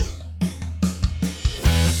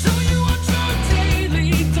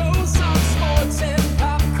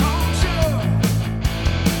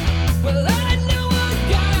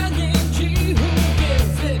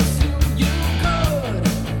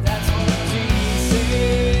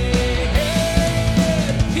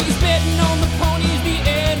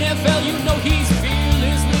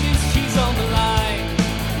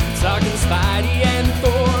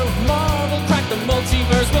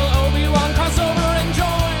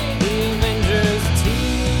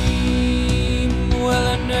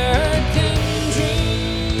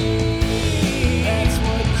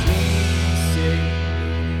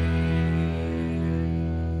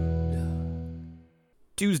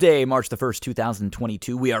Tuesday, March the 1st,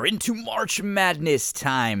 2022. We are into March Madness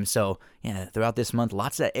time. So, throughout this month,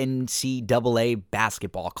 lots of NCAA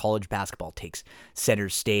basketball, college basketball takes center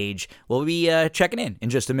stage. We'll be checking in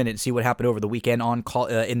just a minute and see what happened over the weekend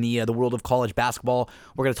in the world of college basketball.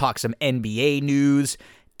 We're going to talk some NBA news.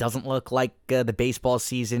 Doesn't look like the baseball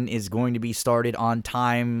season is going to be started on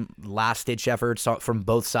time. Last-ditch efforts from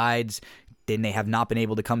both sides. Then they have not been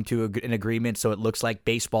able to come to an agreement, so it looks like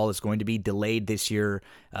baseball is going to be delayed this year,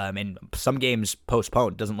 and some games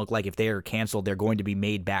postponed. Doesn't look like if they are canceled, they're going to be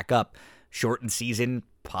made back up. Shortened season,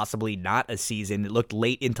 possibly not a season. It looked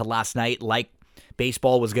late into last night like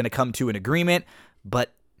baseball was going to come to an agreement,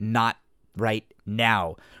 but not right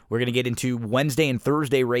now. We're going to get into Wednesday and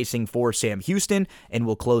Thursday racing for Sam Houston, and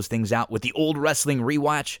we'll close things out with the old wrestling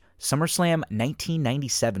rewatch, SummerSlam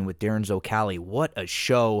 1997 with Darren Zocali. What a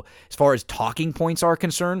show. As far as talking points are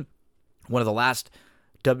concerned, one of the last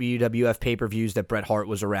WWF pay-per-views that Bret Hart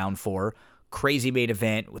was around for. Crazy main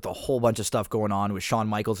event with a whole bunch of stuff going on with Shawn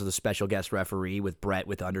Michaels as a special guest referee, with Bret,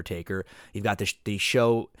 with Undertaker. You've got the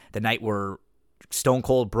show, the night where Stone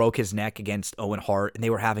Cold broke his neck against Owen Hart, and they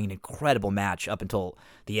were having an incredible match up until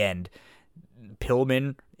the end.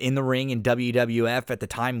 Pillman in the ring in WWF. At the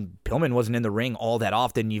time, Pillman wasn't in the ring all that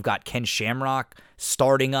often. You've got Ken Shamrock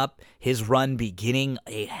starting up, his run beginning.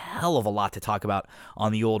 A hell of a lot to talk about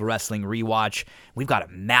on the old wrestling rewatch. We've got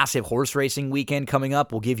a massive horse racing weekend coming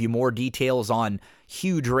up. We'll give you more details on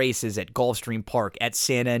huge races at Gulfstream Park, at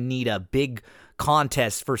Santa Anita, big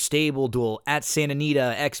contest for Stable Duel at Santa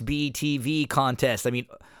Anita, XBTV contest. I mean,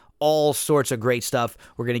 all sorts of great stuff.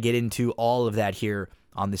 We're going to get into all of that here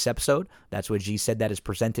on this episode. That's what G said. That is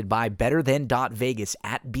presented by Better Than Vegas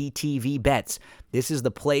at BTV Bets. This is the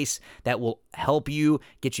place that will help you,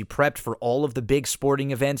 get you prepped for all of the big sporting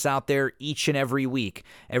events out there each and every week.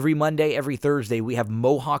 Every Monday, every Thursday, we have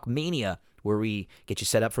Mohawk Mania, where we get you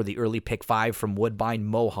set up for the early pick 5 from Woodbine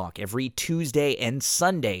Mohawk. Every Tuesday and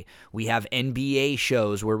Sunday, we have NBA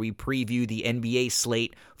shows where we preview the NBA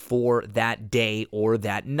slate for that day or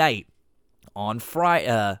that night. On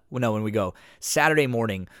Friday, when we go Saturday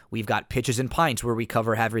morning, we've got Pitches and Pints, where we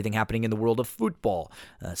cover everything happening in the world of football,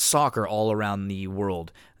 soccer all around the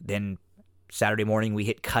world. Then Saturday morning, we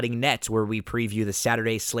hit Cutting Nets, where we preview the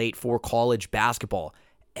Saturday slate for college basketball.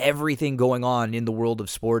 Everything going on in the world of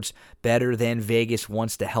sports. Better Than Vegas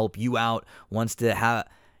wants to help you out, wants to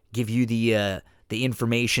give you the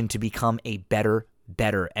information to become a better.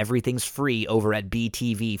 Everything's free over at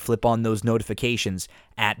BTV. Flip on those notifications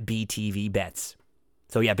at BTV Bets.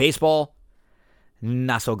 So baseball,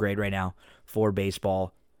 not so great right now for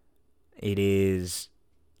baseball. It is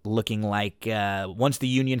looking like once the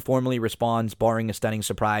union formally responds, barring a stunning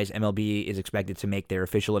surprise, MLB is expected to make their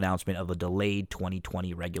official announcement of a delayed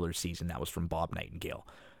 2020 regular season. That was from Bob Nightingale,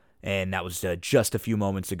 and that was just a few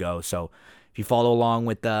moments ago. So if you follow along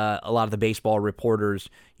with a lot of the baseball reporters,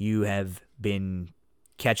 you have been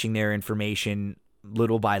catching their information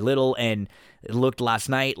little by little, and it looked last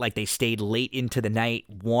night like they stayed late into the night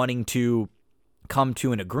wanting to come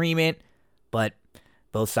to an agreement, but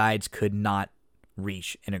both sides could not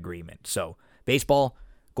reach an agreement. So baseball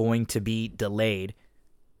going to be delayed.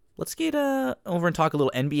 Let's get over and talk a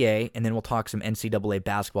little NBA, and then we'll talk some NCAA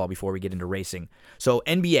basketball before we get into racing. So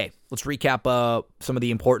NBA, let's recap some of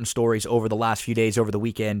the important stories over the last few days, over the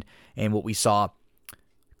weekend, and what we saw.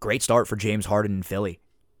 Great start for James Harden in Philly.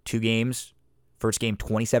 2 games. First game,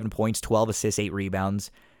 27 points, 12 assists, 8 rebounds.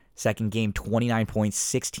 Second game, 29 points,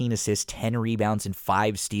 16 assists, 10 rebounds, and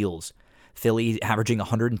 5 steals. Philly averaging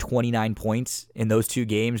 129 points in those 2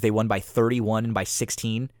 games. They won by 31 and by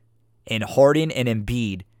 16. And Harden and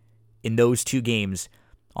Embiid in those 2 games,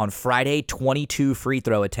 on Friday, 22 free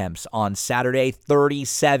throw attempts. On Saturday,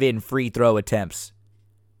 37 free throw attempts.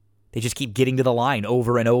 They just keep getting to the line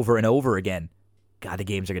over and over and over again. God, the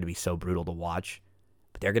games are going to be so brutal to watch.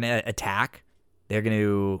 But they're going to attack. They're going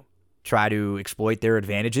to try to exploit their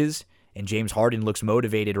advantages. And James Harden looks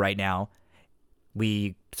motivated right now.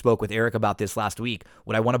 We spoke with Eric about this last week.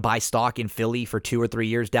 Would I want to buy stock in Philly for 2 or 3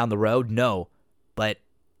 years down the road? No. But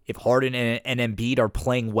if Harden and Embiid are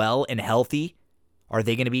playing well and healthy, are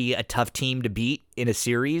they going to be a tough team to beat in a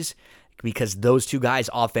series? Because those 2 guys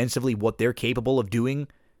offensively, what they're capable of doing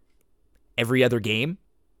every other game,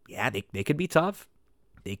 they could be tough.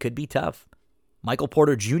 They could be tough. Michael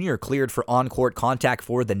Porter Jr. cleared for on-court contact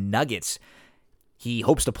for the Nuggets. He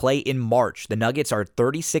hopes to play in March. The Nuggets are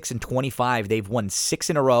 36-25. They've won 6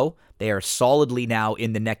 in a row. They are solidly now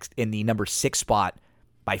in the number 6 spot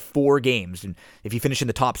by 4 games. And if you finish in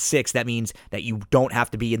the top 6, that means that you don't have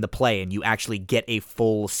to be in the play and you actually get a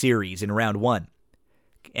full series in round 1.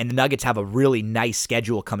 And the Nuggets have a really nice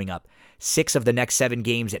schedule coming up. 6 of the next 7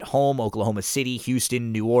 games at home: Oklahoma City,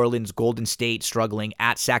 Houston, New Orleans, Golden State struggling,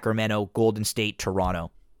 at Sacramento, Golden State,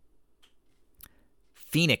 Toronto.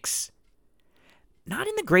 Phoenix, not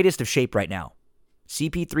in the greatest of shape right now.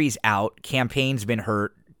 CP3's out. Campaign's been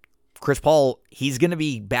hurt. Chris Paul, he's going to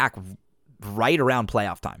be back right around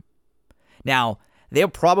playoff time. Now, they'll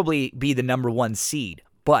probably be the number 1 seed,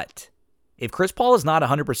 but if Chris Paul is not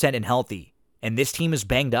 100% and healthy and this team is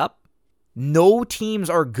banged up, no teams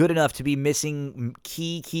are good enough to be missing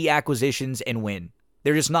key acquisitions and win.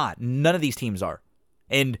 They're just not. None of these teams are.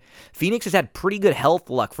 And Phoenix has had pretty good health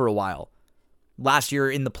luck for a while. Last year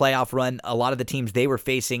in the playoff run, a lot of the teams they were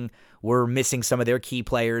facing were missing some of their key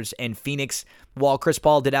players. And Phoenix, while Chris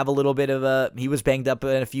Paul did have a little bit of he was banged up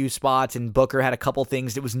in a few spots, and Booker had a couple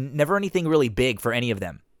things, it was never anything really big for any of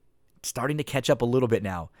them. Starting to catch up a little bit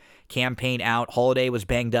now. Campaign out. Holiday was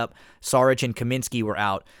banged up. Saric and Kaminsky were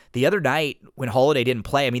out. The other night, when Holiday didn't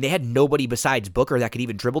play, they had nobody besides Booker that could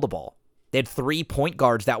even dribble the ball. They had 3 point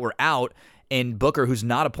guards that were out, and Booker, who's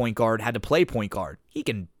not a point guard, had to play point guard. He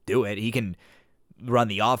can do it. He can run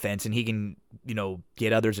the offense, and he can,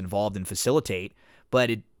 get others involved and facilitate.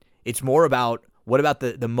 But it's more about, what about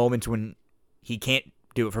the moments when he can't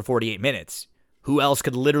do it for 48 minutes? Who else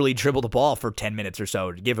could literally dribble the ball for 10 minutes or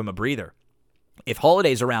so to give him a breather? If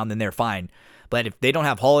Holiday's around, then they're fine. But if they don't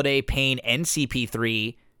have Holiday, Payne, and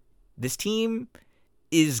CP3, this team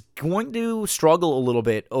is going to struggle a little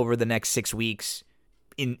bit over the next 6 weeks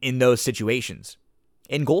in those situations.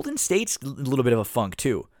 And Golden State's a little bit of a funk,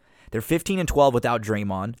 too. They're 15-12 without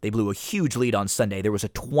Draymond. They blew a huge lead on Sunday. There was a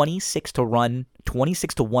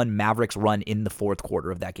 26-1 Mavericks run in the fourth quarter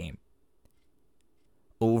of that game.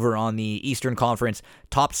 Over on the Eastern Conference,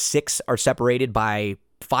 top 6 are separated by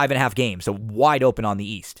 5.5 games, so wide open on the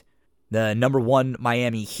East. The number 1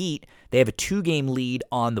 Miami Heat, they have a 2-game lead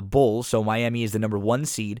on the Bulls, so Miami is the number 1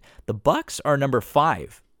 seed. The Bucks are number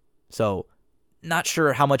 5, so not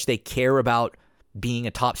sure how much they care about being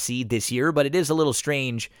a top seed this year, but it is a little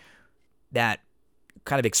strange that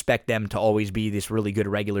kind of expect them to always be this really good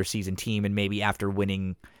regular season team, and maybe after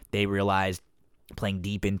winning, they realized, playing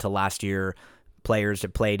deep into last year, players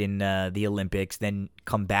that played in the Olympics, then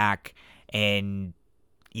come back, and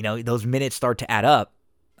those minutes start to add up.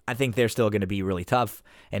 I think they're still going to be really tough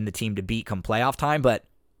and the team to beat come playoff time, but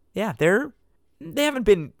yeah, they haven't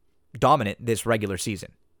been dominant this regular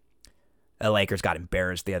season. The Lakers got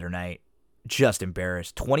embarrassed the other night. Just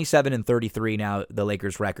embarrassed. 27-33 now, the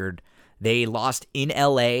Lakers record. They lost in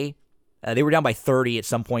LA. They were down by 30 at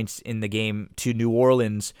some points in the game to New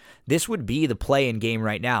Orleans. This would be the play-in game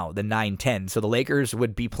right now, the 9-10. So the Lakers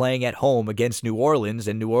would be playing at home against New Orleans,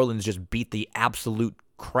 and New Orleans just beat the absolute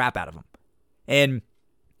crap out of them. And,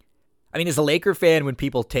 as a Laker fan, when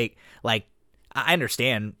people take, I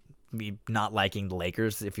understand me not liking the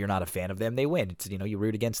Lakers. If you're not a fan of them, they win. It's, you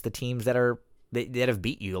root against the teams that have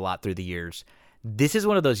beat you a lot through the years. This is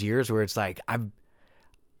one of those years where it's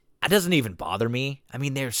it doesn't even bother me.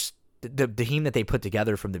 There's the team that they put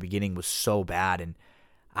together from the beginning was so bad, and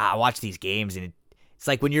I watch these games, and it's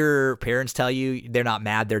like when your parents tell you they're not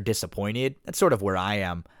mad, they're disappointed. That's sort of where I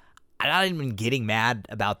am. I'm not even getting mad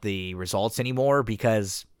about the results anymore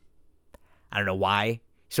because I don't know why.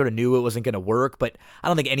 Sort of knew it wasn't going to work, but I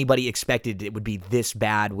don't think anybody expected it would be this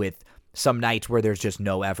bad with some nights where there's just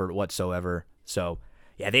no effort whatsoever. So,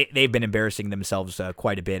 yeah, they've been embarrassing themselves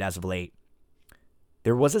quite a bit as of late.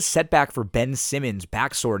 There was a setback for Ben Simmons,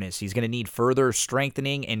 back soreness. He's going to need further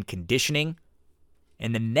strengthening and conditioning.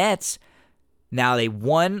 And the Nets, now they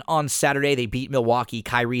won on Saturday. They beat Milwaukee.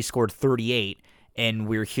 Kyrie scored 38. And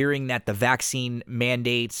we're hearing that the vaccine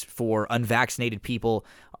mandates for unvaccinated people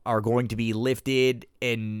are going to be lifted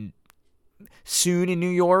soon in New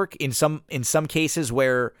York. In some cases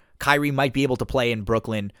where Kyrie might be able to play in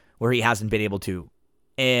Brooklyn where he hasn't been able to.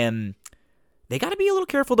 And they got to be a little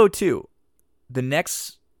careful, though, too. The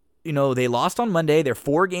next, they lost on Monday. They're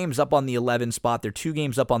 4 games up on the 11 spot. They're 2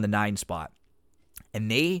 games up on the 9 spot. And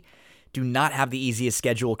they do not have the easiest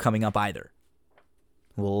schedule coming up either.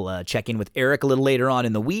 We'll check in with Eric a little later on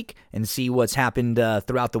in the week and see what's happened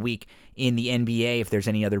throughout the week in the NBA, if there's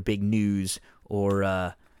any other big news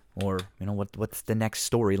or what's the next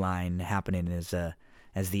storyline happening as the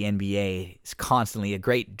NBA is constantly a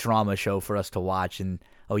great drama show for us to watch. And,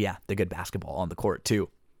 the good basketball on the court, too.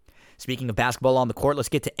 Speaking of basketball on the court, let's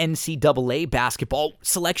get to NCAA basketball.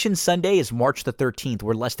 Selection Sunday is March the 13th.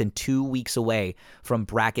 We're less than 2 weeks away from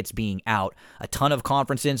brackets being out. A ton of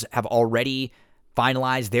conferences have already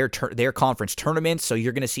finalized their conference tournaments, so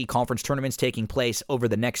you're going to see conference tournaments taking place over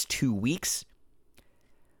the next 2 weeks.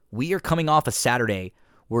 We are coming off a Saturday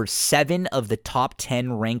where 7 of the top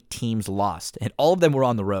 10 ranked teams lost, and all of them were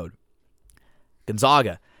on the road.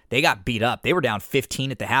 Gonzaga, they got beat up. They were down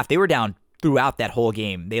 15 at the half. They were down throughout that whole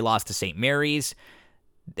game. They lost to St. Mary's.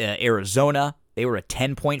 Arizona, they were a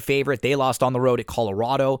 10-point favorite. They lost on the road at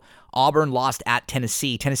Colorado. Auburn lost at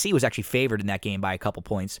Tennessee. Tennessee was actually favored in that game by a couple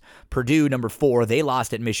points. Purdue, number 4, they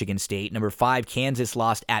lost at Michigan State. Number 5, Kansas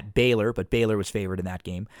lost at Baylor, but Baylor was favored in that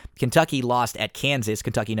game. Kentucky lost at Kansas.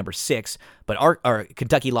 Kentucky, number 6, but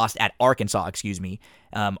Kentucky lost at Arkansas,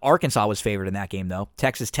 Arkansas was favored in that game, though.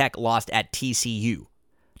 Texas Tech lost at TCU.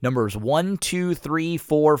 Numbers 1, 2, 3,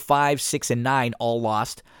 4, 5, 6, and 9 all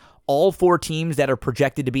lost. All 4 teams that are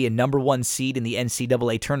projected to be a number 1 seed in the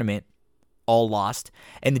NCAA tournament all lost.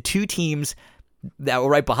 And the 2 teams that were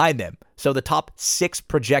right behind them, so the top 6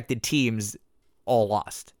 projected teams, all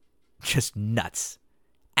lost. Just nuts.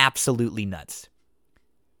 Absolutely nuts.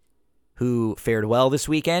 Who fared well this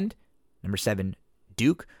weekend? Number 7,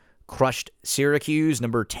 Duke crushed Syracuse.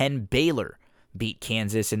 Number 10, Baylor beat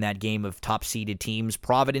Kansas in that game of top-seeded teams.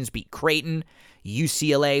 Providence beat Creighton.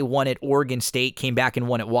 UCLA won at Oregon State, came back and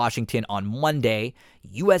won at Washington on Monday.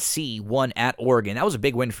 USC won at Oregon. That was a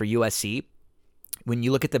big win for USC. When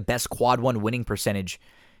you look at the best quad 1 winning percentage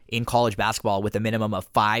in college basketball with a minimum of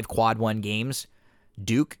 5 quad 1 games,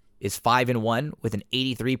 Duke is 5-1 with an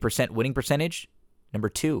 83% winning percentage. Number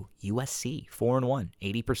 2, USC, 4-1,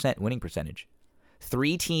 80% winning percentage.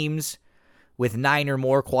 3 teams with 9 or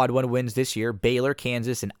more quad 1 wins this year: Baylor,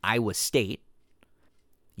 Kansas, and Iowa State.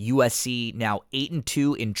 USC now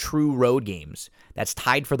 8-2 in true road games. That's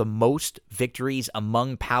tied for the most victories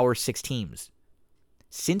among Power 6 teams.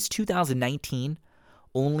 Since 2019,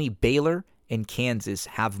 only Baylor and Kansas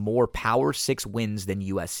have more Power 6 wins than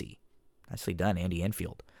USC. Nicely done, Andy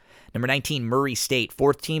Enfield. Number 19, Murray State,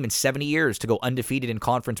 4th team in 70 years to go undefeated in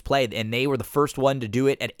conference play, and they were the first one to do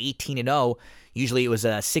it at 18-0. Usually it was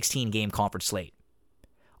a 16-game conference slate.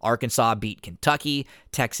 Arkansas beat Kentucky.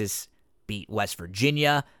 Texas beat West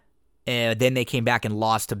Virginia. Then they came back and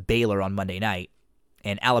lost to Baylor on Monday night.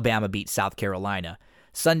 And Alabama beat South Carolina.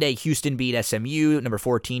 Sunday, Houston beat SMU. Number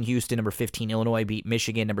 14, Houston. Number 15, Illinois beat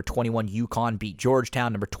Michigan. Number 21, UConn beat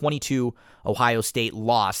Georgetown. Number 22, Ohio State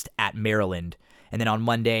lost at Maryland. And then on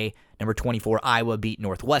Monday, number 24, Iowa beat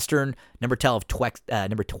Northwestern. Number 12,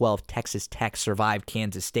 Texas Tech survived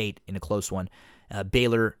Kansas State in a close one.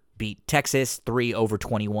 Baylor beat Texas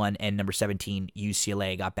 3-21. And number 17,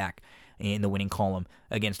 UCLA got back in the winning column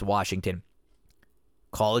against Washington.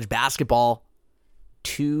 College basketball,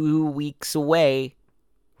 2 weeks away.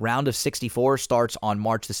 Round of 64 starts on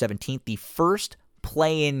March the 17th. The first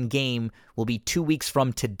play-in game will be 2 weeks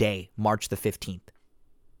from today, March the 15th.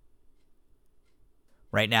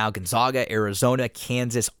 Right now, Gonzaga, Arizona,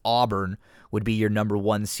 Kansas, Auburn would be your number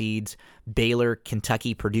 1 seeds. Baylor,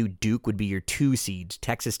 Kentucky, Purdue, Duke would be your 2 seeds.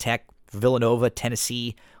 Texas Tech, Villanova,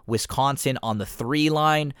 Tennessee, Wisconsin on the 3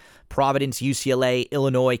 line. Providence, UCLA,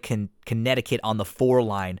 Illinois, Connecticut on the 4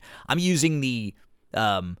 line. I'm using the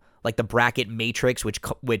the bracket matrix,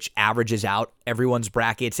 which averages out everyone's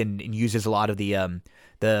brackets and uses a lot of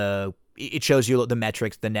it shows you the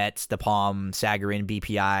metrics, the nets, the Palm, Sagarin,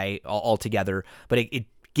 BPI all together, but it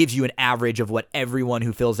gives you an average of what everyone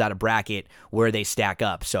who fills out a bracket, where they stack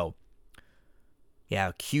up. So,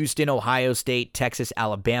 yeah, Houston, Ohio State, Texas,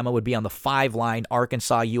 Alabama would be on the 5 line.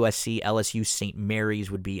 Arkansas, USC, LSU, St.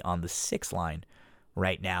 Mary's would be on the 6 line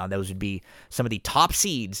right now. Those would be some of the top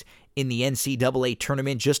seeds in the NCAA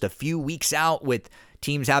tournament, just a few weeks out, with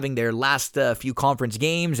teams having their last few conference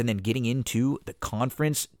games and then getting into the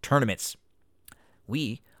conference tournaments.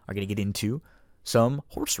 We are going to get into some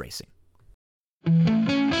horse racing.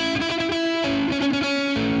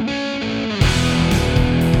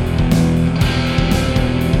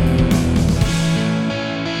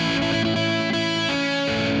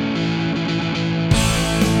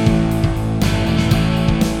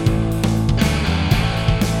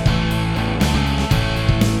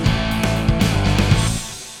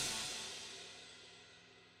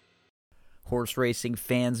 Horse racing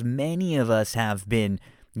fans, many of us have been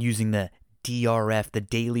using the DRF, the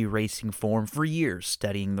daily racing form, for years,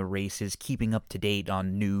 studying the races, keeping up to date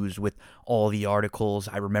on news with all the articles.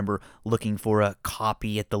 I remember looking for a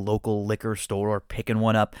copy at the local liquor store or picking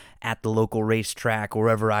one up at the local racetrack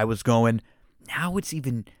wherever I was going. Now it's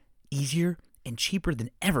even easier and cheaper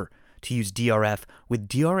than ever to use DRF with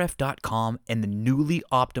DRF.com and the newly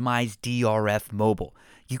optimized DRF Mobile.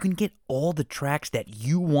 You can get all the tracks that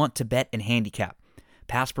you want to bet and handicap.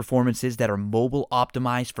 Past performances that are mobile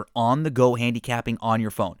optimized for on-the-go handicapping on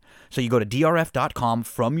your phone. So you go to DRF.com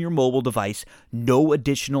from your mobile device, no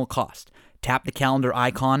additional cost. Tap the calendar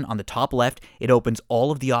icon on the top left. It opens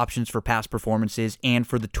all of the options for past performances and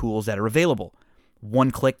for the tools that are available.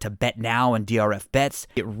 One click to bet now and DRF bets.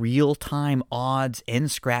 Get real-time odds and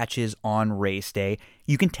scratches on race day.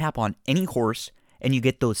 You can tap on any horse and you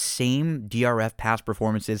get those same DRF past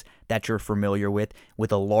performances that you're familiar with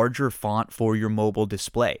a larger font for your mobile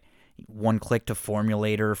display. One click to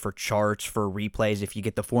Formulator for charts, for replays if you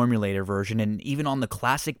get the Formulator version. And even on the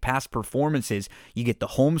classic past performances, you get the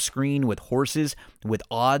home screen with horses, with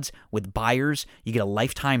odds, with buyers. You get a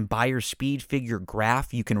lifetime buyer speed figure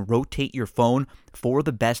graph. You can rotate your phone for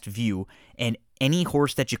the best view. And any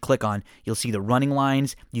horse that you click on, you'll see the running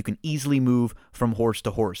lines. You can easily move from horse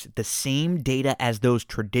to horse. The same data as those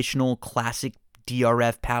traditional classic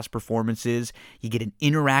DRF past performances. You get an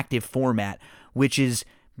interactive format, which is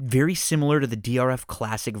very similar to the DRF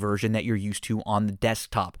Classic version that you're used to on the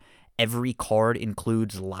desktop. Every card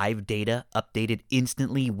includes live data updated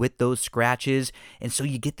instantly with those scratches, and so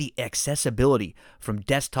you get the accessibility from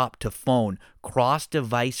desktop to phone,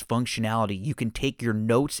 cross-device functionality. You can take your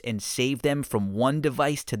notes and save them from one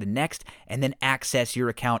device to the next, and then access your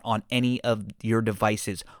account on any of your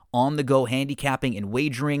devices. On-the-go handicapping and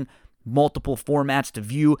wagering, multiple formats to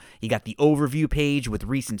view. You got the overview page with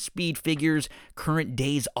recent speed figures, current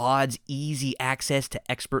day's odds, easy access to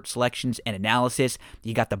expert selections and analysis.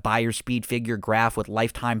 You got the buyer speed figure graph with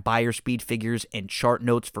lifetime buyer speed figures and chart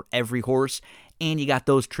notes for every horse. And you got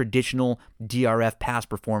those traditional DRF past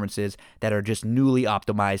performances that are just newly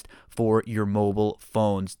optimized for your mobile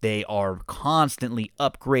phones. They are constantly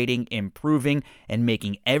upgrading, improving, and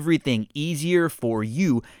making everything easier for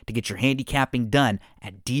you to get your handicapping done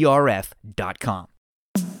at drf.com.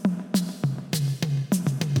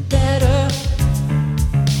 Better,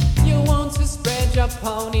 you want to spread your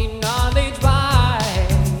pony knowledge wide.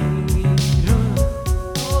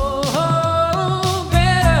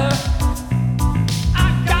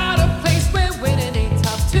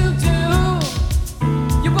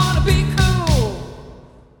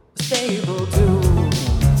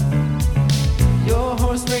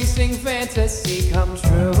 Fantasy come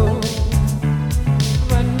true,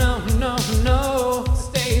 but no,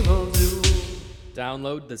 Stable Duel.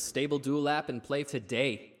 Download the Stable Duel app and play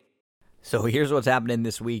today. So here's what's happening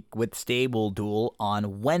this week with Stable Duel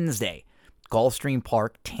on Wednesday. Gulfstream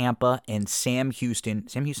Park, Tampa, and Sam Houston.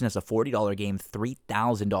 Sam Houston has a $40 game,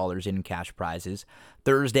 $3,000 in cash prizes.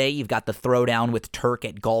 Thursday, you've got the throwdown with Turk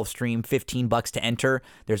at Gulfstream, $15 to enter.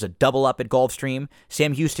 There's a double up at Gulfstream.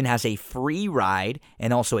 Sam Houston has a free ride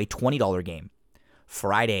and also a $20 game.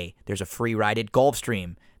 Friday, there's a free ride at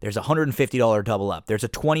Gulfstream. There's a $150 double up. There's a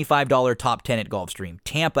 $25 top 10 at Gulfstream.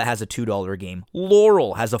 Tampa has a $2 game.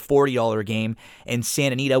 Laurel has a $40 game. And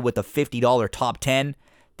Santa Anita with a $50 top 10.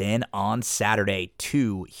 Then on Saturday,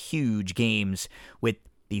 two huge games with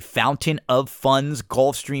the Fountain of Funds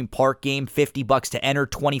Gulfstream Park game, $50 to enter,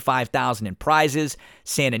 $25,000 in prizes.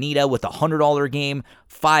 Santa Anita with a $100 game,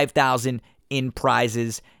 $5,000 in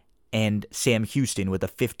prizes. And Sam Houston with a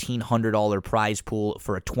 $1,500 prize pool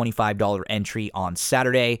for a $25 entry on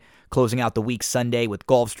Saturday. Closing out the week Sunday with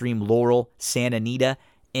Gulfstream, Laurel, Santa Anita,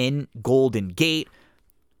 and Golden Gate.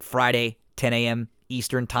 Friday, 10 a.m.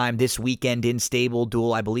 Eastern Time this weekend in Stable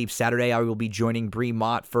Duel. I believe Saturday I will be joining Bree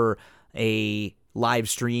Mott for a live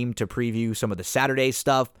stream to preview some of the Saturday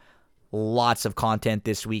stuff. Lots of content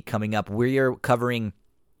this week coming up. We're covering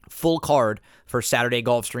full card for Saturday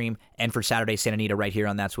Gulfstream and for Saturday Santa Anita right here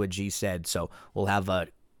on That's What G Said. So we'll have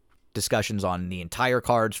discussions on the entire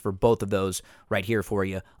cards for both of those right here for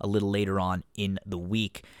you a little later on in the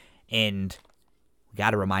week. And we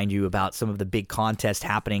got to remind you about some of the big contests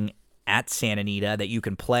happening at Santa Anita that you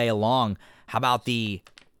can play along. How about the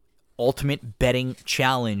Ultimate Betting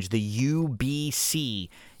Challenge, the UBC?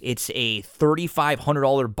 It's a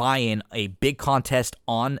 $3,500 buy-in, a big contest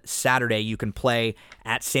on Saturday. You can play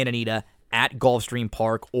at Santa Anita, at Gulfstream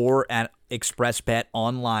Park, or at ExpressBet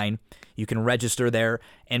online. You can register there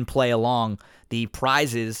and play along. The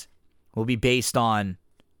prizes will be based on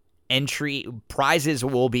entry. Prizes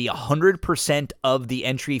will be 100% of the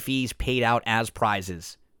entry fees paid out as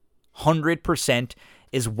prizes. 100%,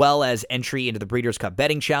 as well as entry into the Breeders' Cup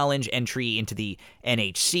Betting Challenge, entry into the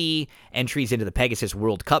NHC, entries into the Pegasus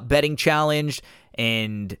World Cup Betting Challenge,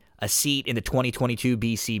 and a seat in the 2022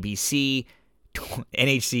 BCBC,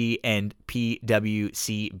 NHC, and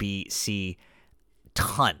PWCBC.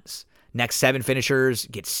 Tons. Next 7 finishers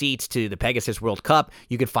get seats to the Pegasus World Cup.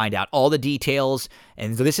 You can find out all the details.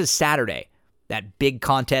 And so this is Saturday. That big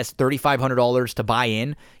contest, $3,500 to buy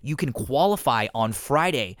in. You can qualify on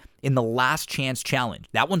Friday in the Last Chance Challenge.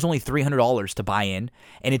 That one's only $300 to buy in,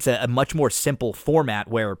 and it's a much more simple format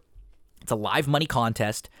where it's a live money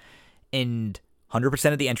contest, and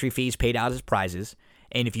 100% of the entry fees paid out as prizes.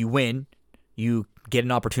 And if you win, you get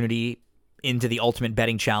an opportunity into the Ultimate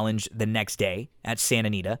Betting Challenge the next day at Santa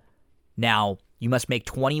Anita. Now, you must make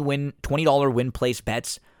 $20 win place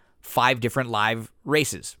bets, 5 different live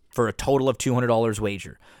races for a total of $200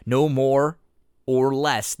 wager. No more or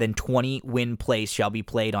less than 20 win place shall be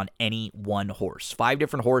played on any one horse. 5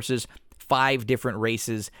 different horses, 5 different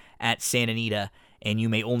races at Santa Anita, and you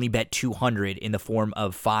may only bet $200 in the form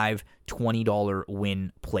of 5 $20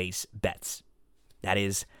 win place bets. That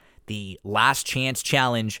is the last chance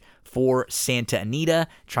challenge for Santa Anita,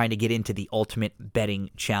 trying to get into the Ultimate Betting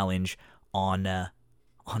Challenge on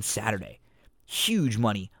Saturday. Huge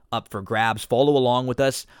money up for grabs. Follow along with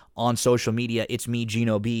us on social media. It's me,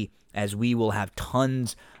 Gino B, as we will have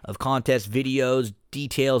tons of contest videos,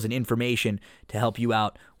 details, and information to help you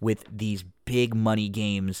out with these big money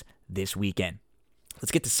games this weekend.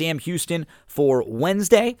 Let's get to Sam Houston for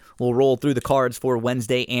Wednesday. We'll roll through the cards for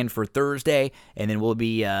Wednesday and for Thursday, and then we'll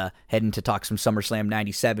be heading to talk some SummerSlam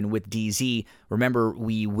 97 with DZ. Remember,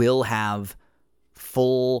 we will have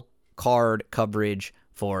full card coverage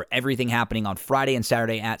for everything happening on Friday and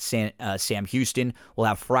Saturday at Sam Houston. We'll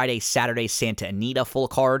have Friday, Saturday, Santa Anita full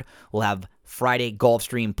card. We'll have Friday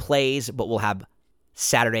Gulfstream plays, but we'll have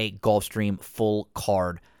Saturday Gulfstream full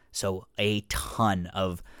card. So a ton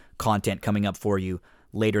of content coming up for you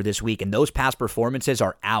later this week. And those past performances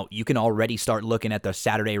are out. You can already start looking at the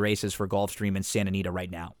Saturday races for Gulfstream and Santa Anita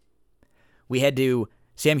right now. We head to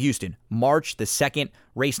Sam Houston, March the 2nd,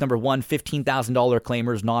 race number 1, $15,000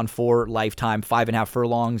 claimers, non-4, lifetime, 5.5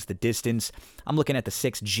 furlongs, the distance. I'm looking at the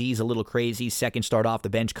 6 G's a little crazy. Second start off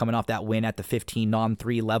the bench, coming off that win at the 15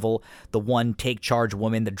 non-3 level. The 1 Take Charge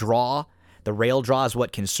Woman, the draw. The rail draw is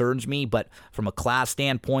what concerns me, but from a class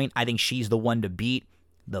standpoint, I think she's the one to beat.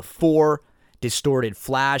 The 4 Distorted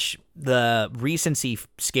Flash, the recency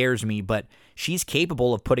scares me, but she's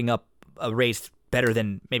capable of putting up a race better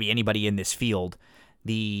than maybe anybody in this field.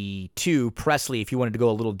 The 2 Presley, if you wanted to go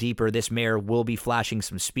a little deeper, this mare will be flashing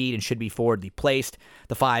some speed and should be forwardly placed.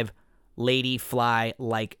 The 5 Lady Fly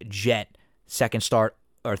Like Jet,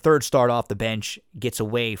 third start off the bench, gets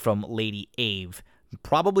away from Lady Ave.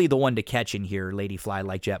 Probably the one to catch in here. Lady Fly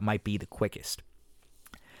Like Jet might be the quickest.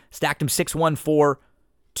 Stacked them 6-1-4.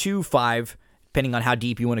 2-5, depending on how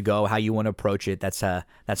deep you want to go, how you want to approach it. That's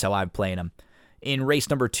how I'm playing them. In race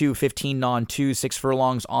number 2, 15 non-2, 6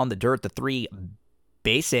 furlongs on the dirt. The 3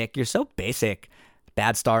 Basic. You're so basic.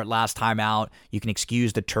 Bad start last time out. You can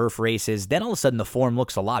excuse the turf races. Then all of a sudden the form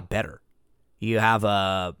looks a lot better. You have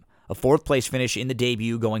a 4th place finish in the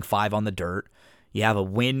debut, going 5 on the dirt. You have a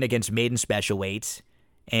win against maiden special weights,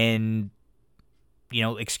 and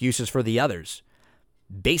excuses for the others.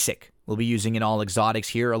 Basic. We'll be using in all exotics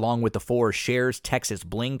here, along with the 4 Shares Texas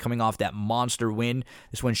Bling coming off that monster win.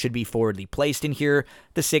 This one should be forwardly placed in here.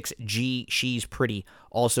 The 6 G She's Pretty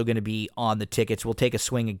also going to be on the tickets. We'll take a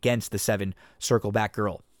swing against the 7 Circleback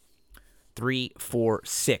Girl. 3, 4,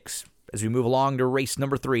 6. As we move along to race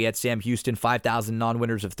number 3 at Sam Houston, 5,000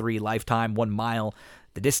 non-winners of 3 lifetime, 1 mile.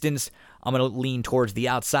 The distance, I'm going to lean towards the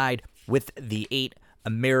outside with the 8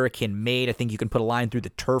 American Made. I think you can put a line through the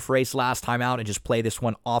turf race last time out and just play this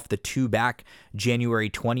one off the 2 back January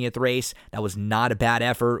 20th race. That was not a bad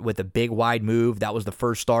effort with a big wide move. That was the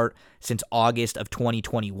first start since August of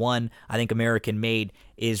 2021. I think American Made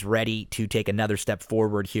is ready to take another step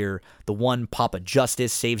forward here. The 1 Papa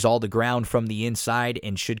Justice saves all the ground from the inside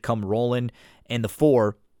and should come rolling. And the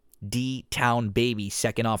 4 D-Town Baby,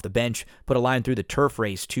 second off the bench, put a line through the turf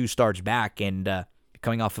race 2 starts back, and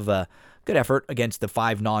coming off of a good effort against the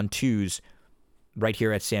 5 non-2s right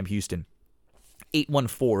here at Sam Houston.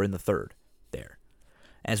 8-1-4 in the 3rd there.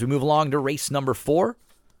 As we move along to race number 4,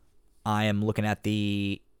 I am looking at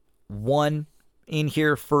the 1 in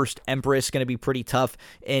here, First Empress, going to be pretty tough.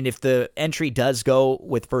 And if the entry does go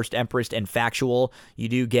with First Empress and Factual, you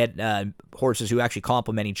do get horses who actually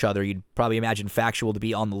complement each other. You'd probably imagine Factual to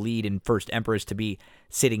be on the lead and First Empress to be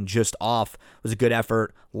sitting just off. It was a good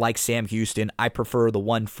effort. Like Sam Houston, I prefer the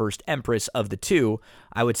 1 First Empress of the 2.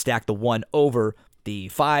 I would stack the 1 over the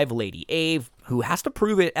 5 Lady Ave, who has to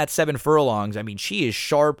prove it at 7 furlongs. I mean, she is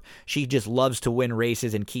sharp. She just loves to win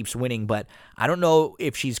races and keeps winning, but I don't know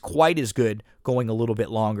if she's quite as good going a little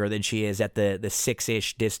bit longer than she is at the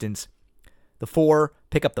 6-ish distance. The 4,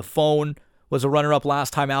 Pick Up the Phone, was a runner-up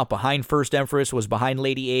last time out. Behind First Empress, was behind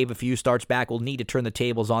Lady Ave a few starts back. We'll need to turn the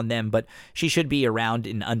tables on them, but she should be around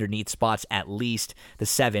in underneath spots at least. The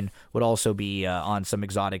 7 would also be on some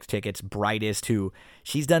exotic tickets. Brightest, who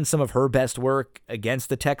she's done some of her best work against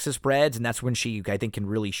the Texas breds, and that's when she, I think, can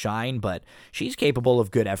really shine, but she's capable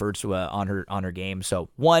of good efforts on her game. So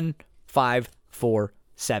 1, 5, 4,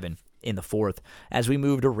 7 in the 4th. As we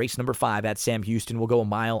move to race number 5 at Sam Houston, we'll go a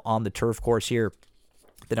mile on the turf course here.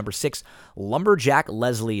 The number 6, Lumberjack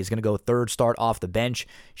Leslie, is going to go third start off the bench.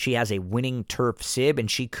 She has a winning turf sib, and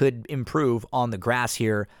she could improve on the grass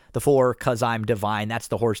here. The 4, Cause I'm Divine, that's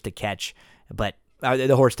the horse to catch, but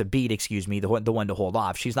the horse to beat, the one to hold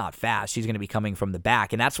off. She's not fast. She's going to be coming from the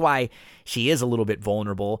back, and that's why she is a little bit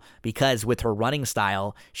vulnerable, because with her running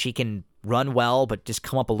style, she can run well, but just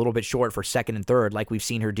come up a little bit short for second and third, like we've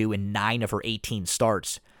seen her do in 9 of her 18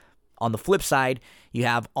 starts. On the flip side, you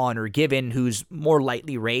have Honor Given, who's more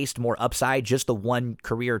lightly raced, more upside, just the one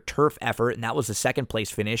career turf effort, and that was the second place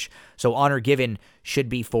finish. So Honor Given should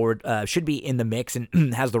be in the mix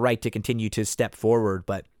and has the right to continue to step forward,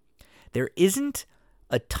 but there isn't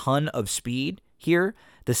a ton of speed here.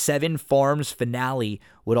 The 7, Farms Finale,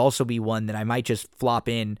 would also be one that I might just flop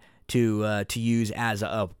in to use as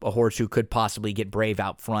a horse who could possibly get brave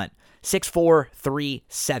out front. 6, 4, 3,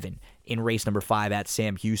 7 in race number 5 at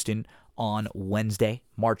Sam Houston on Wednesday,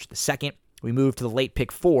 March the 2nd. We move to the late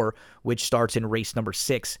pick 4, which starts in race number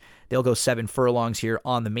 6. They'll go 7 furlongs here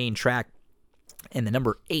on the main track. And the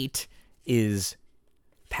number 8 is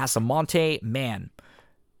Pasamonte Man.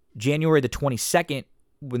 January the 22nd,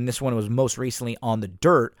 when this one was most recently on the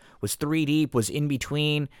dirt, was 3 deep, was in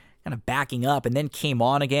between, kind of backing up, and then came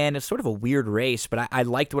on again. It's sort of a weird race, but I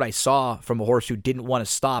liked what I saw from a horse who didn't want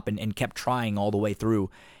to stop and kept trying all the way through.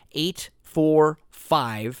 8, 4,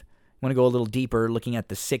 5. I'm going to go a little deeper, looking at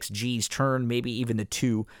the 6 G's turn, maybe even the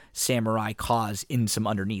 2 Samurai Cause in some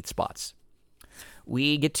underneath spots.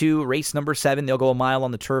 We get to race number 7. They'll go a mile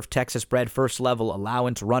on the turf, Texas bred first level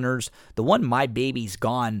allowance runners. The one My Baby's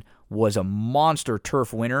Gone was a monster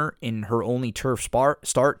turf winner in her only turf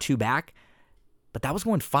start, 2 back, but that was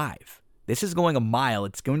going 5. This is going a mile.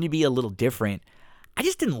 It's going to be a little different. I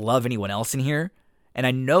just didn't love anyone else in here, and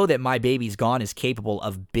I know that My Baby's Gone is capable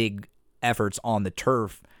of big efforts on the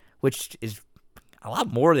turf, which is a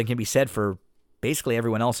lot more than can be said for basically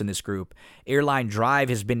everyone else in this group. Airline Drive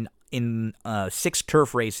has been in 6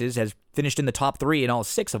 turf races, has finished in the top 3 in all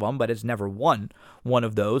 6 of them, but has never won one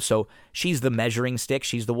of those. So she's the measuring stick.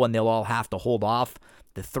 She's the one they'll all have to hold off.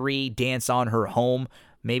 The 3, Dance on Her Home.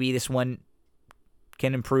 Maybe this one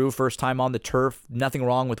can improve first time on the turf. Nothing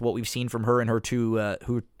wrong with what we've seen from her in her two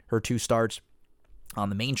starts on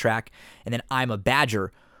the main track. And then I'm a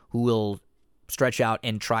Badger, who will stretch out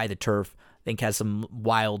and try the turf. I think has some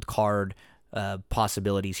wild card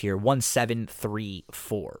possibilities here. 1, 7, 3,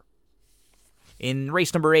 4. In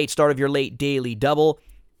race number 8, start of your late daily double,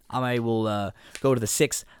 I will go to the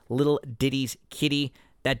 6, Little Diddy's Kitty.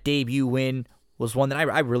 That debut win was one that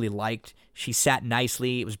I really liked. She sat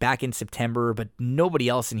nicely. It was back in September, but nobody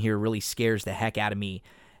else in here really scares the heck out of me.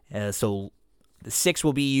 So the 6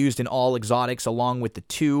 will be used in all exotics along with the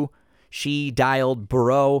 2. She dialed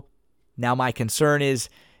Burrow. Now my concern is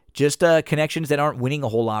just connections that aren't winning a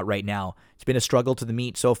whole lot right now. It's been a struggle to the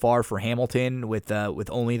meet so far for Hamilton with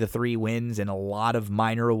only the 3 wins and a lot of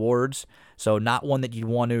minor awards. So not one that you'd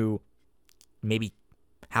want to maybe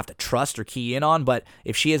have to trust or key in on, but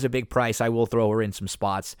if she is a big price, I will throw her in some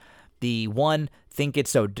spots. The 1, think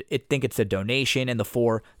it's a donation, and the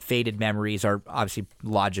 4, Faded Memories, are obviously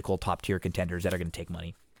logical top-tier contenders that are going to take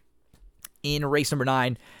money. In race number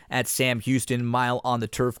 9 at Sam Houston, mile on the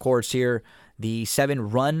turf course here, the 7,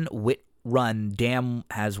 Run Wit Run. Dam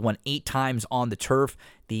has won 8 times on the turf.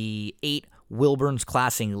 The 8, Wilburn's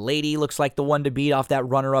Classing Lady looks like the one to beat off that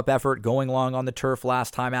runner-up effort going long on the turf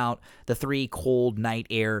last time out. The 3, Cold Night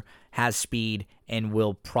Air, has speed and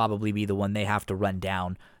will probably be the one they have to run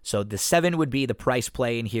down. So the 7 would be the price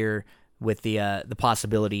play in here with the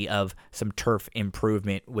possibility of some turf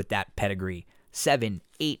improvement with that pedigree. 7,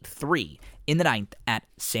 8, 3 in the 9th at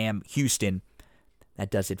Sam Houston.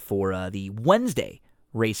 That does it for the Wednesday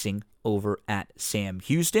racing over at Sam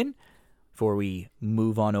Houston. Before we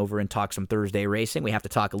move on over and talk some Thursday racing, we have to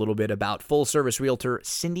talk a little bit about full-service realtor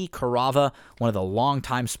Cindy Carava, one of the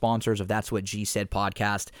longtime sponsors of That's What G Said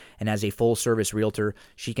podcast. And as a full-service realtor,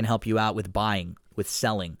 she can help you out with buying, with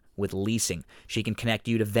selling, with leasing. She can connect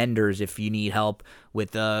you to vendors if you need help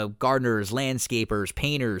with gardeners, landscapers,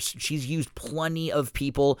 painters. She's used plenty of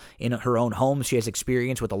people in her own home. She has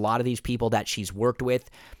experience with a lot of these people that she's worked with.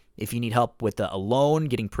 If you need help with a loan,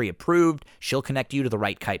 getting pre-approved, she'll connect you to the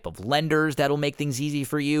right type of lenders that'll make things easy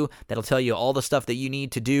for you, that'll tell you all the stuff that you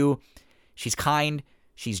need to do. She's kind,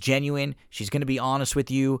 she's genuine, she's going to be honest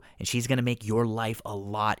with you, and she's going to make your life a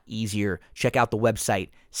lot easier. Check out the website,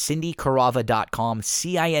 cindycarava.com,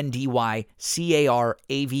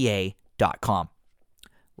 CINDYCARAVA.com.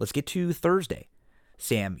 Let's get to Thursday.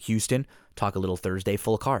 Sam Houston, talk a little Thursday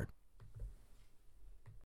full card.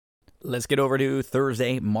 Let's get over to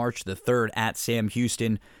Thursday, March the 3rd at Sam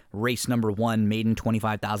Houston. Race number 1, maiden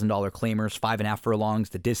 $25,000 claimers, 5.5 furlongs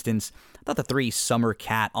the distance. I thought the 3 Summer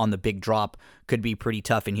Cat on the big drop could be pretty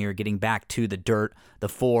tough in here, getting back to the dirt. The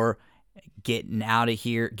 4, get on out of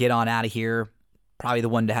here. Probably the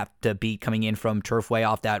one to have to beat coming in from Turfway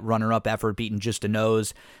off that runner-up effort, beating Just a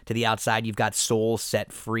Nose. To the outside, you've got Soul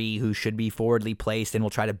Set Free, who should be forwardly placed, and will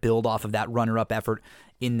try to build off of that runner-up effort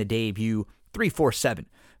in the debut. 3-4-7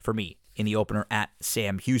 for me in the opener at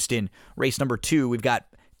Sam Houston. Race number 2, we've got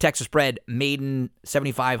Texas bred maiden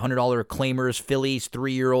 $7,500 claimers, fillies,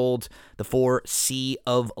 3-year-olds. The 4 Sea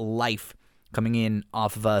of Life coming in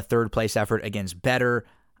off of a third place effort against Better.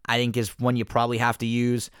 I think is one you probably have to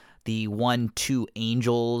use. The 1-2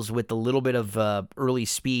 Angels with a little bit of early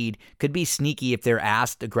speed could be sneaky if they're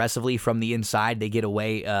asked aggressively from the inside. They get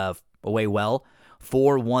away well.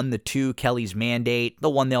 4-1 the 2 Kelly's Mandate, the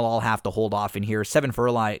one they'll all have to hold off in here. 7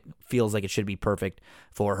 Furlong feels like it should be perfect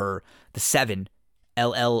for her. The 7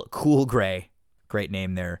 LL Cool Gray, great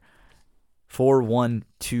name there.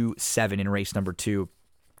 4-1-2-7 in race number 2.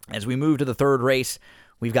 As we move to the third race,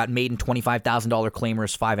 we've got maiden $25,000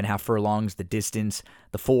 claimers, 5.5 furlongs the distance.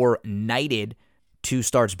 The 4 Knighted, 2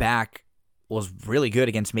 starts back, was really good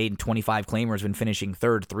against maiden 25 claimers when finishing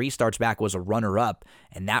third. 3 starts back, was a runner-up,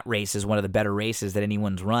 and that race is one of the better races that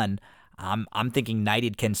anyone's run. I'm thinking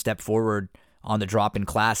Knighted can step forward on the drop in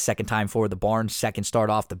class, second time for the barn, second start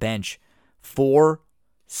off the bench.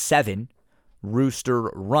 4-7 Rooster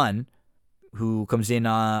Run, who comes in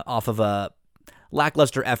off of a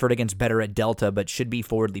lackluster effort against Better at Delta, but should be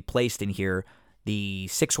forwardly placed in here. The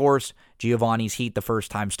 6 horse, Giovanni's Heat, the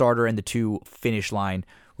first time starter, and the 2 Finish Line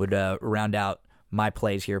would round out my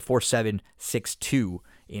plays here. 4-7-6-2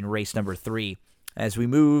 in race number 3. As we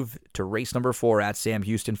move to race number 4 at Sam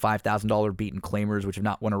Houston, $5,000 beaten claimers, which have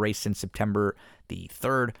not won a race since September the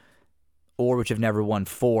 3rd, or which have never won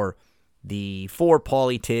 4. The 4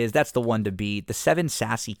 Pauly Tiz, that's the one to beat. The 7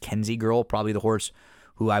 Sassy Kenzie Girl, probably the horse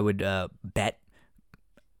who I would bet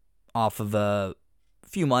off of a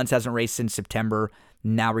few months, hasn't raced since September,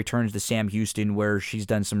 now returns to Sam Houston where she's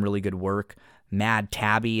done some really good work. Mad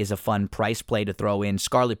Tabby is a fun price play to throw in.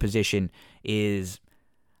 Scarlet Position is,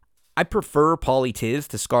 I prefer Pauly Tiz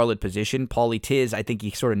to Scarlet Position. Pauly Tiz, I think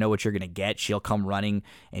you sort of know what you're going to get. She'll come running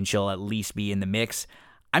and she'll at least be in the mix.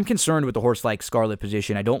 I'm concerned with a horse like Scarlet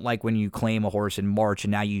Position. I don't like when you claim a horse in March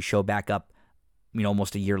and now you show back up,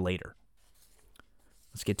 almost a year later.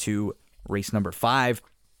 Let's get to race number 5.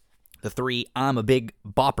 The 3, I'm a Big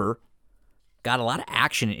Bopper. Got a lot of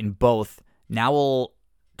action in both. Now we'll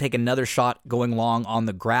take another shot going long on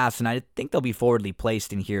the grass, and I think they'll be forwardly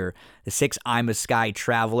placed in here. The 6, I'm a Sky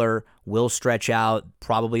Traveler, will stretch out.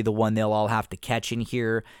 Probably the one they'll all have to catch in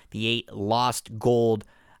here. The 8, Lost Gold.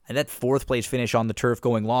 And that 4th place finish on the turf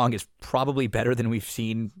going long is probably better than we've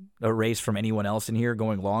seen a race from anyone else in here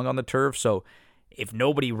going long on the turf. So if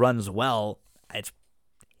nobody runs well, it's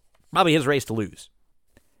probably his race to lose.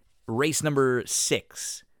 Race number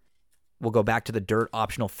 6. We'll go back to the dirt,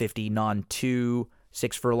 optional 50, non-2,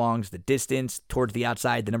 6 furlongs the distance. Towards the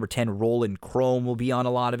outside, the number 10, Roland Chrome, will be on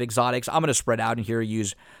a lot of exotics. I'm going to spread out in here,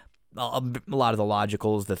 use a lot of the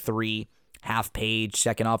logicals. The 3, Half Page,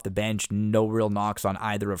 second off the bench, no real knocks on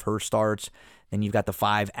either of her starts. Then you've got the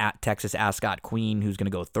 5, at Texas Ascot Queen, who's going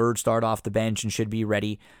to go third start off the bench and should be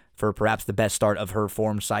ready for perhaps the best start of her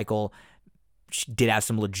form cycle. She did have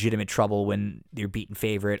some legitimate trouble when you're beaten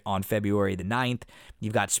favorite on February the 9th.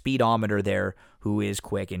 You've got Speedometer there, who is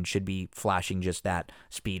quick and should be flashing just that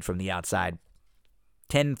speed from the outside.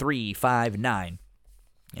 10-3-5-9.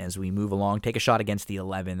 As we move along, take a shot against the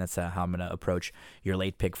 11. That's how I'm going to approach your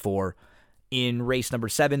late pick 4. In race number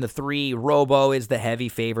 7, the 3, Robo is the heavy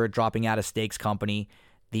favorite, dropping out of Stakes Company.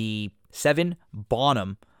 The 7,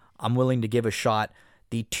 Bonham, I'm willing to give a shot.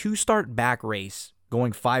 The 2-start back race,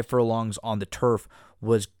 going 5 furlongs on the turf,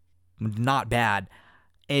 was not bad.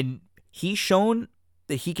 And he's shown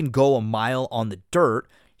that he can go a mile on the dirt.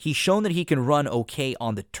 He's shown that he can run okay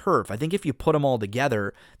on the turf. I think if you put them all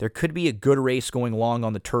together, there could be a good race going long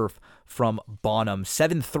on the turf from Bonham.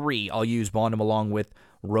 7-3, I'll use Bonham along with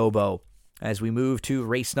Robo. As we move to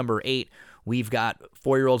race number 8, we've got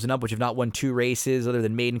 4-year-olds and up, which have not won 2 races other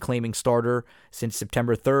than maiden claiming starter since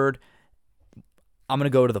September 3rd. I'm going to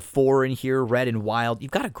go to the 4 in here, Red and Wild. You've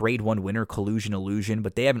got a grade 1 winner, Collusion Illusion,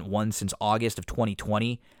 but they haven't won since August of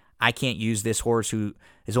 2020. I can't use this horse who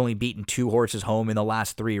has only beaten 2 horses home in the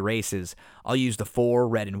last 3 races. I'll use the 4,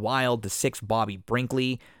 Red and Wild, the 6, Bobby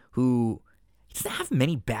Brinkley, who doesn't have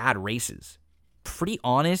many bad races. Pretty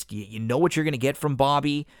honest. You know what you're going to get from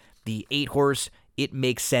Bobby. The 8 horse, It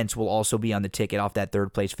Makes Sense, will also be on the ticket off that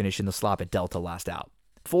 3rd place finish in the slop at Delta last out.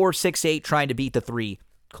 4, 6, 8, trying to beat the 3.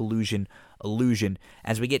 Collusion, illusion.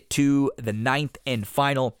 As we get to the 9th and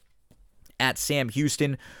final at Sam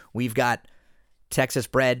Houston, we've got Texas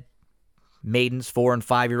bred maidens, 4 and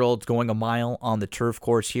 5-year-olds going a mile on the turf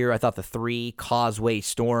course here. I thought the 3 Causeway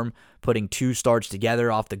Storm, putting 2 starts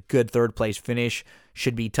together off the good third-place finish,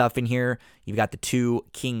 should be tough in here. You've got the 2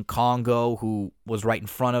 King Congo, who was right in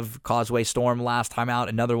front of Causeway Storm last time out.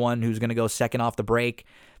 Another one who's going to go second off the break.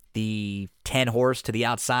 The 10 horse to the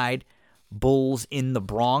outside, Bulls in the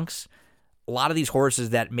Bronx. A lot of these horses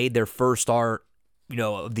that made their first start,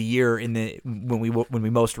 of the year when we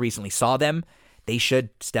most recently saw them, they should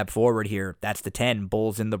step forward here. That's the 10,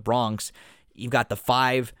 Bulls in the Bronx. You've got the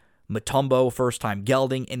 5, Matumbo, first-time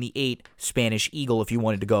gelding, and the 8, Spanish Eagle, if you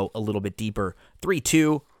wanted to go a little bit deeper.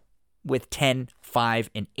 3-2 with 10, 5,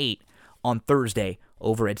 and 8 on Thursday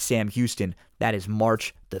over at Sam Houston. That is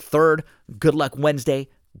March the 3rd. Good luck Wednesday.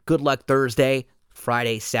 Good luck Thursday.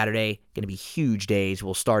 Friday, Saturday, going to be huge days.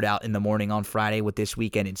 We'll start out in the morning on Friday with this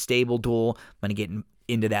weekend in Stable Duel. I'm going to get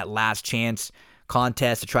into that last chance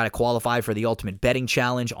contest to try to qualify for the Ultimate Betting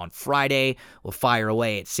Challenge on Friday. We'll fire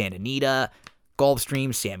away at Santa Anita,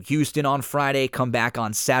 Gulfstream, Sam Houston on Friday. Come back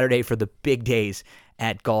on Saturday for the big days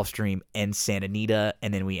at Gulfstream and Santa Anita.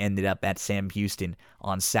 And then we ended up at Sam Houston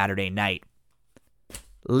on Saturday night.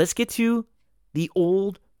 Let's get to the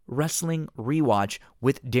old wrestling rewatch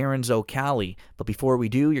with Darren Zocali. But before we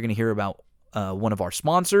do, you're going to hear about one of our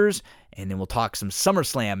sponsors, and then we'll talk some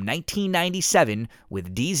SummerSlam 1997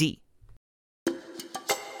 with DZ.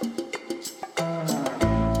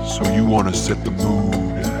 So you want to set the mood.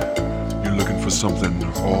 You're looking for something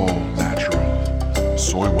all natural.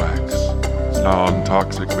 Soy wax.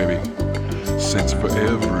 Non-toxic, baby. Scents for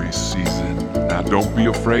every season. Now don't be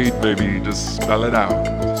afraid, baby. Just spell it out.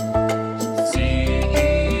 CERA.com.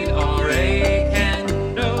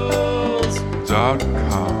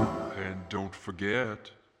 And don't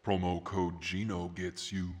forget, promo code Gino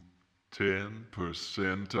gets you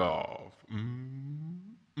 10% off.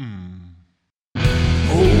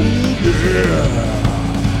 Oh yeah!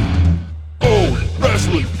 Oh,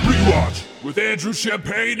 Wrestling Rewatch with Andrew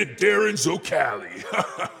Champagne and Darren Zocali.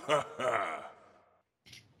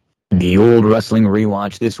 The old wrestling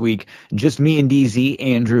rewatch this week. Just me and DZ.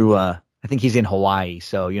 Andrew, I think he's in Hawaii,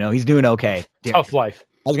 so he's doing okay. Tough life.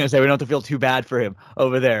 I was going to say, we don't have to feel too bad for him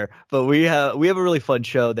over there. But we have a really fun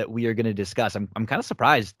show that we are going to discuss. I'm kind of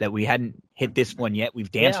surprised that we hadn't hit this one yet.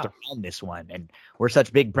 We've danced around this one. And we're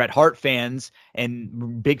such big Bret Hart fans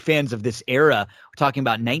and big fans of this era. We're talking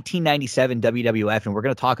about 1997 WWF, and we're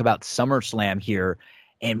going to talk about SummerSlam here.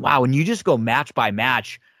 And wow, when you just go match by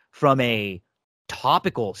match from a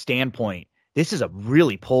topical standpoint, this is a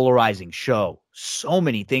really polarizing show. So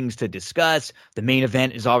many things to discuss. The main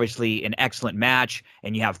event is obviously an excellent match,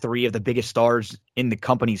 and you have 3 of the biggest stars in the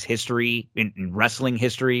company's history, in wrestling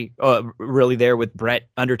history, really there with Bret,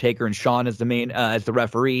 Undertaker, and Shawn as the main as the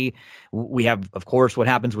referee. We have, of course, what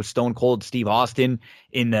happens with Stone Cold Steve Austin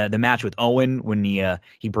in the match with Owen when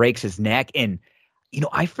he breaks his neck. And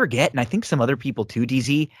I forget, and I think some other people too,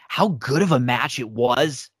 DZ, how good of a match it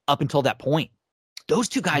was up until that point. Those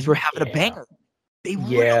 2 guys were having a banger. They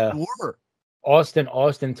really were. Austin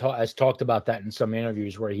has talked about that in some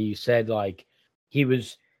interviews where he said the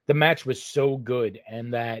match was so good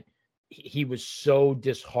and that he was so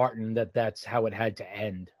disheartened that that's how it had to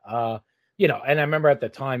end. And I remember at the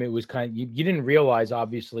time it was kind of, you didn't realize,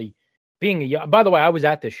 obviously, by the way, I was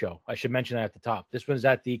at this show. I should mention that at the top. This was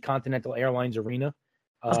at the Continental Airlines Arena.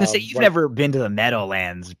 I was going to say, you've never been to the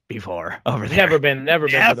Meadowlands before over there. Never been to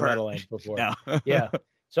the Meadowlands before. No. Yeah.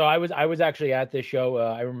 So I was actually at this show.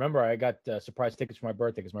 I remember I got surprise tickets for my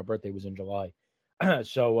birthday because my birthday was in July.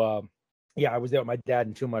 So I was there with my dad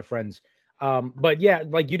and 2 of my friends. But yeah,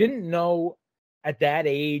 you didn't know at that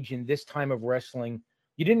age and this time of wrestling,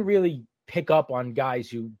 you didn't really pick up on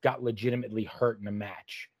guys who got legitimately hurt in a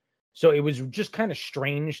match. So it was just kind of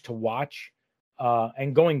strange to watch.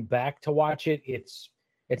 And going back to watch it, it's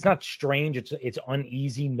not strange. It's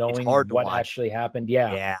uneasy knowing what actually happened.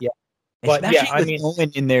 Yeah. But especially with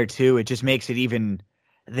Owen in there too, it just makes it even.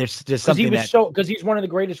 There's just something because he's one of the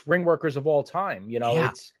greatest ring workers of all time.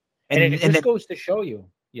 It goes to show you.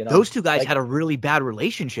 Those 2 guys had a really bad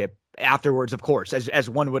relationship afterwards, of course, as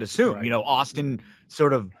one would assume. Right. Austin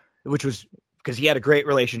sort of, which was because he had a great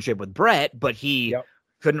relationship with Bret, but he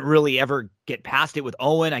couldn't really ever get past it with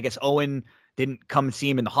Owen. I guess Owen didn't come see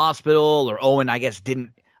him in the hospital, or Owen, I guess,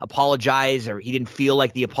 didn't apologize, or he didn't feel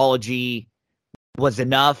like the apology was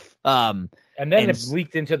enough. And then And it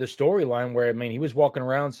leaked into the storyline where, I mean, he was walking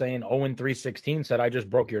around saying 0-3-16, said, I just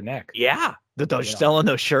broke your neck. yeah, those You know. selling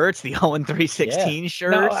those shirts, the 0-3-16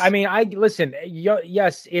 shirts. No, I mean, listen,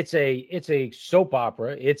 yes, it's a soap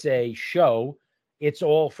opera. It's a show. It's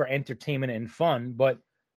all for entertainment and fun, but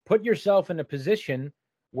put yourself in a position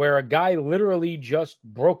where a guy literally just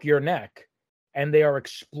broke your neck and they are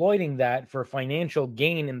exploiting that for financial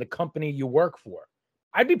gain in the company you work for.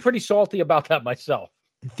 I'd be pretty salty about that myself.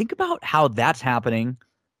 Think about how that's happening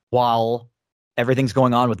while everything's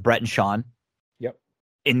going on with Brett and Sean. Yep.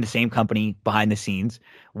 In the same company behind the scenes,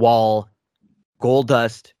 while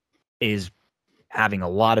Goldust is having a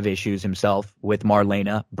lot of issues himself with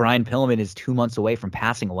Marlena. Brian Pillman is 2 months away from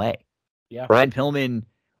passing away. Yeah. Brian Pillman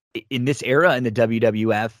in this era in the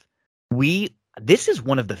WWF, this is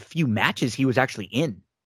one of the few matches he was actually in.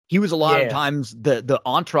 He was a lot of times the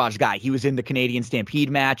entourage guy. He was in the Canadian Stampede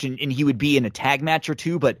match, and he would be in a tag match or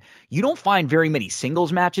two, but you don't find very many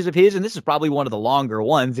singles matches of his, and this is probably one of the longer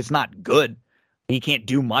ones. It's not good. He can't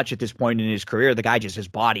do much at this point in his career. The guy just, his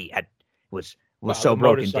body was so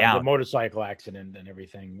broken down. The motorcycle accident and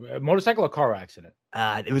everything. Motorcycle or car accident?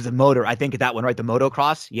 It was a motor. I think that one, right? The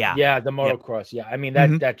motocross? Yeah. Yeah, the motocross. Yeah. I mean,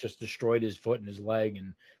 that just destroyed his foot and his leg,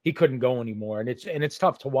 and he couldn't go anymore. And it's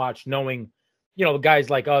tough to watch knowing, guys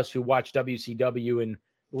like us who watch WCW and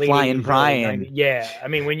Flying Brian. Yeah. I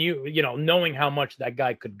mean, when knowing how much that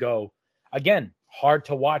guy could go, again, hard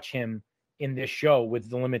to watch him in this show with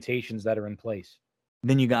the limitations that are in place.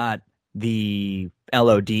 Then you got the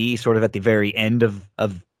LOD sort of at the very end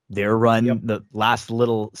of their run, the last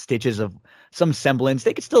little stitches of some semblance.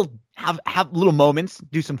 They could still have little moments,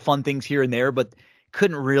 do some fun things here and there, but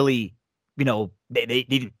couldn't really,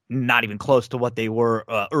 they not even close to what they were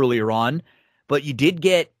earlier on. But you did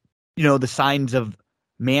get, the signs of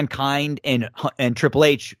Mankind and Triple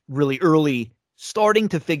H really early starting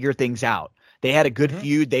to figure things out. They had a good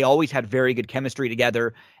feud. They always had very good chemistry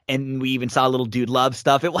together. And we even saw a little Dude Love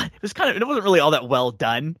stuff. It wasn't really all that well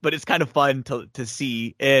done, but it's kind of fun to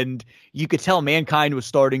see. And you could tell Mankind was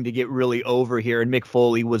starting to get really over here, and Mick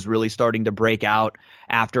Foley was really starting to break out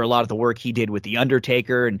after a lot of the work he did with The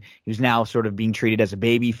Undertaker, and he was now sort of being treated as a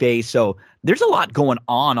babyface. So there's a lot going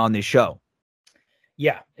on this show.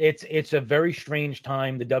 Yeah, it's a very strange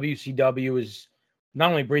time. The WCW is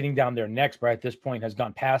not only breathing down their necks, but at this point has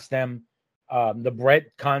gone past them. The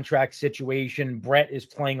Brett contract situation, Brett is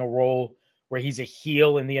playing a role where he's a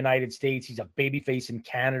heel in the United States. He's a babyface in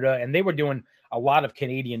Canada, and they were doing a lot of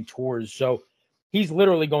Canadian tours. So he's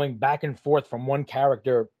literally going back and forth from one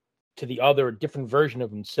character to the other, a different version of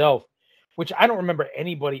himself, which I don't remember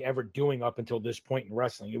anybody ever doing up until this point in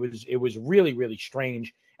wrestling. It was really, really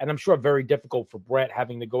strange. And I'm sure very difficult for Brett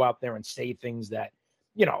having to go out there and say things that,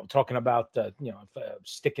 talking about,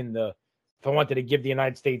 sticking the, if I wanted to give the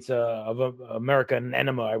United States of America an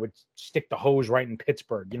enema, I would stick the hose right in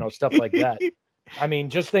Pittsburgh, stuff like that. I mean,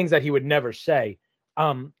 just things that he would never say.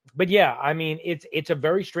 But yeah, I mean, it's a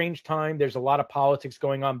very strange time. There's a lot of politics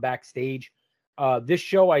going on backstage. This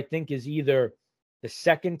show, I think, is either the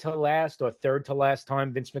second to last or third to last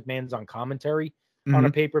time Vince McMahon's on commentary on a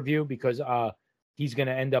pay-per-view, because he's going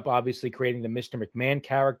to end up obviously creating the Mr. McMahon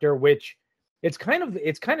character, which it's kind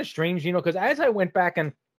of strange, because as I went back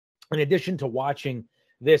and, in addition to watching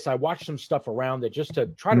this, I watched some stuff around it just to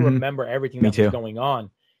try to remember everything that was going on.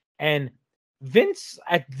 And Vince,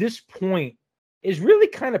 at this point, is really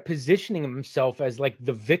kind of positioning himself as like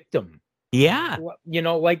the victim. Yeah.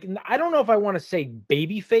 Like, I don't know if I want to say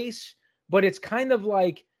babyface, but it's kind of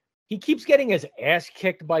like he keeps getting his ass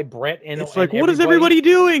kicked by Brett. And it's like, what is everybody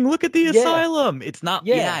doing? Look at the asylum. It's not,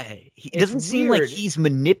 it doesn't seem like he's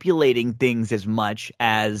manipulating things as much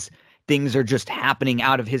as things are just happening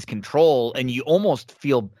out of his control, and you almost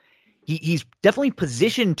feel he's definitely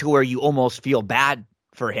positioned to where you almost feel bad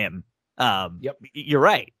for him. You're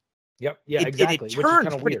right. Yep. Yeah, exactly. It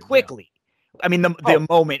turns pretty quickly. Yeah. I mean, the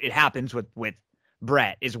moment it happens with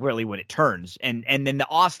Brett is really when it turns, and then the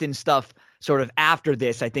Austin stuff sort of after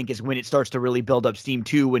this, I think, is when it starts to really build up steam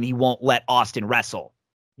too, when he won't let Austin wrestle,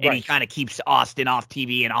 and he kind of keeps Austin off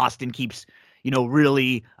TV, and Austin keeps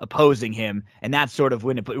really opposing him. And that's sort of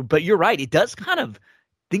when but you're right. It does kind of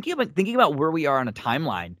thinking about where we are on a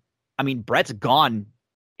timeline. I mean, Brett's gone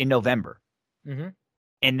in November. And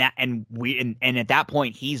at that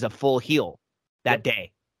point, he's a full heel that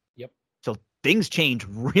day. Yep. So things change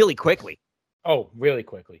really quickly. Oh, really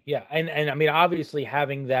quickly. Yeah. And I mean, obviously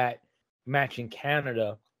having that match in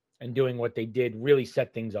Canada and doing what they did really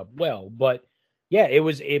set things up well, but yeah, it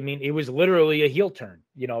was literally a heel turn.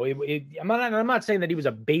 I'm not saying that he was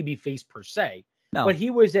a baby face per se, but he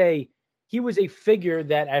was a figure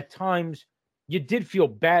that at times you did feel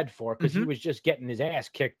bad for because he Mhm. was just getting his ass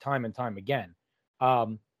kicked time and time again.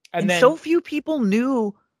 And And then so few people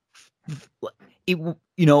knew it.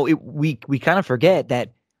 We kind of forget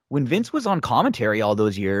that when Vince was on commentary all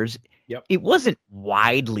those years, Yep. it wasn't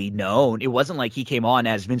widely known. It wasn't like he came on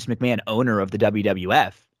as Vince McMahon, owner of the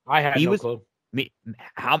WWF. I had he no was- clue.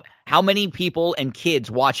 How many people and kids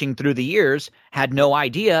watching through the years had no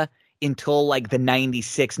idea until like the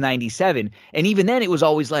 96, 97. And even then it was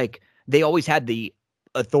always like they always had the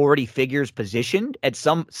authority figures positioned at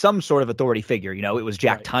some sort of authority figure. You know, it was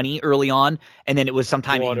Jack Right. Tunney early on, and then it was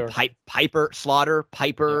sometime Slaughter.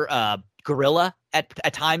 Piper, Gorilla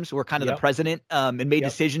at times were kind of the Yep. president and made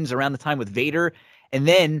Yep. decisions around the time with Vader. And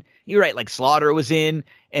then you're right, like Slaughter was in,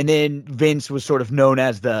 and then Vince was sort of known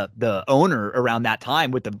as the owner around that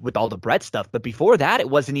time with all the Brett stuff. But before that, it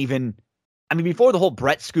wasn't even. I mean, before the whole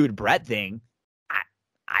Brett screwed Brett thing,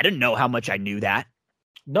 I didn't know how much I knew that.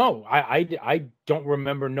 No, I don't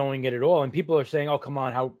remember knowing it at all. And people are saying, "Oh, come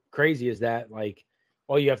on, how crazy is that?" Like,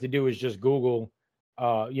 all you have to do is just Google,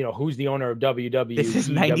 who's the owner of WWE. This is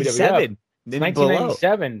WWF. 97. It's then below.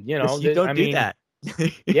 1997. You know, You don't I do mean, that.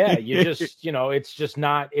 yeah, you just, it's just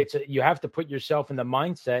not. You have to put yourself in the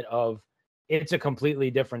mindset of it's a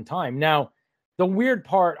completely different time. Now, the weird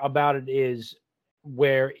part about it is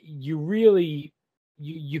where you really.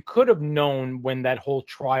 You could have known when that whole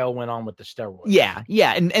trial went on with the steroids. Yeah,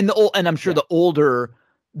 and I'm sure the older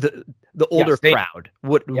Yes, they- crowd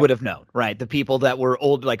would have known, right? The people that were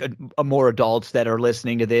old, like a more adults that are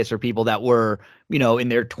listening to this, or people that were in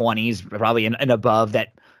their 20s, probably and above,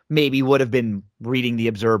 that maybe would have been reading the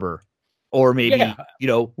Observer, or maybe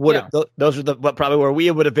would have. Those are probably where we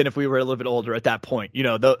would have been if we were a little bit older at that point.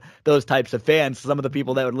 Those types of fans. Some of the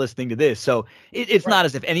people that were listening to this, so it's not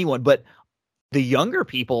as if anyone, but the younger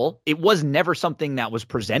people, it was never something that was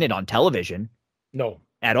presented on television. No.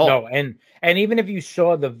 At all. No, and even if you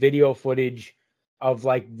saw the video footage of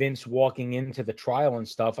like Vince walking into the trial and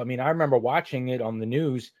stuff, I mean, I remember watching it on the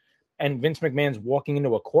news, and Vince McMahon's walking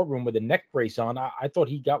into a courtroom with a neck brace on. I thought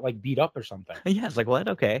he got like beat up or something. Yeah, it's like, what?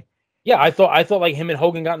 Okay. Yeah, I thought like him and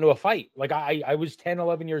Hogan got into a fight. Like I was 10,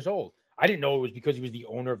 11 years old. I didn't know it was because he was the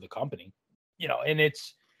owner of the company. And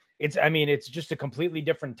it's just a completely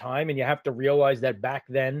different time, and you have to realize that back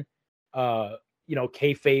then,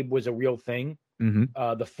 kayfabe was a real thing.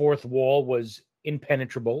 Mm-hmm. The fourth wall was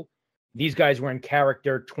impenetrable. These guys were in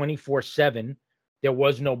character 24/7. There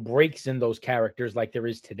was no breaks in those characters like there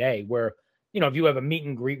is today, where, if you have a meet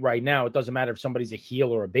and greet right now, it doesn't matter if somebody's a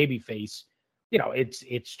heel or a baby face.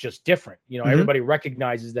 It's just different. Everybody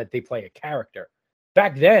recognizes that they play a character.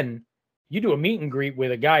 Back then, you do a meet and greet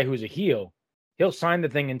with a guy who's a heel, he'll sign the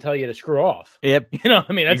thing and tell you to screw off. Yep. That's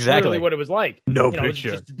Exactly. literally what it was like. No it's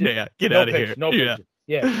picture. just Get no out of picture, here. No picture.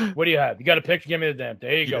 Yeah. What do you have? You got a picture? Give me the damn.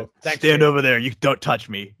 There you go. Thanks. Stand over there. You don't touch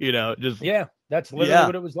me. Just Yeah, that's literally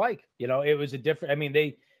what it was like. It was a different. I mean,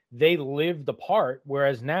 they lived the part,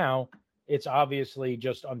 whereas now it's obviously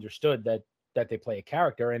just understood that they play a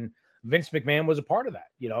character, and Vince McMahon was a part of that.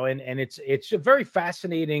 And it's a very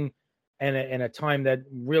fascinating and a time that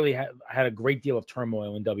really had a great deal of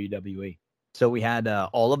turmoil in WWE. So we had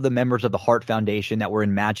all of the members of the Hart Foundation that were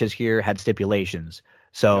in matches here had stipulations.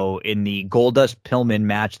 So in the Goldust Pillman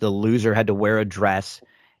match, the loser had to wear a dress.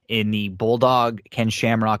 In the Bulldog Ken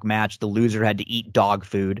Shamrock match, the loser had to eat dog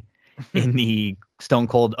food. In the Stone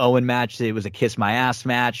Cold Owen match, it was a kiss my ass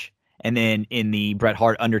match. And then in the Bret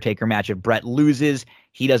Hart Undertaker match, if Bret loses,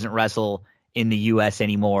 he doesn't wrestle in the U.S.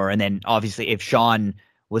 anymore. And then obviously if Shawn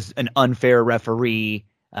was an unfair referee,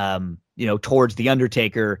 towards the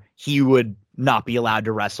Undertaker, he would not be allowed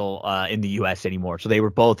to wrestle in the U.S. anymore. So they were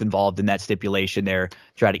both involved in that stipulation there,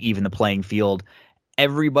 try to even the playing field.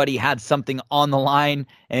 Everybody had something on the line,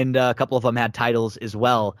 and a couple of them had titles as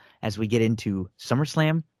well, as we get into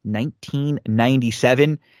SummerSlam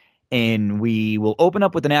 1997. And we will open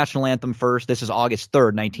up with the national anthem first. This is August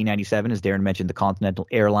 3rd, 1997, as Darren mentioned, the Continental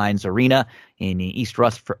Airlines Arena in East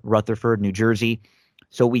Rutherford, New Jersey.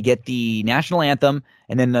 So we get the national anthem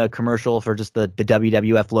and then the commercial for just the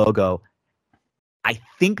WWF logo. I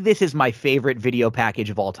think this is my favorite video package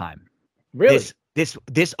of all time. Really?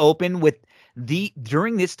 This open with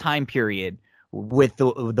during this time period with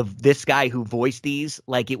this guy who voiced these,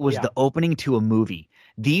 like it was the opening to a movie.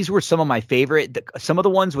 These were some of my favorite. Some of the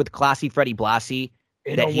ones with Classy Freddie Blassie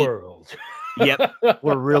in a world. Yep,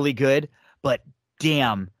 were really good. But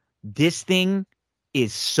damn, this thing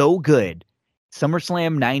is so good.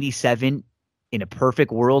 SummerSlam 97, in a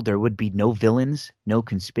perfect world, there would be no villains, no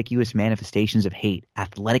conspicuous manifestations of hate.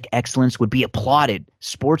 Athletic excellence would be applauded.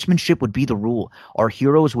 Sportsmanship would be the rule. Our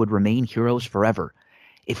heroes would remain heroes forever.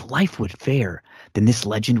 If life were fair, then this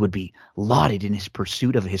legend would be lauded in his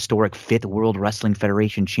pursuit of a historic 5th World Wrestling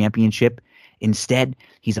Federation championship. Instead,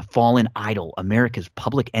 he's a fallen idol, America's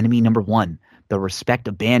public enemy number one, the respect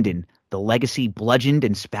abandoned, the legacy bludgeoned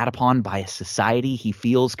and spat upon by a society he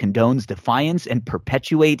feels condones defiance and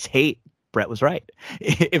perpetuates hate. Brett was right.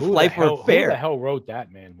 If life were fair. Who the hell wrote that,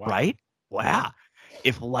 man? Wow. Right? Wow.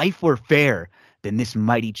 If life were fair, then this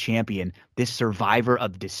mighty champion, this survivor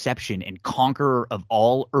of deception and conqueror of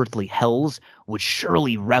all earthly hells, would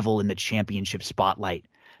surely revel in the championship spotlight.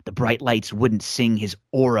 The bright lights wouldn't sing his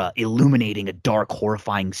aura, illuminating a dark,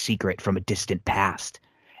 horrifying secret from a distant past.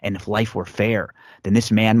 And if life were fair, then this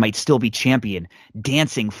man might still be champion,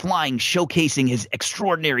 dancing, flying, showcasing his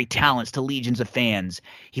extraordinary talents to legions of fans.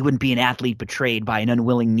 He wouldn't be an athlete betrayed by an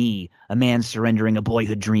unwilling knee, a man surrendering a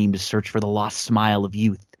boyhood dream to search for the lost smile of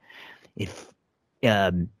youth. Is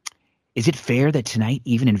it fair that tonight,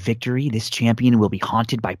 even in victory, this champion will be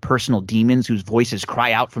haunted by personal demons whose voices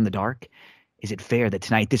cry out from the dark? Is it fair that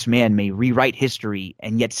tonight this man may rewrite history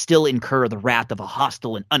and yet still incur the wrath of a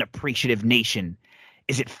hostile and unappreciative nation?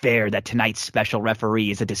 Is it fair that tonight's special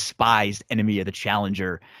referee is a despised enemy of the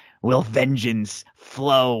challenger? Will vengeance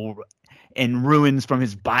flow and ruins from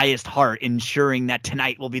his biased heart, ensuring that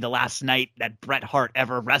tonight will be the last night that Bret Hart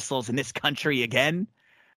ever wrestles in this country again?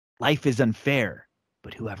 Life is unfair,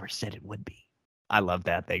 but whoever said it would be. I love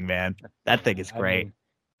that thing, man. That thing is great.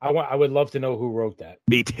 I would love to know who wrote that.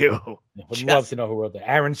 Me too. I would love to know who wrote that.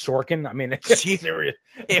 Aaron Sorkin? I mean, it's serious.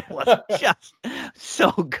 It was just so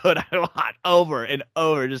good. I watched over and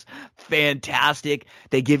over. Just fantastic.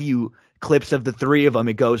 They give you clips of the three of them.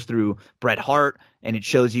 It goes through Bret Hart, and it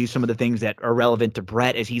shows you some of the things that are relevant to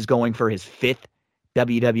Bret as he's going for his 5th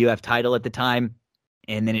WWF title at the time.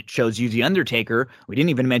 And then it shows you The Undertaker. We didn't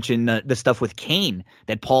even mention the stuff with Kane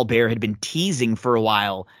that Paul Bearer had been teasing for a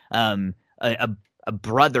while. A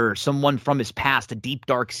brother, someone from his past, a deep,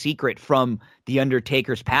 dark secret from The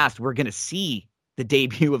Undertaker's past. We're going to see the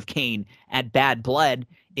debut of Kane at Bad Blood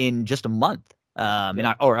in just a month,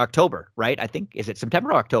 or October, right? I think, is it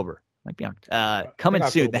September or October? Might be coming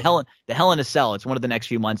soon. The Hell in a Cell. It's one of the next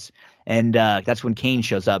few months, and that's when Kane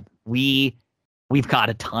shows up. We've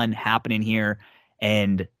got a ton happening here,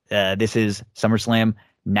 and this is SummerSlam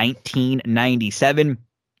 1997.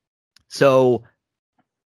 So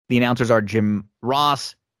the announcers are Jim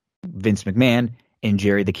Ross, Vince McMahon, and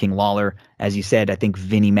Jerry the King Lawler. As you said, I think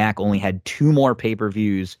Vinnie Mac only had 2 more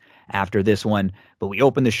pay-per-views after this one. But we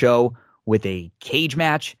opened the show with a cage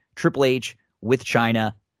match, Triple H with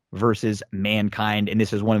Chyna versus Mankind. And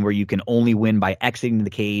this is one where you can only win by exiting the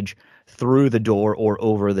cage through the door or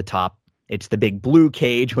over the top. It's the big blue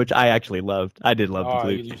cage, which I actually loved. I did love the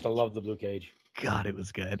blue cage. You used to love the blue cage. God, it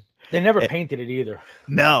was good. They never painted it either.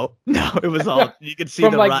 No, it was all you could see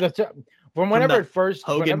from from whenever it first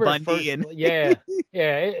Hogan Bundy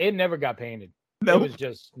it never got painted. It was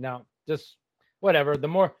just whatever. The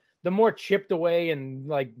more chipped away and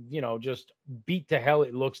just beat to hell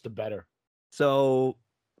it looks, the better. So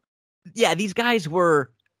yeah, these guys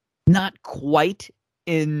were not quite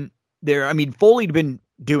in there. I mean, Foley'd been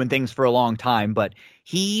doing things for a long time, but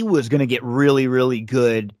he was going to get really, really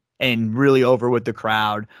good and really over with the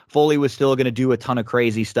crowd. Foley was still going to do a ton of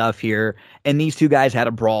crazy stuff here. And these two guys had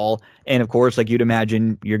a brawl. And of course, like you'd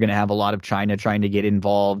imagine, you're going to have a lot of Chyna trying to get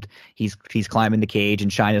involved. He's climbing the cage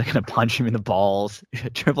and Chyna's going to punch him in the balls.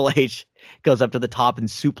 Triple H goes up to the top and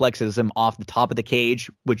suplexes him off the top of the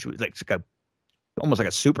cage, which was almost like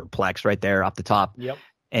a superplex right there off the top. Yep.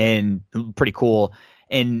 And pretty cool.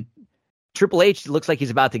 And Triple H looks like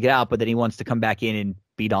he's about to get out, but then he wants to come back in and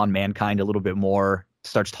beat on Mankind a little bit more.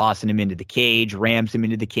 Starts tossing him into the cage, rams him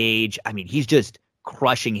into the cage. I mean, he's just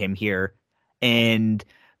crushing him here.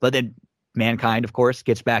 But then Mankind, of course,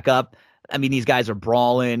 gets back up. I mean, these guys are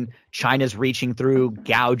brawling. Chyna's reaching through,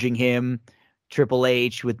 gouging him. Triple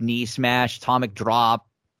H with knee smash, atomic drop.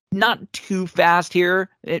 Not too fast here.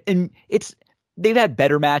 And they've had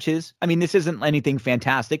better matches. I mean, this isn't anything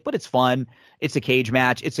fantastic, but it's fun. It's a cage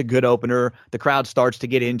match. It's a good opener. The crowd starts to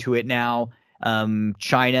get into it now.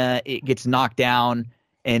 Chyna, it gets knocked down,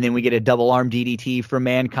 and then we get a double arm DDT from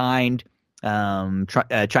Mankind.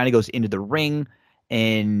 Chyna goes into the ring,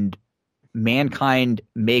 and Mankind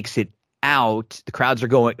makes it out. The crowds are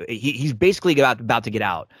going. He's basically about to get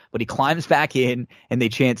out, but he climbs back in, and they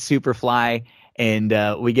chant Superfly,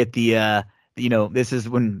 and we get the this is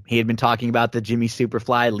when he had been talking about the Jimmy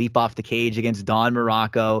Superfly leap off the cage against Don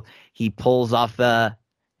Morocco. He pulls off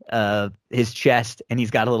his chest, and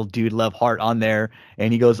he's got a little Dude Love heart on there,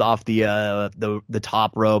 and he goes off the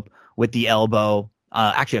top rope with the elbow.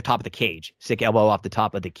 actually on top of the cage. Sick elbow off the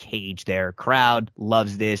top of the cage there. Crowd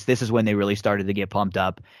loves this. This is when they really started to get pumped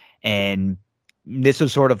up. And this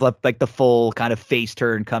was sort of like the full kind of face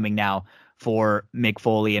turn coming now for Mick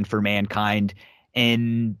Foley and for Mankind.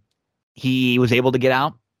 And he was able to get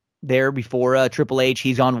out there before Triple H.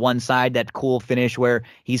 He's on one side, that cool finish where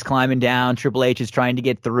he's climbing down. Triple H is trying to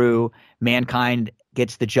get through. Mankind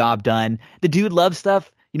gets the job done. The dude loves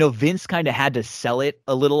stuff. You know, Vince kind of had to sell it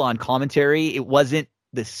a little on commentary. It wasn't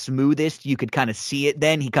the smoothest. You could kind of see it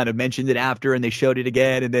then. He kind of mentioned it after, and they showed it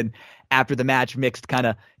again. And then after the match, mixed kind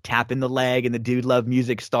of tapping the leg, and the dude love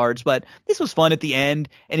music starts. But this was fun at the end,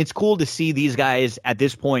 and it's cool to see these guys at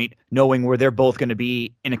this point knowing where they're both going to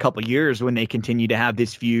be in a couple years when they continue to have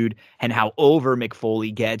this feud, and how over Mick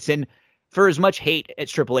Foley gets. And for as much hate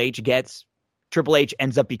as Triple H gets, Triple H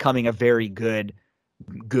ends up becoming a very good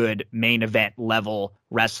main event level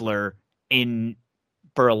wrestler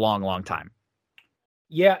for a long time.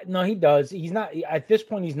 Yeah, no, he does. He's not at this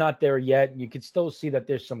point. He's not there yet. You could still see that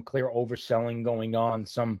there's some clear overselling going on,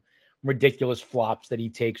 some ridiculous flops that he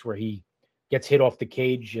takes where he gets hit off the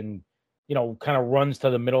cage and, you know, kind of runs to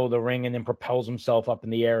the middle of the ring and then propels himself up in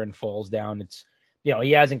the air and falls down. It's, you know,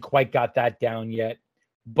 he hasn't quite got that down yet,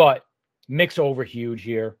 but Mick's over huge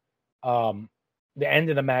here. The end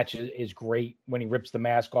of the match is great when he rips the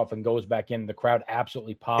mask off and goes back in. The crowd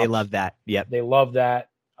absolutely pops. They love that. Yep. They love that.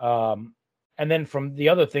 And then from the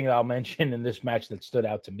other thing that I'll mention in this match that stood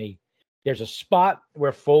out to me, there's a spot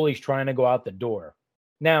where Foley's trying to go out the door.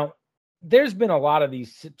 Now, there's been a lot of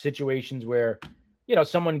these situations where, you know,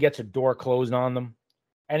 someone gets a door closed on them,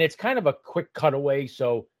 and it's kind of a quick cutaway.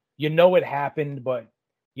 So you know it happened, but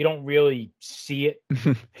you don't really see it.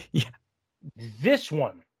 Yeah. This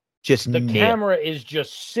one, just the camera is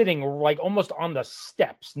just sitting like almost on the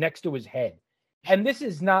steps next to his head. And this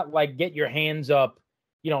is not like get your hands up,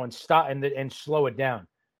 you know, and stop and slow it down.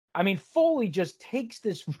 I mean, Foley just takes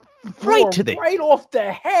this right off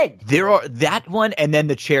the head. There are that one, and then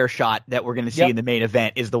the chair shot that we're going to see in the main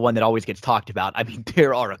event is the one that always gets talked about. I mean,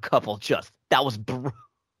 there are a couple that was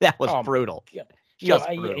brutal. Yeah.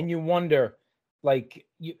 Brutal. And you wonder, like,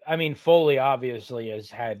 Foley obviously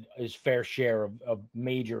has had his fair share of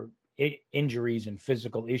major injuries and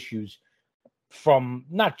physical issues from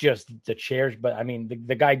not just the chairs, but I mean,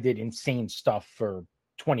 the guy did insane stuff for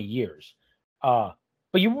 20 years.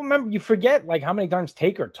 But you forget like how many times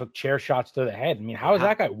Taker took chair shots to the head. I mean, how does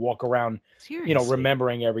that guy walk around, seriously, you know,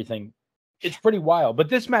 remembering everything? It's pretty wild. But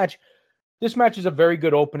this match is a very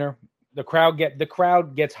good opener. The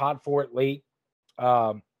crowd gets hot for it late.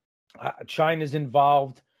 Chyna's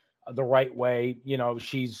involved the right way. You know,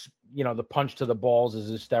 she's, you know, the punch to the balls is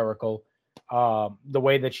hysterical. The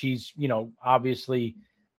way that she's, you know, obviously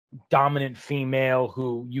dominant female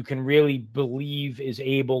who you can really believe is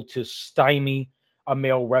able to stymie a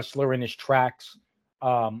male wrestler in his tracks.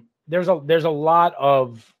 There's a lot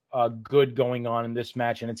of good going on in this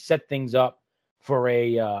match, and it set things up for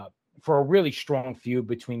a really strong feud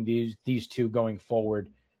between these two going forward.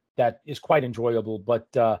 That is quite enjoyable. But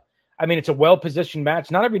I mean, it's a well-positioned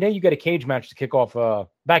match. Not every day you get a cage match to kick off.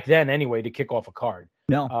 Back then, anyway, to kick off a card.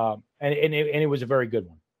 No, and it was a very good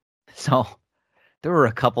one. So there were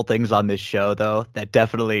a couple things on this show, though, that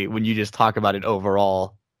definitely, when you just talk about it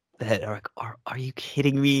overall, that are you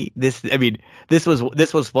kidding me? This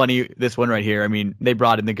was funny. This one right here. I mean, they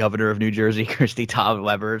brought in the governor of New Jersey, Christy Tom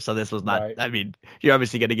Weber. So this was not. Right. I mean, you're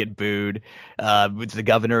obviously going to get booed. It's the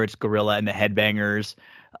governor, it's Gorilla, and the Headbangers,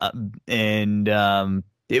 and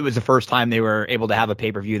it was the first time they were able to have a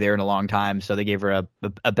pay-per-view there in a long time. So they gave her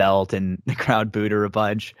a belt, and the crowd booed her a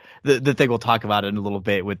bunch. The thing we'll talk about in a little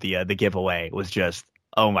bit with the giveaway was just,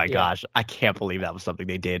 oh my gosh, I can't believe that was something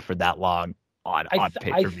they did for that long on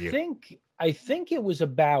pay-per-view. I think it was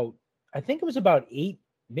about 8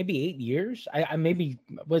 years. I maybe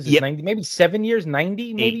was it 90, maybe 7 years,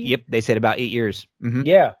 90 maybe. Yep, they said about 8 years. Mm-hmm.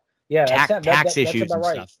 Yeah. Tax issues and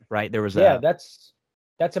stuff, right? There was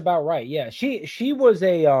that's about right. Yeah, she was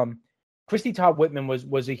a Christy Todd Whitman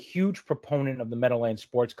was a huge proponent of the Meadowlands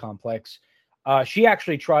Sports Complex. She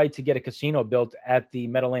actually tried to get a casino built at the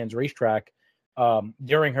Meadowlands racetrack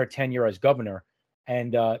during her tenure as governor,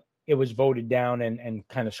 and it was voted down and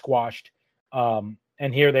kind of squashed. And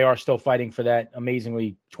here they are still fighting for that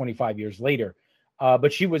amazingly 25 years later.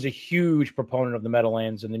 But she was a huge proponent of the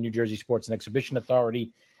Meadowlands and the New Jersey Sports and Exhibition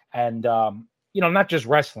Authority, and not just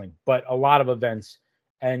wrestling, but a lot of events.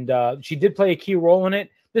 And she did play a key role in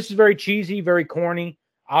it. This is very cheesy, very corny.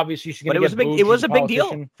 Obviously, she's going to get booed. It was a big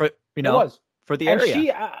deal for for the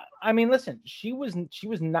area. And listen, she was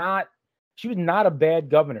not a bad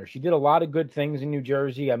governor. She did a lot of good things in New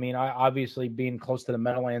Jersey. I mean, obviously being close to the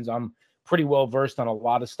Meadowlands, I'm pretty well versed on a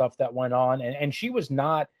lot of stuff that went on, and she was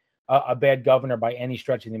not a bad governor by any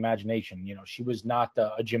stretch of the imagination. You know, she was not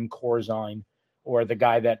a Jim Corzine or the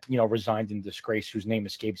guy that, you know, resigned in disgrace, whose name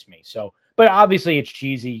escapes me. So, but obviously it's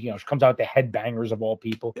cheesy. You know, she comes out with the headbangers of all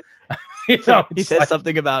people. You know, he says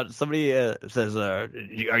something about somebody says, "Are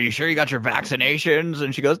you sure you got your vaccinations?"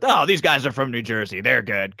 And she goes, "No, these guys are from New Jersey. They're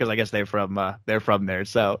good," because I guess they're from there.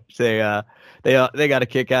 So they got a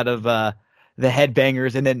kick out of the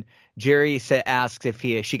headbangers. And then Jerry asks if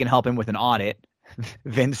she can help him with an audit.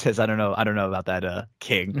 Vince says, I don't know about that,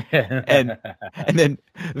 King. And then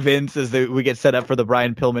Vince says that we get set up for the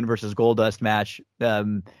Brian Pillman versus Goldust match.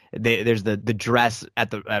 There's the dress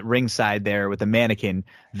at ringside there with the mannequin.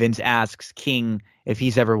 Vince asks King if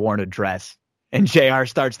he's ever worn a dress, and JR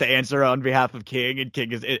starts to answer on behalf of King. And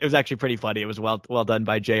King it was actually pretty funny. It was well done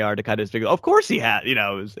by JR to kind of figure, of course he had, you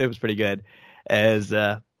know, it was pretty good. As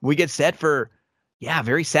we get set for,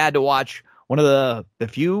 very sad to watch. One of the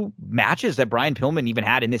few matches that Brian Pillman even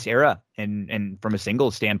had in this era, and from a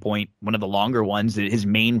singles standpoint, one of the longer ones. His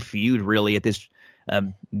main feud really at this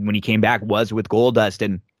when he came back was with Goldust,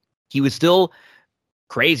 and he was still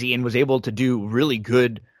crazy and was able to do really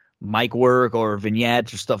good mic work or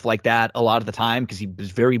vignettes or stuff like that a lot of the time, because he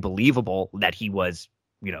was very believable that he was,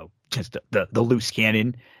 you know, just the loose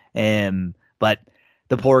cannon. But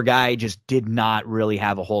the poor guy just did not really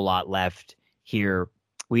have a whole lot left here.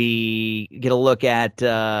 We get a look at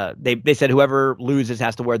they said whoever loses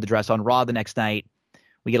has to wear the dress on Raw the next night.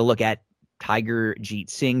 We get a look at Tiger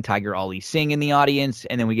Ali Singh in the audience,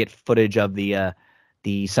 and then we get footage of the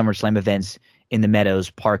SummerSlam events in the Meadows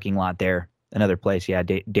parking lot there. Another place,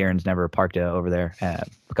 Darren's never parked over there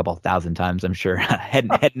a couple thousand times, I'm sure,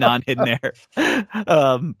 heading on in there.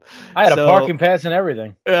 I had a parking pass and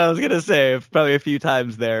everything. I was gonna say probably a few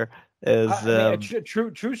times there.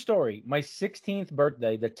 True story. My 16th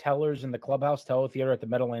birthday, the tellers in the Clubhouse Teletheater at the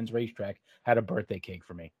Meadowlands Racetrack had a birthday cake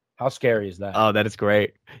for me. How scary is that? Oh, that is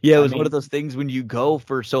great. Yeah, it was one of those things when you go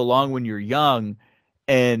for so long when you're young,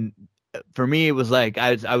 and for me it was like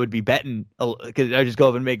I would be betting, because I just go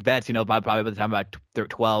over and make bets, you know, probably by the time I'm about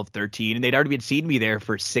 12, 13, and they'd already been seeing me there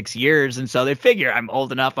for 6 years, and so they figure I'm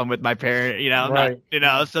old enough, I'm with my parent, you know, right. not, you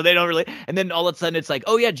know, so they don't really. And then all of a sudden it's like,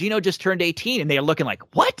 oh yeah, Gino just turned 18, and they're looking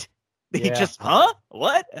like, what? He just,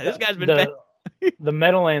 what? This guy's been the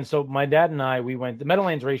Meadowlands. So my dad and I, we went. The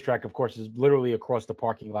Meadowlands Racetrack, of course, is literally across the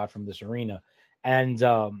parking lot from this arena, and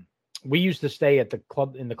we used to stay at the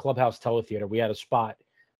Clubhouse Teletheater. We had a spot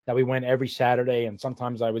that we went every Saturday, and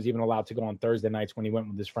sometimes I was even allowed to go on Thursday nights when he went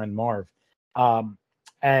with his friend Marv.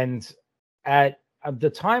 And at the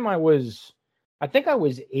time I think I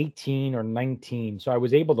was 18 or 19, so I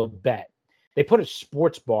was able to bet. They put a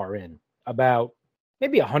sports bar in about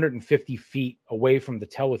maybe 150 feet away from the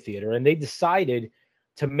teletheater, and they decided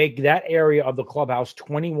to make that area of the clubhouse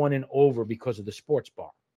 21 and over because of the sports bar.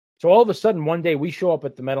 So all of a sudden, one day we show up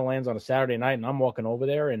at the Meadowlands on a Saturday night, and I'm walking over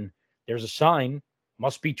there, and there's a sign,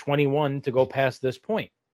 must be 21 to go past this point.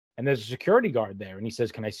 And there's a security guard there, and he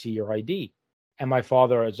says, "Can I see your ID?" And my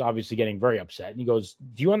father is obviously getting very upset. And he goes,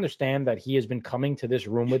 "Do you understand that he has been coming to this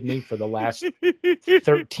room with me for the last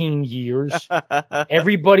 13 years?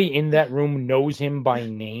 Everybody in that room knows him by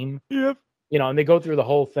name." Yep. You know, and they go through the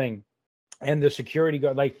whole thing. And the security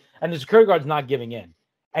guard, and the security guard's not giving in.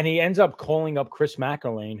 And he ends up calling up Chris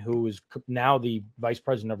McElrain, who is now the vice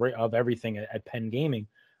president of everything at Penn Gaming,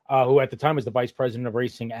 who at the time was the vice president of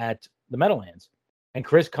racing at the Meadowlands. And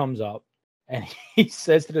Chris comes up and he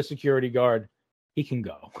says to the security guard, "He can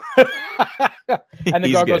go." And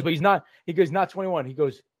the guard goes, "But he's not." He goes, "Not 21." He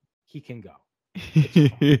goes, "He can go."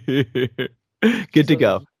 Good to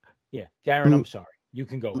go. Yeah, Darren, I'm sorry. You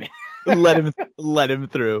can go in. let him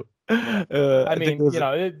through. I mean, you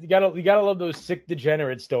know, you gotta love those sick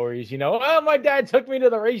degenerate stories. You know, oh, my dad took me to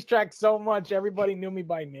the racetrack so much, everybody knew me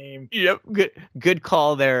by name. Yep, good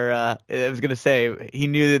call there. I was gonna say he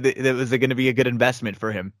knew that it was going to be a good investment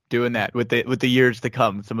for him doing that with the years to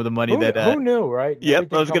come. Some of the money who knew, right? Yep,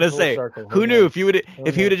 Everything I was gonna say who knew if he would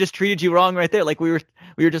have just treated you wrong right there, like we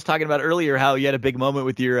were just talking about earlier, how you had a big moment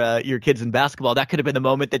with your kids in basketball. That could have been the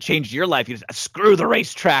moment that changed your life. You just, screw the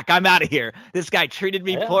racetrack, I'm out of here. This guy treated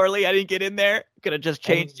me poorly. I didn't get in there. Could have just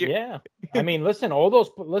changed you. Yeah. I mean, there's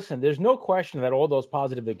no question that all those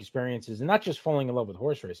positive experiences, and not just falling in love with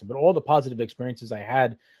horse racing, but all the positive experiences I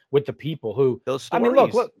had with the people who, those stories. I mean,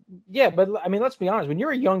 look, yeah, but I mean, let's be honest. When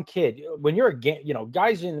you're a young kid, when you're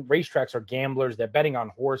guys in racetracks are gamblers. They're betting on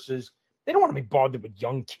horses. They don't want to be bothered with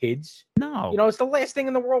young kids. No. You know, it's the last thing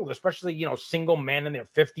in the world, especially, single men in their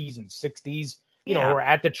 50s and 60s, who are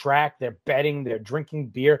at the track. They're betting, they're drinking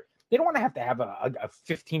beer. They don't want to have a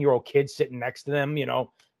 15-year-old kid sitting next to them,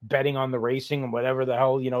 betting on the racing and whatever the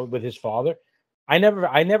hell, with his father. I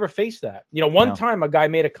never faced that. One time a guy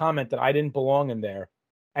made a comment that I didn't belong in there.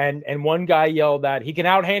 And one guy yelled that he can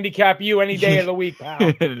out handicap you any day of the week,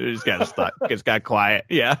 pal. Just got stuck. Just got quiet.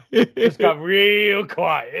 Yeah. Just got real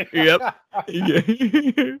quiet. Yep.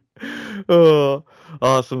 Yeah. Oh,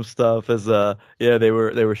 awesome stuff. As they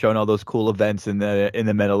were showing all those cool events in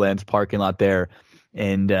the Meadowlands parking lot there.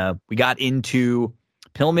 And we got into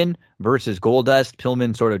Pillman versus Goldust.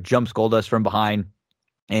 Pillman sort of jumps Goldust from behind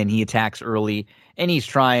and he attacks early and he's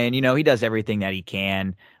trying, he does everything that he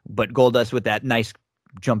can, but Goldust with that nice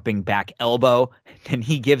jumping back elbow, and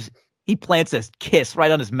he plants a kiss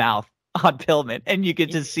right on his mouth on Pillman, and you can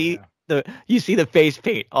just see the face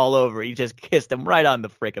paint all over. He just kissed him right on the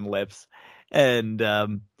freaking lips, and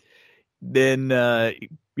then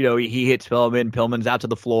he hits Pillman. Pillman's out to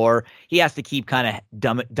the floor. He has to keep kind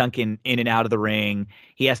of dunking in and out of the ring.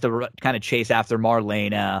 He has to kind of chase after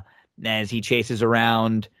Marlena as he chases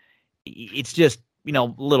around. It's just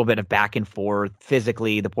a little bit of back and forth.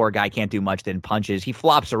 Physically, the poor guy can't do much than punches. He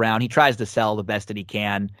flops around. He tries to sell the best that he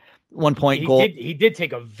can. One point, he did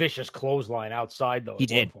take a vicious clothesline outside, though. He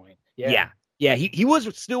did. One point. Yeah. He was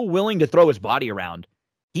still willing to throw his body around.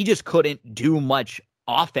 He just couldn't do much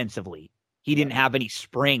offensively. He didn't have any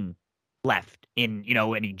spring left in,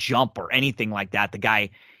 any jump or anything like that. The guy,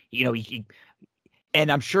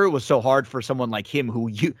 and I'm sure it was so hard for someone like him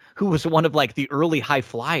who was one of like the early high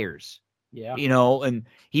flyers. Yeah. And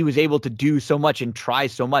he was able to do so much and try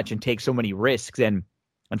so much and take so many risks. And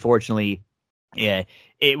unfortunately, it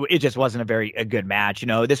just wasn't a good match.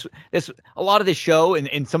 This a lot of this show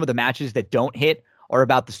and some of the matches that don't hit are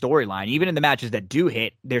about the storyline. Even in the matches that do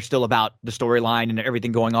hit, they're still about the storyline and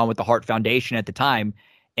everything going on with the Hart Foundation at the time.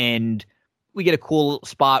 And we get a cool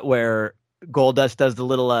spot where Goldust does the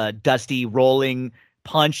little Dusty rolling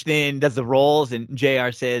punch, then does the rolls, and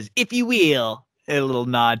JR says, "If you will." A little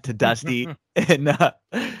nod to Dusty, and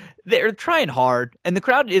they're trying hard, and the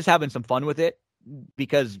crowd is having some fun with it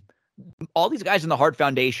because all these guys in the Hart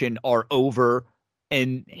Foundation are over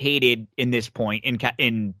and hated in this point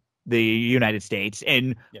in the United States,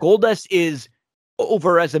 and Goldust is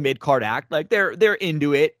over as a mid-card act. Like they're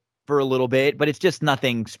into it for a little bit, but it's just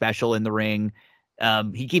nothing special in the ring.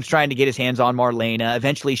 He keeps trying to get his hands on Marlena.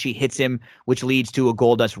 Eventually she hits him, which leads to a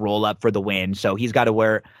Goldust roll up for the win. So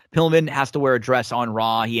Pillman has to wear a dress on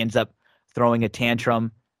Raw. He ends up throwing a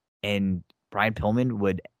tantrum, and Brian Pillman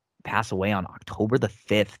would pass away on October the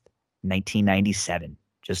 5th, 1997,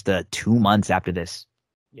 just 2 months after this.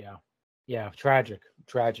 Yeah. Tragic.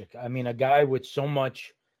 I mean, a guy with so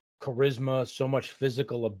much charisma, so much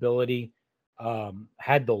physical ability,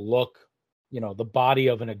 had the look, the body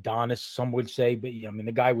of an Adonis, some would say. But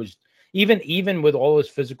the guy was even with all his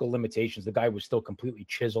physical limitations, the guy was still completely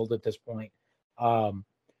chiseled at this point. And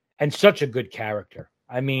such a good character.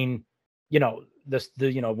 I mean,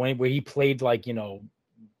 where he played like,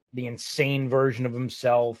 the insane version of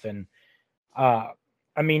himself, and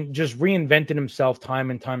just reinvented himself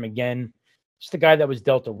time and time again. Just a guy that was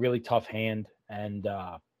dealt a really tough hand. And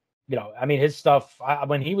his stuff,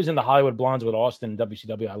 when he was in the Hollywood Blondes with Austin and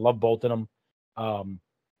WCW, I love both of them.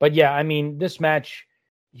 But yeah, this match,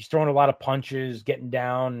 he's throwing a lot of punches, getting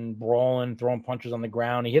down and brawling, throwing punches on the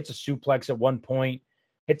ground. He hits a suplex at one point,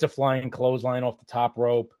 hits a flying clothesline off the top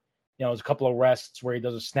rope. There's a couple of rests where he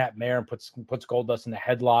does a snap mare and puts Goldust in the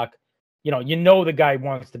headlock. The guy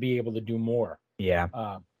wants to be able to do more.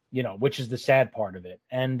 Yeah. Which is the sad part of it.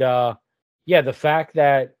 And the fact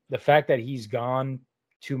that he's gone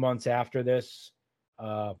 2 months after this,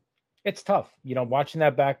 it's tough. Watching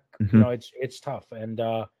that back, it's tough. And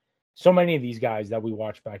so many of these guys that we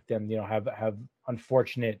watched back then, have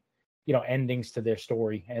unfortunate, endings to their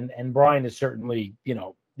story. And Brian is certainly,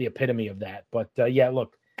 the epitome of that. But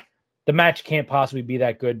look, the match can't possibly be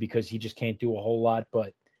that good because he just can't do a whole lot.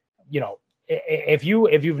 But, if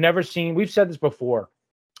you've never seen, we've said this before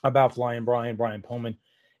about Flying Brian Pillman.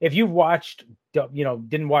 If you've watched,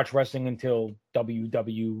 didn't watch wrestling until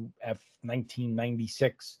WWF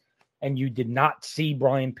 1996, and you did not see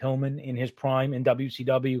Brian Pillman in his prime in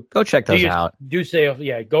WCW, go check those out.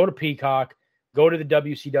 Go to Peacock, go to the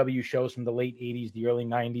WCW shows from the late 80s, the early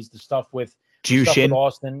 90s, the stuff with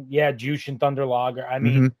Austin. Yeah, Jushin Thunder Liger.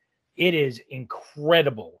 It is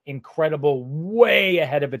incredible, way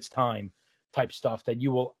ahead of its time type stuff that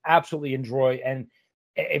you will absolutely enjoy. And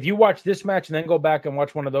if you watch this match and then go back and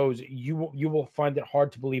watch one of those, you will find it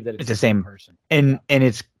hard to believe that it's the same person. And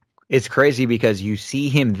it's crazy because you see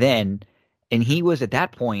him then, and he was at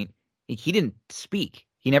that point, he didn't speak.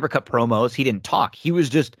 He never cut promos. He didn't talk. He was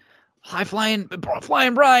just high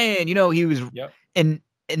flying Brian. He was, Yep. and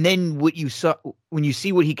then what you saw when you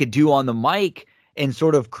see what he could do on the mic and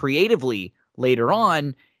sort of creatively later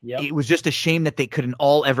on, Yep. it was just a shame that they couldn't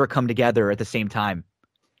all ever come together at the same time.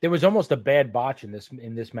 There was almost a bad botch in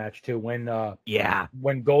this match too when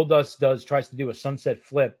Goldust tries to do a sunset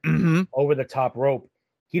flip Mm-hmm. over the top rope.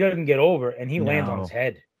 He doesn't get over and he lands on No. his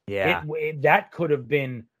head. Yeah. That could have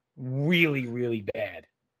been really, really bad.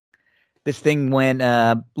 This thing went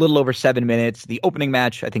a little over 7 minutes. The opening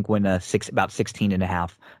match, I think, went about 16 and a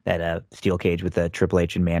half, that steel cage with Triple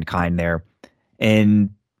H and Mankind there.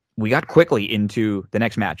 And we got quickly into the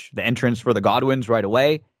next match. The entrance for the Godwins right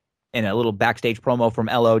away and a little backstage promo from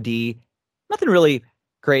LOD. Nothing really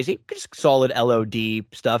crazy, just solid LOD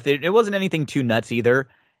stuff. It wasn't anything too nuts either.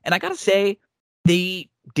 And I got to say, they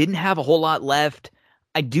didn't have a whole lot left.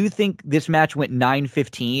 I do think this match went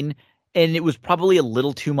 9:15. And it was probably a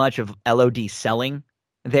little too much of LOD selling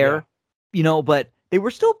there, but they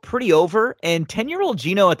were still pretty over. And 10-year-old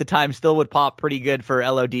Gino at the time still would pop pretty good for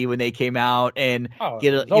LOD when they came out and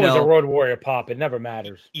it's always a Road Warrior pop. It never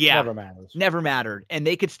matters. Yeah, never matters. Never mattered. And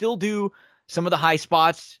they could still do some of the high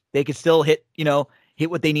spots. They could still hit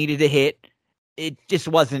what they needed to hit. It just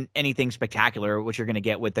wasn't anything spectacular, which you're going to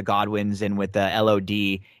get with the Godwins and with the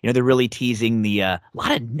LOD. They're really teasing a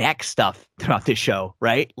lot of neck stuff throughout this show,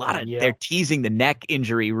 right? They're teasing the neck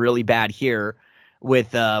injury really bad here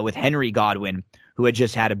with Henry Godwin, who had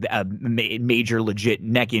just had a major legit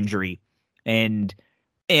neck injury. And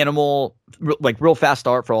Animal, real fast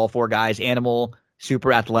start for all four guys. Animal,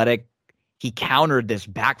 super athletic. He countered this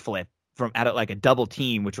backflip from at a double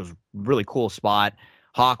team, which was a really cool spot.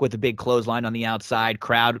 Hawk with a big clothesline on the outside,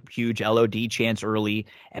 crowd huge LOD chants early.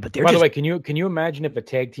 But by the way, can you imagine if a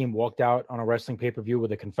tag team walked out on a wrestling pay-per-view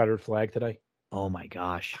with a Confederate flag today? Oh my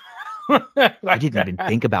gosh. I didn't even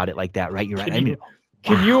think about it like that, right? You're right.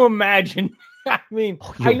 Can you imagine? I mean,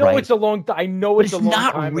 I know it's a long time. I know it's a long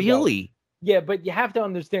time. Not really. Ago. Yeah, but you have to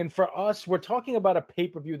understand, for us, we're talking about a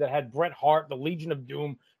pay-per-view that had Bret Hart, the Legion of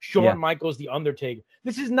Doom, Shawn Michaels, The Undertaker.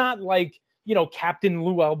 This is not like, Captain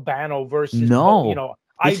Lou Albano versus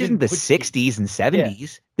this isn't the 60s and 70s. Yeah.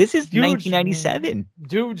 This is 1997.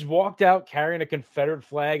 Dudes walked out carrying a Confederate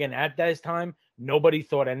flag, and at that time, nobody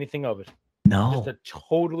thought anything of it. No. Just a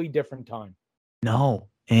totally different time. No.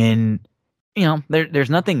 And,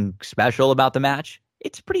 there's nothing special about the match.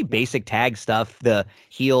 It's pretty basic tag stuff. The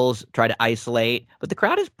heels try to isolate, but the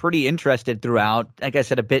crowd is pretty interested throughout. Like I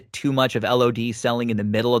said, a bit too much of LOD selling in the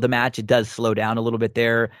middle of the match. It does slow down a little bit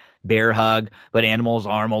there. Bear hug, but Animal's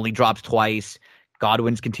arm only drops twice.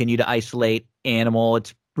 Godwins continue to isolate Animal.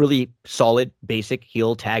 It's really solid, basic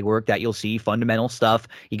heel tag work that you'll see, fundamental stuff.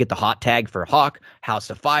 You get the hot tag for Hawk, House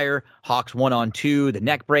of Fire, Hawk's 1-on-2, the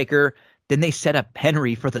neck breaker. Then they set up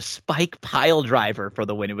Henry for the spike pile driver for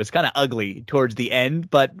the win. It was kind of ugly towards the end,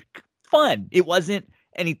 but fun. It wasn't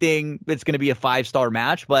anything that's going to be a 5-star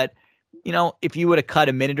match, but, if you would have cut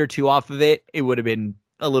a minute or two off of it, it would have been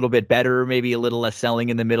a little bit better, maybe a little less selling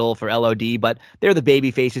in the middle for LOD, but they're the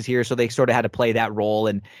baby faces here, so they sort of had to play that role.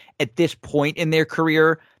 And at this point in their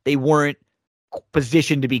career, they weren't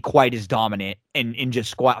positioned to be quite as dominant in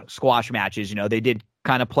just squash matches. They did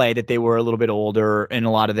kind of play that they were a little bit older in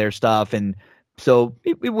a lot of their stuff, and so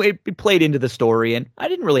it played into the story, and I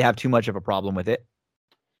didn't really have too much of a problem with it.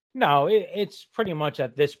 No, it's pretty much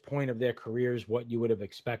at this point of their careers what you would have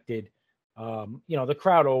expected. The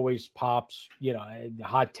crowd always pops,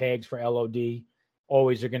 hot tags for LOD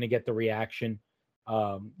always are going to get the reaction.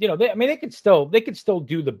 They could still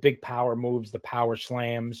do the big power moves, the power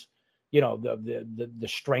slams, the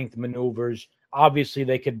strength maneuvers. Obviously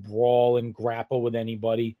they could brawl and grapple with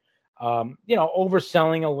anybody.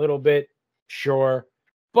 Overselling a little bit, sure.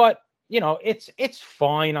 But, it's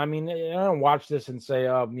fine. I mean, I don't watch this and say,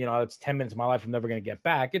 it's 10 minutes of my life I'm never going to get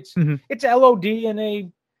back. It's LOD in a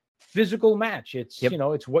physical match. It's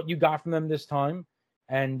it's what you got from them this time.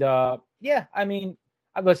 And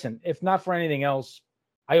listen, if not for anything else,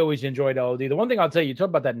 I always enjoyed LOD. The one thing I'll tell you, talk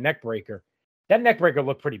about that neck breaker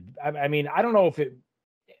looked pretty, I mean, I don't know if it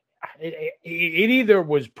either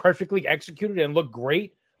was perfectly executed and looked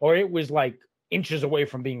great, or it was like inches away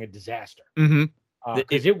from being a disaster.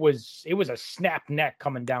 Because it was a snap neck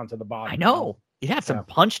coming down to the bottom. I know it had some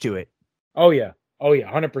punch to it. Oh yeah,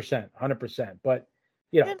 100%. But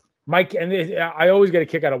Mike, and I always get a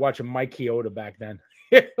kick out of watching Mike Chioda back then.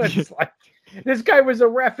 It's like, this guy was a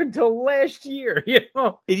ref until last year, He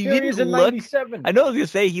was in 97. I know I was going to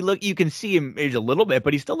say, you can see him age a little bit,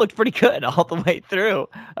 but he still looked pretty good all the way through.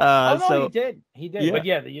 He did.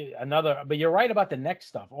 Yeah. But you're right about the neck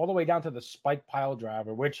stuff, all the way down to the spike pile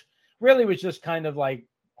driver, which really was just kind of like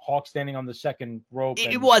Hawk standing on the second rope.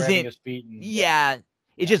 It and wasn't- grabbing his feet and, Yeah,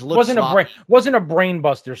 it just looked wasn't a brain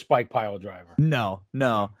buster spike pile driver. No.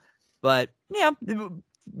 But yeah,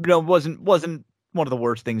 wasn't one of the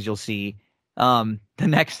worst things you'll see. The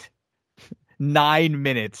next 9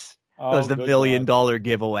 minutes was the $1 million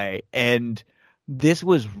giveaway. And this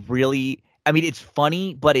was really, I mean, it's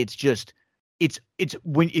funny, but it's just, it's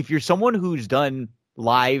if you're someone who's done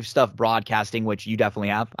live stuff broadcasting, which you definitely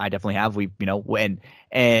have, I definitely have,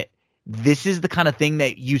 this is the kind of thing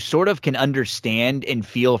that you sort of can understand and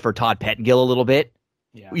feel for Todd Pettengill a little bit.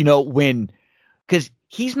 Yeah. Because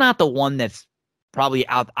he's not the one that's probably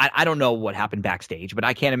out. I don't know what happened backstage, but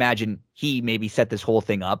I can't imagine he maybe set this whole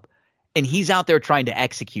thing up. And he's out there trying to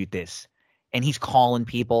execute this. And he's calling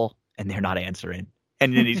people and they're not answering.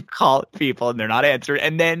 And then he's calling people and they're not answering.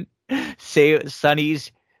 And then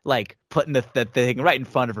Sonny's like putting the thing right in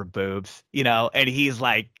front of her boobs, and he's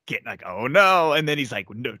like getting like, oh no. And then he's like,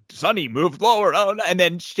 no, Sonny, move lower. Oh no. And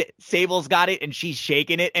then Sable's got it and she's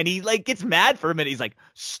shaking it. And he like gets mad for a minute. He's like,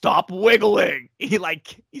 stop wiggling. He's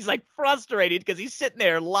like frustrated because he's sitting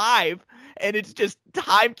there live and it's just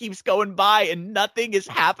time keeps going by and nothing is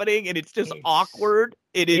happening. And it's just awkward.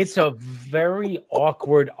 It's a very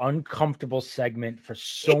awkward, uncomfortable segment for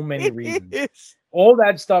so many reasons. All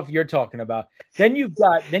that stuff you're talking about. Then you've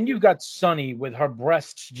got Sonny with her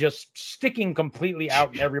breasts just sticking completely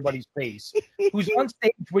out in everybody's face, who's on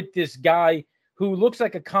stage with this guy who looks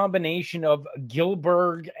like a combination of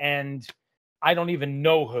Gilbert and I don't even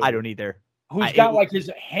know who. I don't either. Who's got like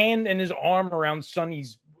his hand and his arm around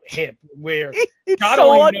Sonny's hip, where it's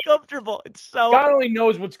so uncomfortable. God only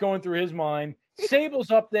knows what's going through his mind.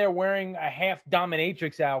 Sable's up there wearing a half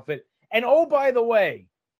dominatrix outfit, and oh, by the way,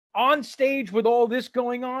 on stage with all this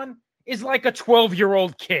going on is like a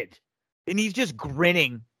 12-year-old kid. And he's just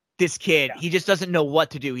grinning, this kid. Yeah. He just doesn't know what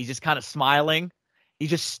to do. He's just kind of smiling. He's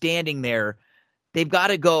just standing there. They've got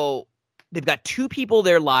two people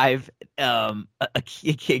there live. There's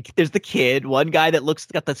the kid, one guy that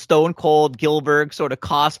got the Stone Cold Gilbert sort of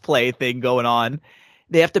cosplay thing going on.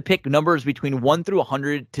 They have to pick numbers between 1 through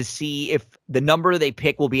 100 to see if the number they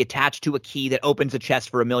pick will be attached to a key that opens a chest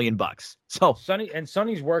for $1 million. So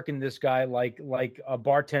Sonny's working this guy like a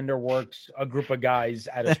bartender works a group of guys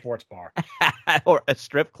at a sports bar or a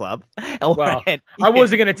strip club. Well, I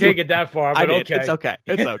wasn't going to take it that far, but okay. It's okay.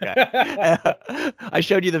 I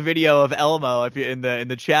showed you the video of Elmo if you in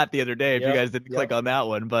the chat the other day. If you guys didn't click on that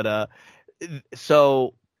one, but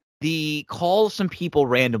so. The call some people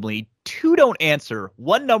randomly. 2 don't answer.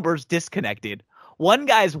 1 number's disconnected. 1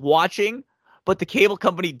 guy's watching, but the cable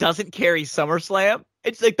company doesn't carry SummerSlam.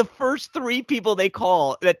 It's like the first 3 people they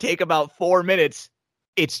call that take about 4 minutes.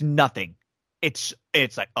 It's nothing. It's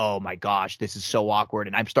like, oh my gosh, this is so awkward.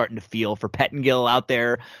 And I'm starting to feel for Pettengill out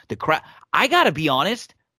there. The crowd. I gotta be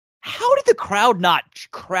honest. How did the crowd not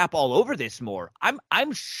crap all over this more?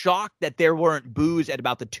 I'm shocked that there weren't boos at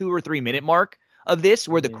about the 2 or 3 minute mark of this,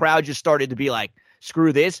 where the crowd just started to be like,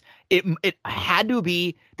 screw this. It had to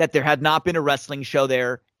be that there had not been a wrestling show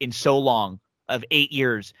there in so long, of 8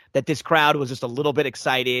 years, that this crowd was just a little bit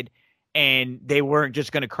excited and they weren't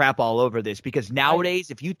just going to crap all over this. Because nowadays,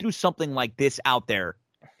 if you threw something like this out there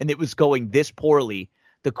and it was going this poorly,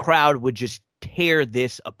 the crowd would just tear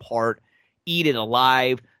this apart, eat it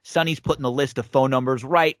alive. Sonny's putting the list of phone numbers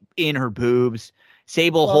right in her boobs.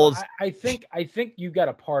 Sable holds. I think you got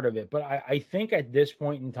a part of it, but I think at this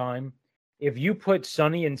point in time, if you put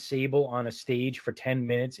Sonny and Sable on a stage for 10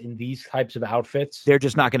 minutes in these types of outfits, they're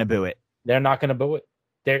just not going to boo it. They're not going to boo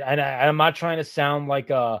it. I'm not trying to sound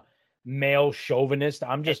like a male chauvinist.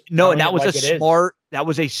 I'm just no. And that was That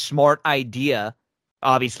was a smart idea,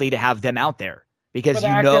 obviously, to have them out there because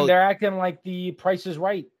they're acting like the Price is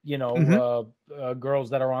Right. Girls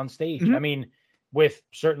that are on stage. Mm-hmm. I mean. With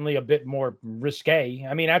certainly a bit more risque.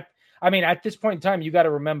 I mean, at this point in time, you got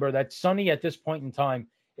to remember that Sonny at this point in time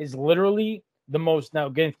is literally the most. Now,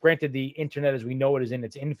 again, granted, the internet as we know it is in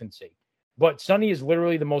its infancy, but Sonny is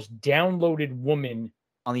literally the most downloaded woman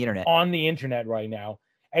on the internet right now,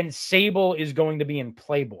 and Sable is going to be in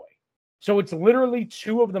Playboy. So it's literally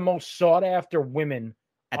 2 of the most sought after women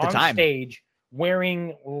at the time stage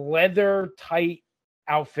wearing leather tight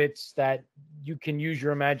outfits that you can use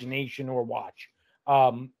your imagination or watch.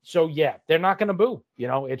 So yeah, they're not going to boo,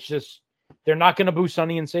 it's just, they're not going to boo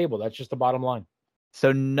Sonny and Sable. That's just the bottom line.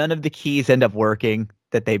 So none of the keys end up working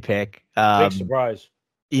that they pick. Big surprise.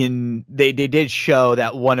 They did show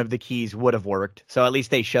that one of the keys would have worked. So at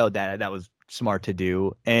least they showed that was smart to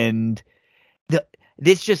do. And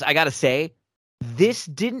I got to say, this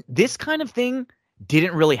kind of thing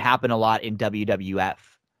didn't really happen a lot in WWF.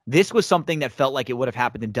 This was something that felt like it would have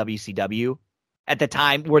happened in WCW. at the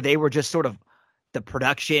time where they were just sort of the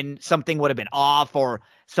production, something would have been off, or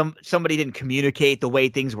somebody didn't communicate the way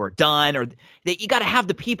things were done, or you got to have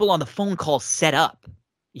the people on the phone call set up.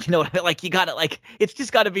 You know, like you got to it's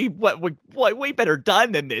just got to be way better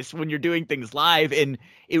done than this when you're doing things live. And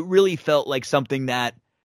it really felt like something that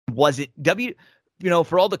wasn't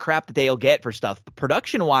for all the crap that they'll get for stuff,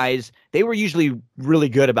 production wise, they were usually really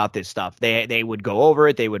good about this stuff. They would go over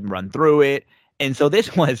it, they would run through it. And so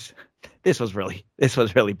this was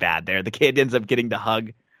really bad there. The kid ends up getting to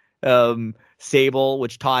hug Sable,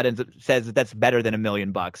 which Todd says that's better than $1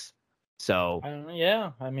 million. So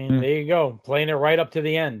yeah, I mean, there you go, playing it right up to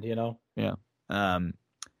the end, Yeah.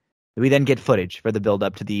 We then get footage for the build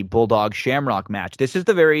up to the Bulldog Shamrock match. This is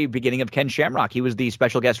the very beginning of Ken Shamrock. He was the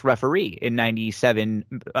special guest referee in '97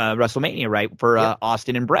 WrestleMania, right, for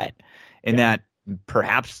Austin and Brett, in that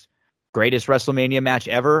perhaps greatest WrestleMania match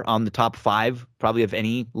ever, on the top 5 probably of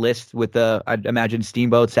any list, with I'd imagine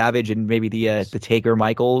Steamboat, Savage, and maybe the Taker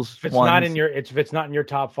Michaels. If it's not in your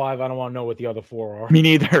top 5, I don't want to know what the other 4 are. Me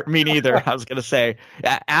neither. I was gonna say,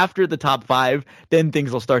 after the top 5, then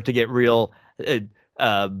things will start to get real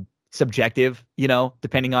subjective,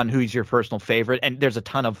 depending on who's your personal favorite. And there's a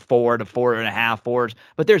ton of 4 to 4.5 4s,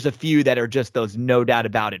 but there's a few that are just those no doubt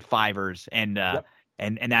about it 5ers, and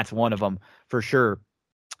and that's one of them for sure.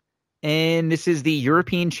 And this is the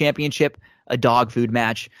European Championship, a dog food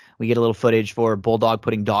match. We get a little footage for Bulldog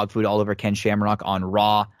putting dog food all over Ken Shamrock on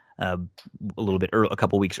Raw a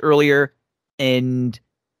couple weeks earlier. And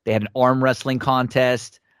they had an arm wrestling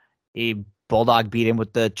contest. Bulldog beat him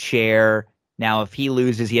with the chair. Now, if he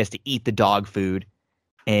loses, he has to eat the dog food.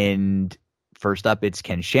 And first up, it's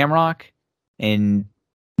Ken Shamrock. And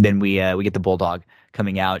then we get the Bulldog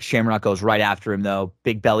coming out. Shamrock goes right after him, though.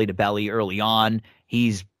 Big belly to belly early on.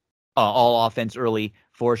 He's all offense early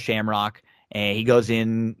for Shamrock. And he goes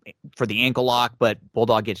in for the ankle lock, but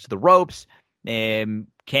Bulldog gets to the ropes. And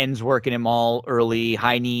Ken's working him all early,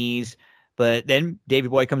 high knees. But then Davey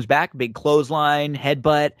Boy comes back, big clothesline,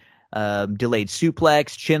 headbutt, delayed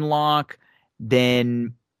suplex, chin lock.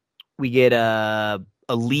 Then we get a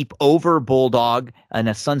leap over Bulldog and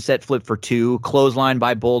a sunset flip for 2, clothesline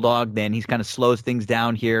by Bulldog. Then he kind of slows things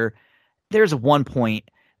down here. There's one point,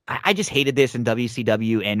 I just hated this in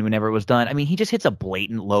WCW and whenever it was done. I mean, he just hits a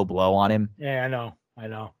blatant low blow on him. Yeah, I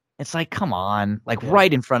know. It's like, come on,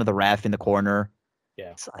 right in front of the ref in the corner.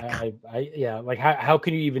 Yeah, like, how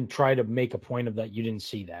can you even try to make a point of that? You didn't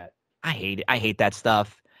see that. I hate it. I hate that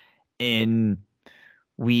stuff. And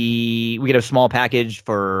we get a small package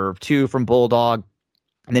for 2 from Bulldog,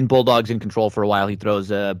 and then Bulldog's in control for a while. He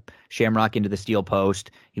throws Shamrock into the steel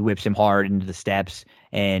post. He whips him hard into the steps,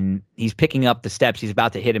 and he's picking up the steps. He's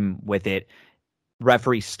about to hit him with it.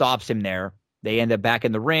 Referee stops him there. They end up back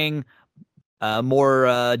in the ring.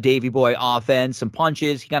 More Davey Boy offense, some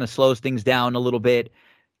punches. He kind of slows things down a little bit.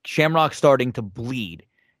 Shamrock's starting to bleed.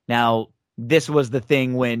 Now, this was the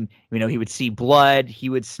thing when, he would see blood, he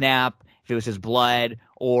would snap. If it was his blood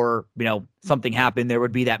or, something happened, there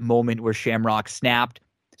would be that moment where Shamrock snapped.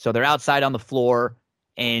 So they're outside on the floor,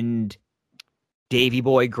 and Davey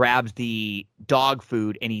Boy grabs the dog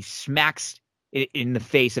food and he smacks it in the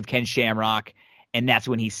face of Ken Shamrock, and that's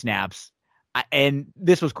when he snaps. And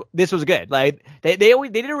this was good. Like they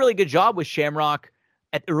did a really good job with Shamrock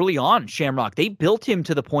early on. Shamrock, they built him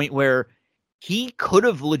to the point where he could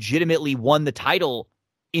have legitimately won the title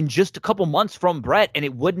in just a couple months from Brett, and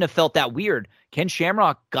it wouldn't have felt that weird. Ken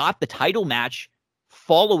Shamrock got the title match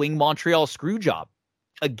following Montreal Screwjob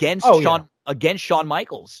against Shawn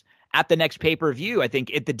Michaels at the next pay-per-view, I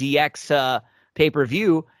think at the DX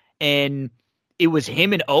pay-per-view. And it was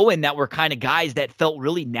him and Owen that were kind of guys that felt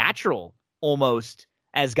really natural almost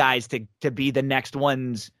as guys to be the next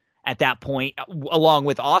ones at that point, along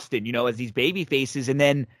with Austin, as these baby faces. And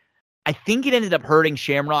then I think it ended up hurting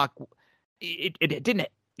Shamrock. It didn't,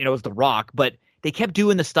 it was The Rock, but they kept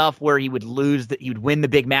doing the stuff where he would he would win the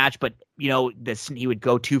big match, but he would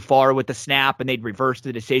go too far with the snap and they'd reverse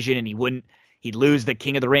the decision and he'd lose the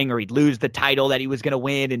King of the Ring, or he'd lose the title that he was going to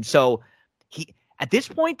win. And so at this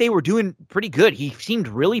point they were doing pretty good. He seemed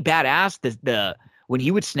really badass. When he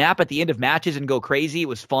would snap at the end of matches and go crazy, it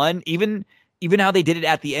was fun. Even how they did it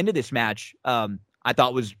at the end of this match, I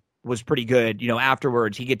thought was pretty good.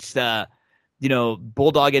 Afterwards he gets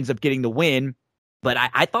Bulldog ends up getting the win. But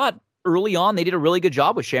I thought early on they did a really good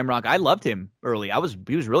job with Shamrock. I loved him early.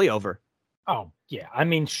 He was really over. Oh, yeah. I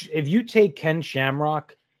mean, if you take Ken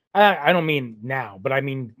Shamrock, I don't mean now, but I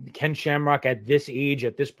mean Ken Shamrock at this age,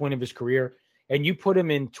 at this point of his career, and you put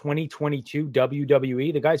him in 2022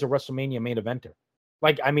 WWE, the guy's a WrestleMania main eventer.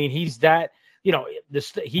 Like, I mean, he's that,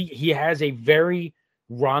 he has a very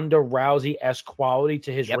Ronda Rousey-esque quality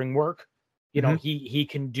to his ring work. You know, he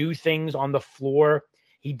can do things on the floor.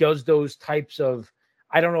 He does those types of,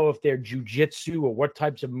 I don't know if they're jujitsu or what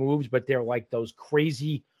types of moves, but they're like those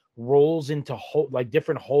crazy rolls into like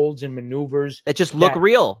different holds and maneuvers that just look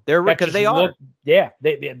real. They're because they are. Yeah,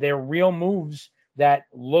 they're real moves that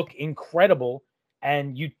look incredible.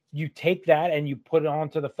 And you take that and you put it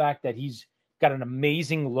onto the fact that he's got an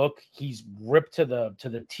amazing look. He's ripped to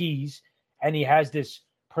the tees, and he has this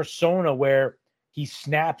persona where he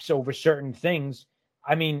snaps over certain things.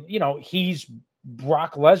 I mean, you know, he's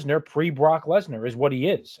Brock Lesnar, pre-Brock Lesnar is what he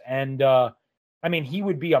is. And I mean, he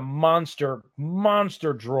would be a monster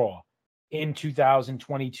draw in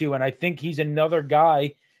 2022. And I think he's another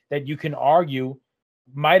guy that you can argue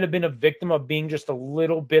might have been a victim of being just a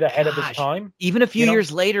little bit ahead of his time. Even a few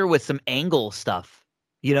years later with some angle stuff,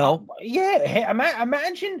 you know? Yeah.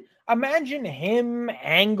 Imagine him,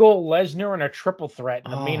 Angle, Lesnar, and a triple threat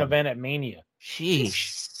in the main event at Mania.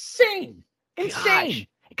 Sheesh. Insane.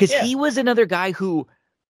 Because he was another guy who,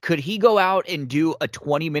 could he go out and do a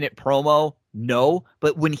 20-minute promo? No.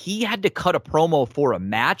 But when he had to cut a promo for a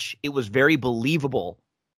match, it was very believable.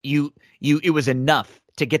 It was enough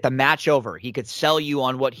to get the match over. He could sell you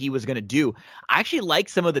on what he was going to do. I actually like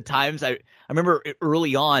some of the times. I remember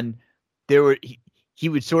early on, he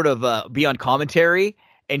would sort of be on commentary,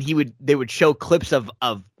 and they would show clips of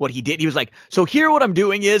what he did. He was like, so here what I'm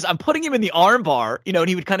doing is I'm putting him in the arm bar, you know, and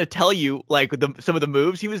he would kind of tell you like some of the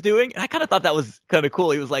moves he was doing. And I kind of thought that was kind of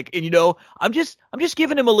cool. He was like, and you know, I'm just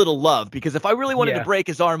giving him a little love, because if I really wanted to break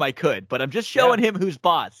his arm, I could, but I'm just showing him who's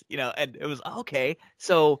boss, you know. And it was okay.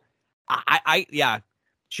 So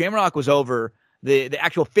Shamrock was over. The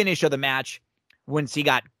actual finish of the match, once he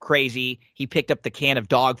got crazy, he picked up the can of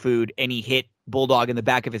dog food and he hit Bulldog in the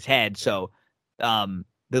back of his head. So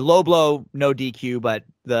the low blow, no DQ, but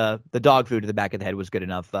the dog food to the back of the head was good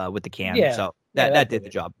enough with the can. Yeah. So that did the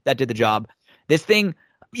job. That did the job. This thing,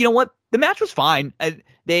 you know what? The match was fine.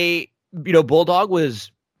 Bulldog was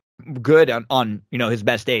good on his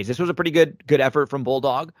best days. This was a pretty good effort from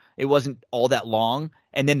Bulldog. It wasn't all that long.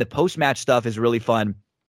 And then the post-match stuff is really fun,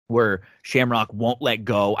 where Shamrock won't let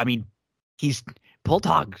go. I mean,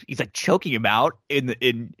 Bulldog, he's like choking him out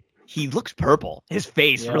he looks purple. His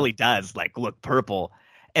face really does like look purple.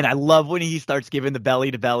 And I love when he starts giving the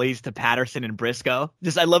belly to bellies to Patterson and Briscoe.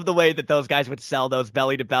 I love the way that those guys would sell those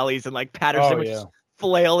belly to bellies, and like Patterson would just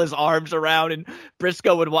flail his arms around, and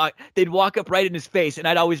Briscoe they'd walk up right in his face. And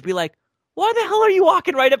I'd always be like, why the hell are you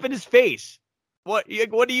walking right up in his face? What are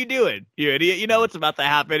you doing, you idiot? You know what's about to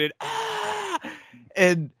happen.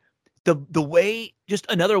 And the way, just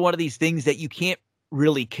another one of these things that you can't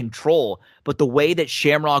really control, but the way that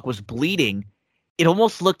Shamrock was bleeding, it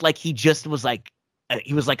almost looked like he just was like,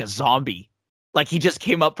 he was like a zombie. Like he just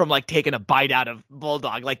came up from like taking a bite out of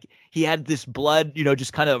Bulldog. Like he had this blood,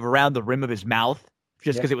 just kind of around the rim of his mouth,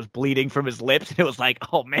 just because it was bleeding from his lips. And it was like,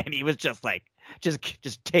 oh man, he was just like, just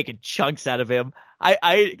taking chunks out of him.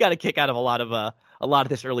 I got a kick out of a lot of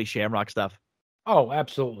this early Shamrock stuff. Oh,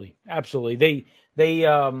 absolutely. Absolutely. They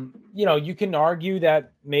you can argue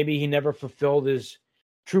that maybe he never fulfilled his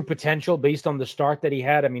true potential based on the start that he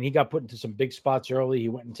had. I mean, he got put into some big spots early. He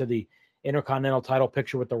went into the Intercontinental title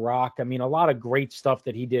picture with The Rock. I mean, a lot of great stuff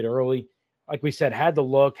that he did early. Like we said, had the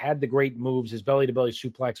look, had the great moves. His belly-to-belly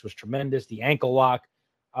suplex was tremendous. The ankle lock,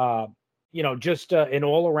 just an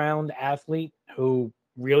all-around athlete who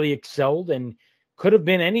really excelled and could have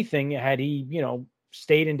been anything had he,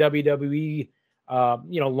 stayed in WWE,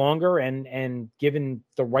 longer and given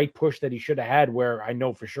the right push that he should have had, where I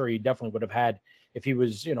know for sure he definitely would have had if he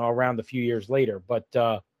was, around a few years later. But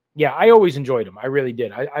I always enjoyed him. I really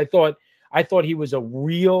did. I thought he was a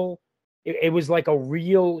real, it was like a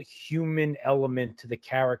real human element to the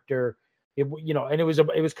character. And it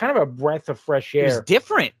was kind of a breath of fresh air. It was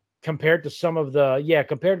different compared to some of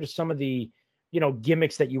the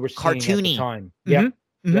gimmicks that you were seeing cartoony at the time. Mm-hmm. Yeah.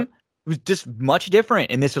 Mm-hmm. It was just much different.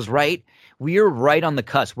 And this was right. We're right on the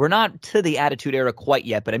cusp. We're not to the Attitude Era quite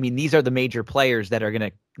yet, but I mean, these are the major players that are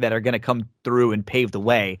gonna come through and pave the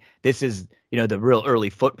way. This is, the real early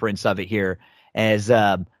footprints of it here. As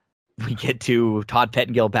we get to Todd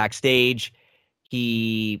Pettengill backstage,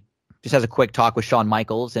 he just has a quick talk with Shawn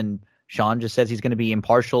Michaels, and Shawn just says he's going to be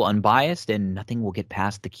impartial, unbiased, and nothing will get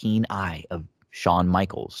past the keen eye of Shawn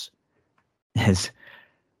Michaels. As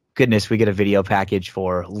goodness, we get a video package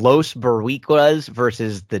for Los Boricuas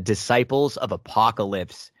versus the Disciples of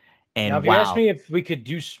Apocalypse. And now, if you ask me if we could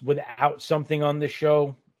do without something on this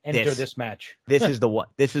show, enter this match. This is the one.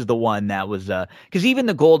 This is the one that was because even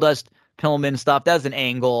the Goldust Pillman stuff. That was an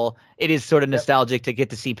angle. It is sort of nostalgic to get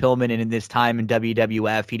to see Pillman in this time in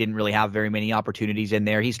WWF. He didn't really have very many opportunities in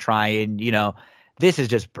there. He's trying, this is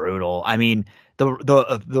just brutal. I mean,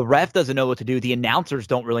 the ref doesn't know what to do. The announcers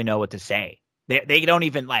don't really know what to say. They don't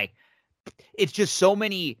even it's just so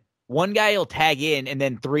many. One guy will tag in and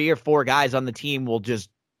then 3 or 4 guys on the team will just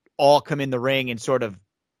all come in the ring and sort of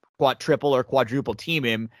triple or quadruple team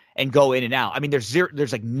him and go in and out. I mean, there's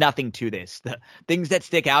nothing to this. The things that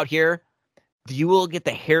stick out here, you will get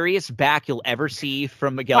the hairiest back you'll ever see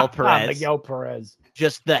from Miguel Perez. Miguel Perez.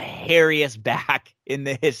 Just the hairiest back in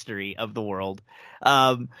the history of the world.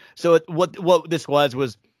 So what this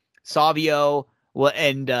was Savio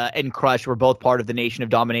and Crush were both part of the Nation of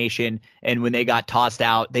Domination, and when they got tossed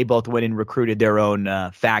out, they both went and recruited their own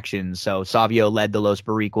factions. So Savio led the Los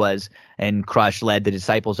Boricuas, and Crush led the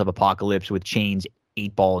Disciples of Apocalypse with Chains,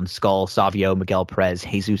 8-Ball, and Skull. Savio, Miguel Perez,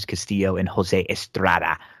 Jesus Castillo, and Jose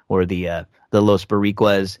Estrada were the Los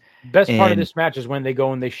Boricuas. Best part of this match is when they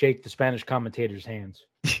go and they shake the Spanish commentators' hands.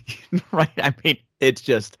 Right. I mean, it's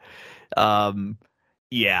just,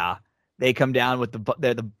 yeah. They come down with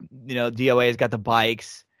DOA has got the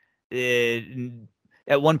bikes.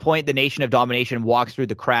 At one point, the Nation of Domination walks through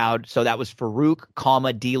the crowd. So that was Farouk,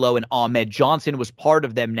 Kama, D'Lo, and Ahmed Johnson was part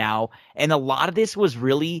of them now. And a lot of this was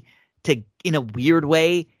really to, in a weird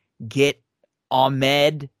way, get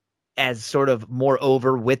Ahmed as sort of more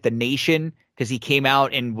over with the Nation because he came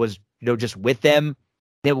out and was, just with them.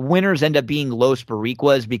 The winners end up being Los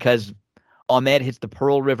Boricuas because Ahmed hits the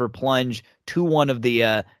Pearl River Plunge to one of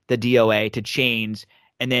the DOA to Chains,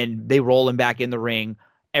 and then they roll him back in the ring.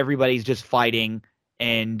 Everybody's just fighting,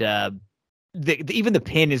 and even the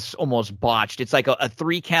pin is almost botched. It's like a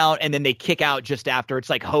 3 count, and then they kick out just after. It's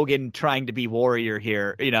like Hogan trying to be Warrior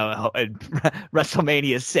here,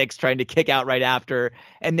 WrestleMania 6 trying to kick out right after,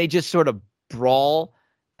 and they just sort of brawl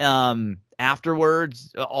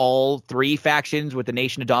afterwards. All 3 factions with the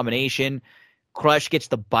Nation of Domination. Crush gets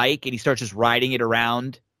the bike and he starts just riding it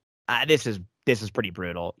around. This is pretty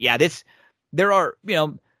brutal. Yeah, there are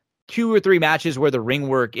 2 or 3 matches where the ring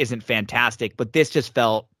work isn't fantastic, but this just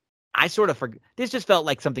felt this just felt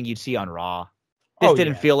like something you'd see on Raw. This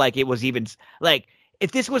didn't feel like it was even like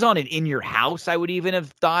if this was on an In Your House, I would even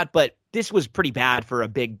have thought, but this was pretty bad for a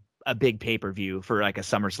big pay-per-view, for like a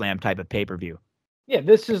SummerSlam type of pay-per-view. Yeah,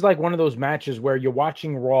 this is like one of those matches where you're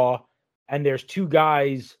watching Raw and there's 2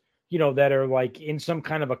 guys that are like in some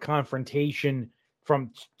kind of a confrontation from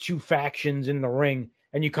 2 factions in the ring,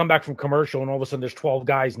 and you come back from commercial and all of a sudden there's 12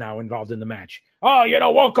 guys now involved in the match. Oh,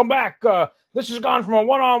 welcome back. This has gone from a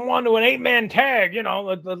 1-on-1 to an 8-man tag.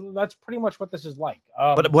 That's pretty much what this is like.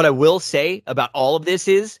 But what I will say about all of this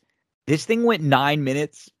is this thing went 9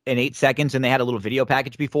 minutes and 8 seconds, and they had a little video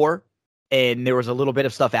package before, and there was a little bit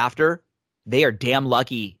of stuff after. They are damn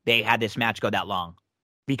lucky they had this match go that long,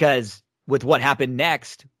 because with what happened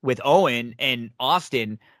next with Owen and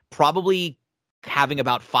Austin probably having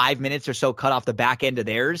about 5 minutes or so cut off the back end of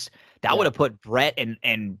theirs, that would have put Brett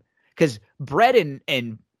and because Brett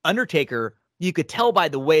and Undertaker, you could tell by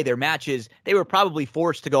the way their matches, they were probably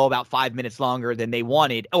forced to go about 5 minutes longer than they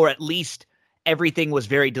wanted, or at least everything was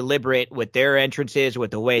very deliberate with their entrances,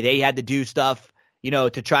 with the way they had to do stuff,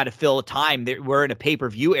 to try to fill time. We're in a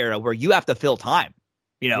pay-per-view era where you have to fill time,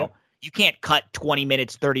 Yep. You can't cut 20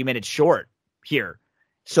 minutes, 30 minutes short here.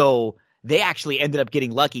 So they actually ended up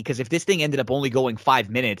getting lucky, because if this thing ended up only going 5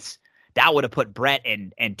 minutes, that would have put Brett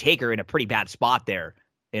and Taker in a pretty bad spot there,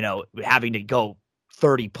 having to go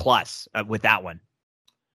 30 plus with that one.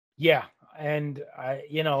 Yeah. And, I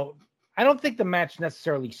don't think the match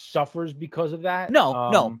necessarily suffers because of that.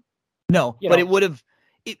 No. But it would have.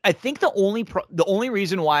 I think the only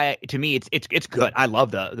reason why, to me, it's good. I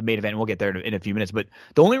love the main event. And we'll get there in a few minutes. But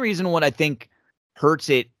the only reason what I think hurts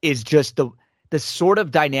it is just the sort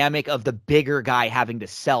of dynamic of the bigger guy having to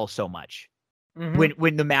sell so much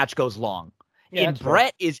when the match goes long. Yeah, and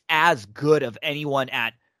Brett is as good of anyone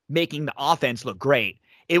at making the offense look great.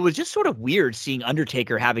 It was just sort of weird seeing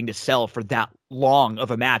Undertaker having to sell for that long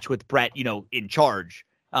of a match with Brett, in charge.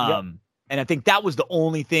 And I think that was the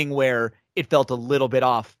only thing where it felt a little bit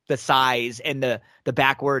off, the size and the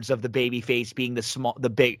backwards of the baby face being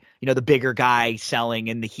the bigger guy selling,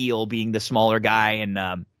 and the heel being the smaller guy.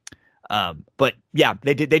 And but yeah,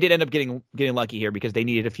 they did end up getting lucky here, because they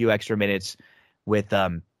needed a few extra minutes with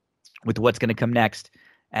what's going to come next,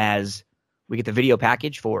 as we get the video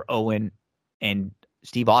package for Owen and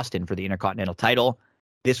Steve Austin for the Intercontinental title.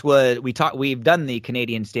 We've done the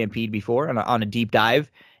Canadian Stampede before on a deep dive,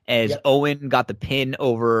 as Owen got the pin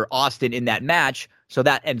over Austin in that match. So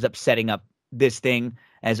that ends up setting up this thing,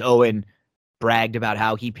 as Owen bragged about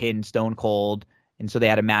how he pinned Stone Cold And so they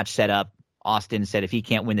had a match set up. Austin said if he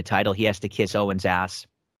can't win the title, he has to kiss Owen's ass.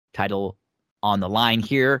 Title on the line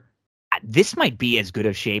here. This might be as good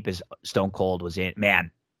of shape as Stone Cold was in.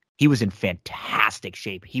 Man, he was in fantastic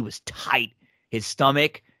shape. He was tight. His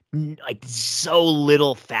stomach, like so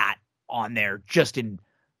little fat on there, just in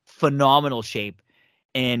phenomenal shape.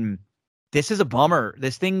 And this is a bummer.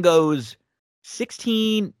 This thing goes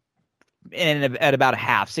 16 and at about a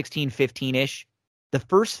half, 16, 15-ish. The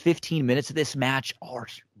first 15 minutes of this match are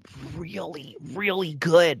really, really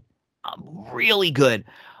good. Really good.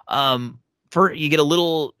 You get a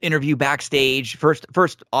little interview backstage.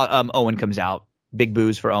 First, Owen comes out. Big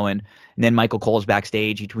boos for Owen. And then Michael Cole's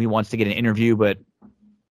backstage. He wants to get an interview, but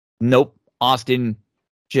nope. Austin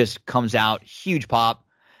just comes out. Huge pop.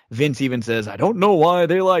 Vince even says, I don't know why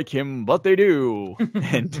they like him, but they do.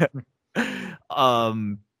 And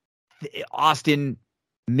Austin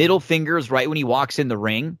middle fingers right when he walks in the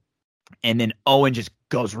ring. And then Owen just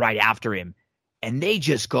goes right after him. And they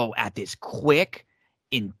just go at this quick,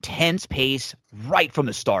 intense pace right from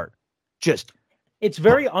the start. Just it's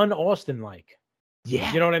very un-Austin like.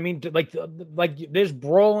 Yeah. You know what I mean? Like there's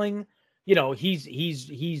brawling, you know, he's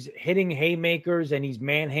hitting haymakers and he's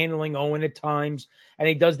manhandling Owen at times. And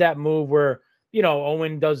he does that move where, you know,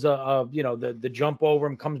 Owen does the jump over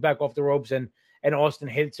him, comes back off the ropes, and Austin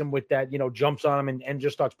hits him with that, you know, jumps on him and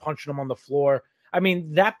just starts punching him on the floor. I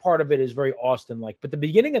mean, that part of it is very Austin like. But the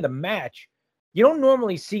beginning of the match, you don't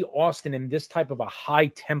normally see Austin in this type of a high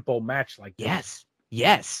tempo match like this.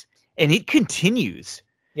 Yes. And it continues.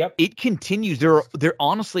 Yep. It continues. There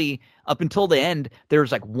honestly, up until the end,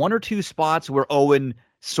 there's like one or two spots where Owen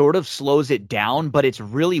sort of slows it down, but it's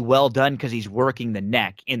really well done because he's working the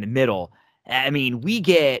neck in the middle. I mean, we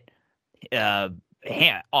get hammerlock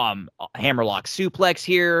suplex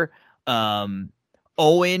here.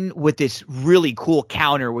 Owen with this really cool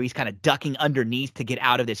counter where he's kind of ducking underneath to get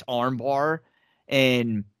out of this arm bar.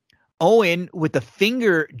 And Owen with the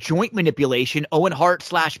finger joint manipulation, Owen Hart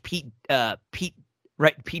 / Pete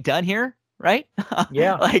Dunne here, right?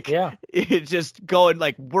 Yeah. It's just going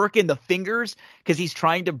like working the fingers because he's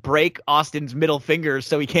trying to break Austin's middle fingers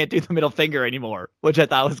so he can't do the middle finger anymore, which I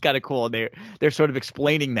thought was kind of cool. And they're sort of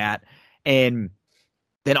explaining that. And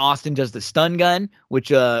then Austin does the stun gun,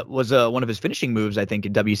 which was one of his finishing moves, I think,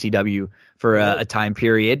 in WCW for a time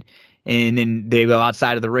period. And then they go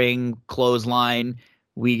outside of the ring, clothesline.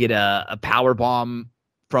 We get a power bomb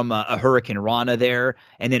from a Hurricane Rana there.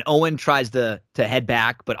 And then Owen tries to head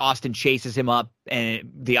back, but Austin chases him up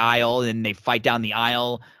the aisle, and they fight down the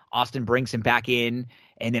aisle. Austin brings him back in.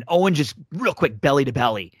 And then Owen just real quick belly to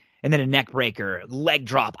belly. And then a neck breaker, leg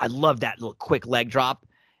drop. I love that little quick leg drop.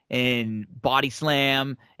 And body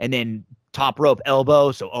slam, and then top rope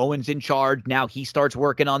elbow. So Owen's in charge. Now he starts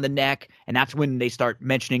working on the neck. And that's when they start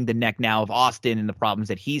mentioning the neck now of Austin and the problems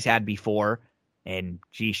that he's had before. And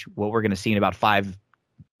geesh, what we're going to see in about 5-10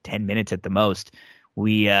 minutes at the most.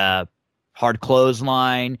 We hard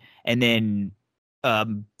clothesline. And then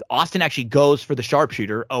Austin actually goes for the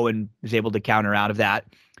sharpshooter. Owen is able to counter out of that.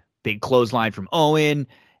 Big clothesline from Owen.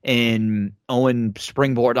 And Owen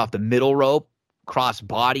springboard off the middle rope. Cross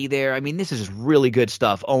body there. I mean, this is really good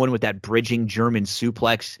stuff. Owen with that bridging German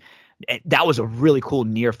suplex. That was a really cool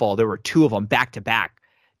near fall. There were two of them back to back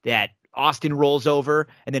that Austin rolls over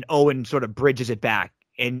and then Owen sort of bridges it back.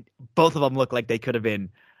 And both of them look like they could have been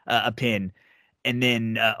a pin. And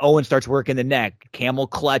then Owen starts working the neck. Camel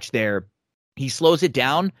clutch there. He slows it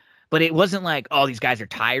down, but it wasn't like, oh, these guys are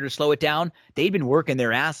tired to slow it down. They'd been working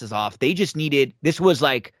their asses off. They just needed, this was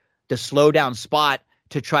like the slow down spot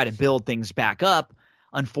to try to build things back up.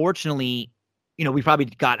 Unfortunately, you know, we probably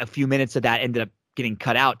got a few minutes of that, ended up getting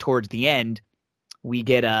cut out towards the end. We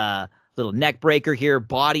get a little neck breaker here,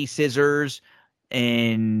 body scissors,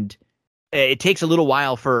 and it takes a little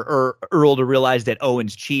while for Earl to realize that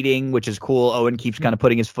Owen's cheating, which is cool. Owen keeps kind of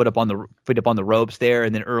putting his foot up on the ropes there,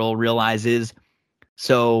 and then Earl realizes.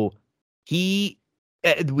 So we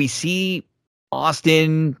see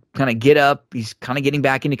Austin kind of get up. He's kind of getting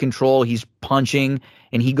back into control. He's punching,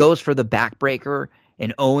 and he goes for the backbreaker,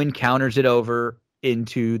 and Owen counters it over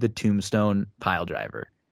into the tombstone pile driver.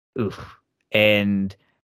 Oof. And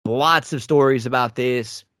lots of stories about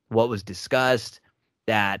this. What was discussed,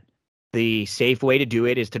 that the safe way to do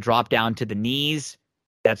it is to drop down to the knees.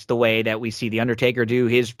 That's the way that we see The Undertaker do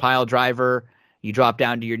his pile driver. You drop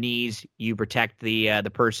down to your knees. You protect the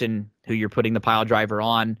person who you're putting the pile driver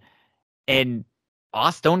on. And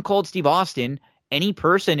Stone Cold Steve Austin, any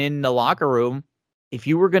person in the locker room, if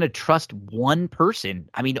you were going to trust one person,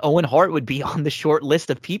 I mean, Owen Hart would be on the short list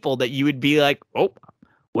of people that you would be like, oh,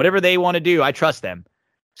 whatever they want to do, I trust them.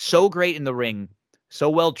 So great in the ring, so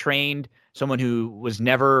well trained, someone who was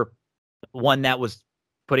never one that was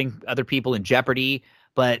putting other people in jeopardy,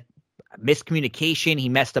 but miscommunication, he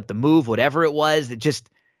messed up the move, whatever it was. It just,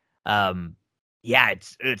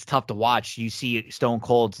 it's tough to watch. You see Stone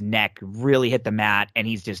Cold's neck really hit the mat, and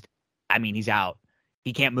he's out.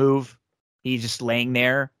 He can't move. He's just laying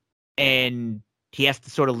there, and he has to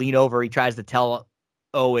sort of lean over. He tries to tell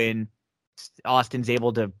Owen. Austin's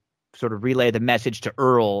able to sort of relay the message to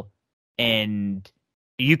Earl, and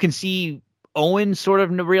you can see Owen sort of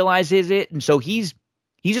realizes it, and so he's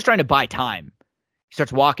just trying to buy time. He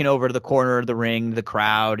starts walking over to the corner of the ring, the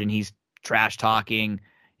crowd, and he's trash talking.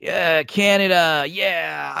 Yeah, Canada.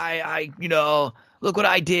 Yeah, I look what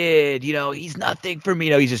I did. He's nothing for me.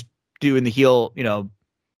 He's just doing the heel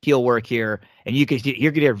work here. And you could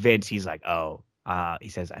hear Vince. He's like, he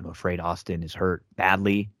says, I'm afraid Austin is hurt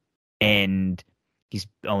badly. And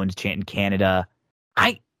Owen's chanting Canada.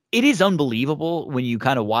 It is unbelievable when you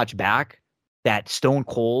kind of watch back that Stone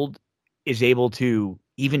Cold is able to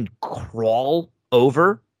even crawl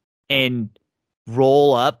over and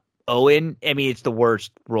roll up Owen. I mean, it's the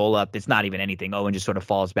worst roll up. It's not even anything. Owen just sort of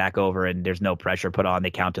falls back over and there's no pressure put on.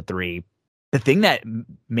 They count to 3. The thing that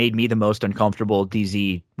made me the most uncomfortable,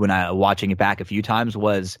 DZ, when I watching it back a few times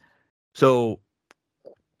was so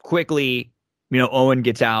quickly, Owen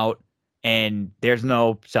gets out and there's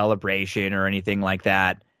no celebration or anything like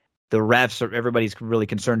that. The refs, everybody's really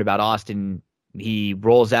concerned about Austin. He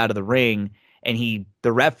rolls out of the ring and he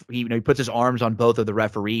puts his arms on both of the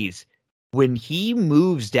referees. When he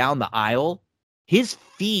moves down the aisle, his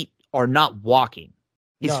feet are not walking.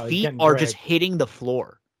 His feet are just hitting the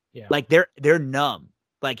floor. Yeah. Like they're numb.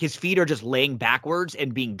 Like his feet are just laying backwards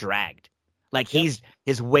and being dragged. Like his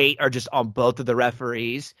weight are just on both of the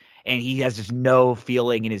referees, and he has just no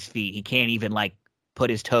feeling in his feet. He can't even like put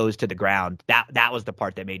his toes to the ground. That was the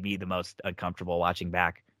part that made me the most uncomfortable watching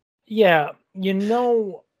back. Yeah,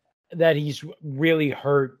 that he's really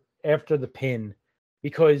hurt after the pin,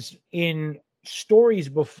 because in stories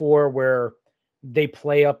before where they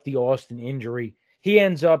play up the Austin injury, he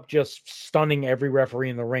ends up just stunning every referee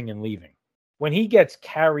in the ring and leaving. When he gets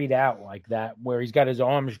carried out like that, where he's got his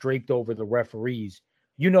arms draped over the referees,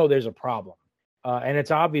 there's a problem. And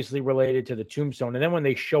it's obviously related to the tombstone. And then when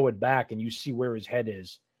they show it back and you see where his head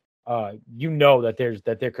is,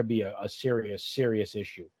 that there could be a serious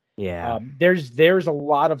issue. Yeah. There's a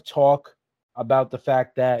lot of talk about the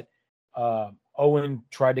fact that Owen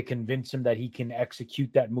tried to convince him that he can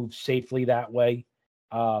execute that move safely that way,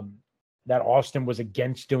 that Austin was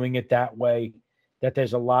against doing it that way, that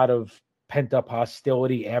there's a lot of pent-up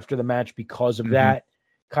hostility after the match because of that.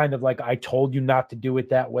 Kind of like, I told you not to do it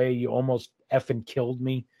that way. You almost effing killed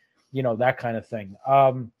me, that kind of thing.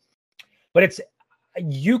 But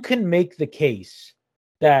you can make the case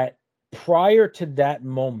that prior to that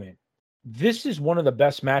moment, this is one of the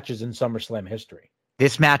best matches in SummerSlam history.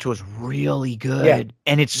 This match was really good. Yeah.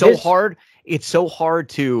 And it's so hard. It's so hard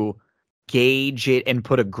to gauge it and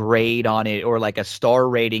put a grade on it or like a star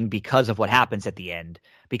rating because of what happens at the end.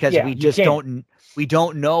 Because we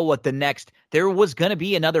don't know what the next. There was going to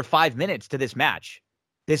be another 5 minutes to this match.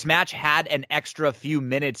 This match had an extra few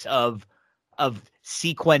minutes of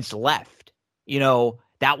sequence left.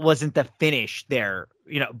 That wasn't the finish there.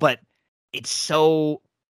 But it's so.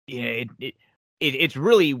 It's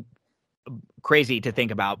really crazy to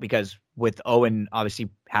think about, because with Owen obviously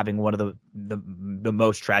having one of the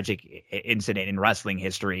most tragic incident in wrestling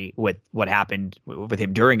history with what happened with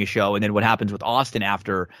him during a show, and then what happens with Austin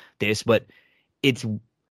after this. But it's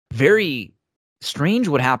very strange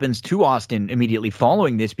what happens to Austin immediately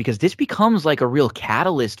following this, because this becomes like a real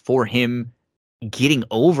catalyst for him getting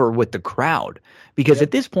over with the crowd, because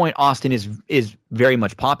at this point Austin is very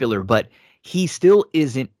much popular, but he still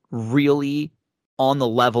isn't really on the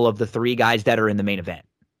level of the 3 guys that are in the main event.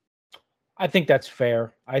 I think that's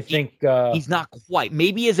fair. I think he's not quite.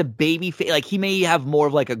 Maybe as a baby face, like he may have more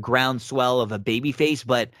of like a groundswell of a baby face,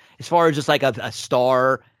 but as far as just like a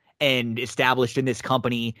star and established in this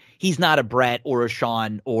company, he's not a Brett or a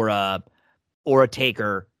Shawn or a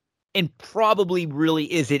Taker, and probably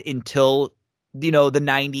really isn't until the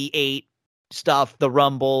 98 stuff, the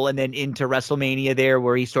Rumble, and then into WrestleMania there,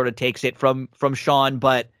 where he sort of takes it from Shawn.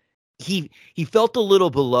 But he felt a little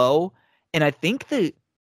below, and I think that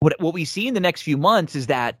what we see in the next few months is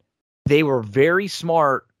that they were very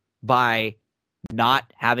smart by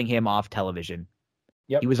not having him off television.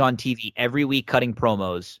 Yep. He was on TV every week cutting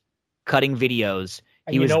promos, cutting videos.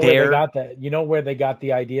 And he was there. Where they got that? Where they got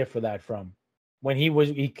the idea for that from? When he was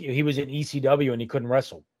in ECW and he couldn't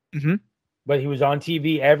wrestle. Mm-hmm. But he was on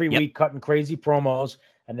TV every week cutting crazy promos,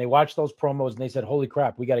 and they watched those promos and they said, holy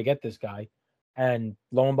crap, we got to get this guy. And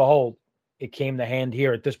lo and behold, it came to hand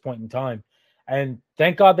here at this point in time. And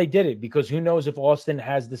thank God they did it, because who knows if Austin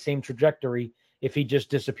has the same trajectory if he just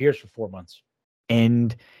disappears for 4 months.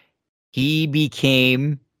 And he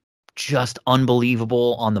became just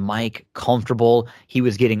unbelievable on the mic, comfortable. He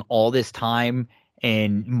was getting all this time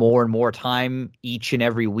and more time each and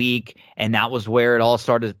every week. And that was where it all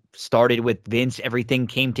started with Vince. Everything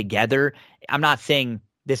came together. I'm not saying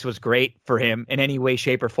this was great for him in any way,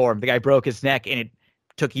 shape, or form. The guy broke his neck and it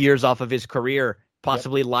took years off of his career,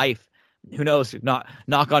 possibly life. Who knows?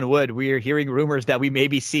 Knock on wood. We are hearing rumors that we may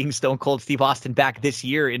be seeing Stone Cold Steve Austin back this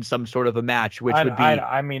year in some sort of a match, which would be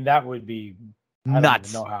I mean, that would be nuts. I don't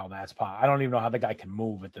even know how that's possible. I don't even know how the guy can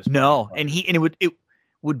move at this point. No, and it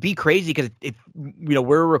would be crazy because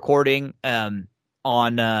we're recording on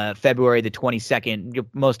February the 22nd.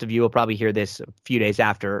 Most of you will probably hear this a few days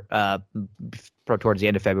after, towards the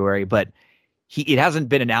end of February, but it hasn't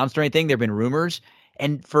been announced or anything. There've been rumors,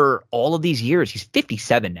 and for all of these years, he's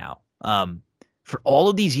 57 now. For all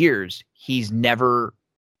of these years, he's never.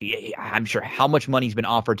 I'm sure how much money's been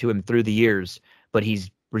offered to him through the years, but he's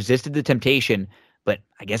resisted the temptation. But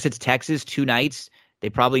I guess it's Texas, 2 nights. They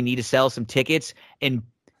probably need to sell some tickets, and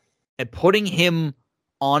putting him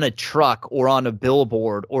on a truck or on a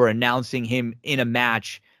billboard or announcing him in a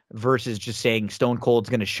match versus just saying Stone Cold's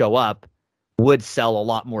going to show up would sell a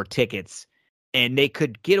lot more tickets. And they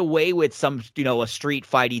could get away with some, a street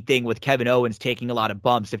fighty thing with Kevin Owens taking a lot of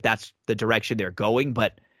bumps if that's the direction they're going.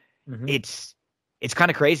 But it's kind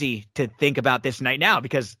of crazy to think about this night now,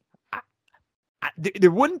 because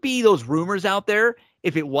there wouldn't be those rumors out there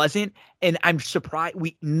if it wasn't. And I'm surprised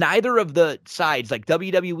neither of the sides, like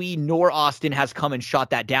WWE nor Austin, has come and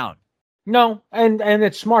shot that down. No, and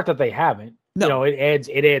it's smart that they haven't. No. It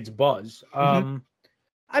adds buzz.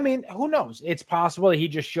 I mean, who knows? It's possible that he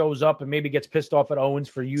just shows up and maybe gets pissed off at Owens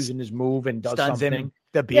for using his move and does stuns something. Him,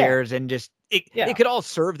 the beers, and just it could all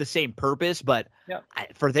serve the same purpose. But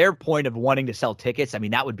for their point of wanting to sell tickets, I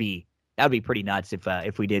mean, that would be pretty nuts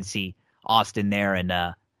if we did see Austin there. And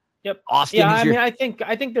Austin. Yeah, I mean,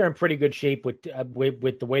 I think they're in pretty good shape with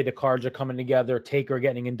the way the cards are coming together. Taker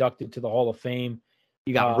getting inducted to the Hall of Fame.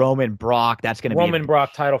 You got Roman Brock. That's going to be Roman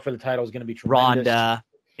Brock title for the title is going to be tremendous. Ronda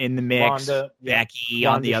in the mix. Becky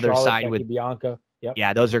on the other Charlotte, side Becky, with Bianca. Yep.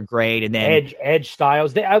 Yeah, those are great. And then Edge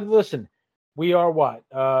Styles. Listen, we are what?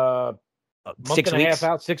 Month 6 and a weeks half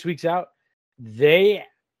out, 6 weeks out.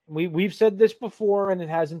 We've said this before and it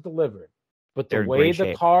hasn't delivered. But the way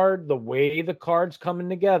the card's coming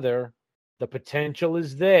together, the potential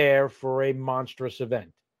is there for a monstrous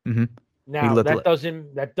event. Mm-hmm. Now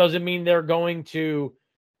that doesn't mean they're going to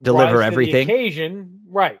deliver rise to everything. the occasion,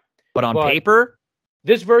 right? But on paper,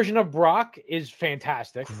 this version of Brock is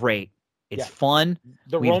fantastic. Great. It's fun.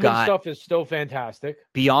 The Roman stuff is still fantastic.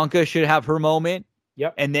 Bianca should have her moment.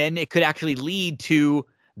 Yep. And then it could actually lead to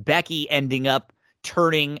Becky ending up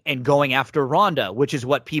turning and going after Ronda, which is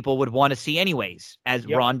what people would want to see anyways, as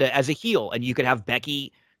Ronda as a heel. And you could have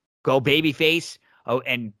Becky go babyface. Oh,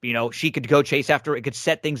 and she could go chase after. It could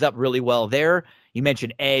set things up really well there. You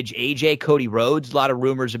mentioned Edge, AJ, Cody Rhodes. A lot of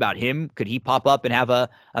rumors about him. Could he pop up and have a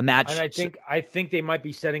match? And I think they might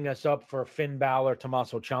be setting us up for Finn Balor,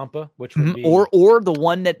 Tommaso Ciampa, which would be or the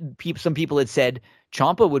one that some people had said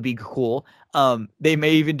Ciampa would be cool. They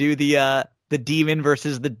may even do the Demon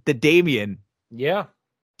versus the Damien. Yeah.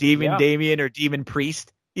 Damien or Demon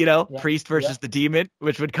Priest. Priest versus the Demon,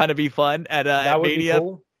 which would kind of be fun at Mania.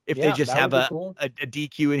 Cool. If they just have a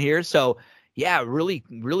DQ in here. So, yeah, really,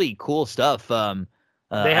 really cool stuff. They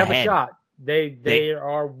have a shot. They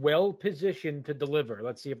are well positioned to deliver.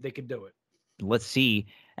 Let's see if they can do it. Let's see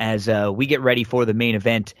as we get ready for the main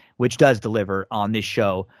event, which does deliver on this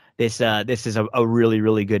show. This is a really,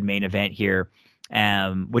 really good main event here,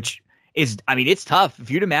 which is, I mean, it's tough. If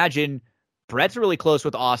you'd imagine Brett's really close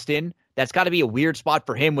with Austin, that's got to be a weird spot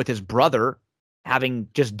for him with his brother having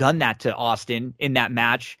just done that to Austin in that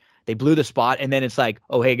match. They blew the spot, and then it's like,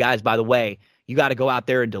 oh, hey, guys, by the way, you got to go out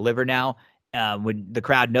there and deliver now. When the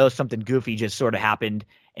crowd knows something goofy just sort of happened,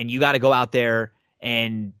 and you got to go out there,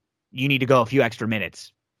 and you need to go a few extra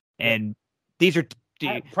minutes. And these are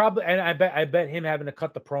probably, and I bet him having to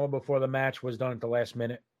cut the promo before the match was done at the last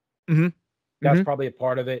minute. Mm-hmm. That's probably a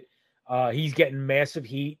part of it. He's getting massive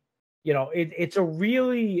heat. It's a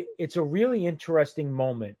really interesting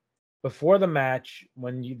moment before the match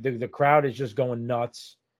when the crowd is just going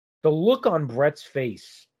nuts. The look on Brett's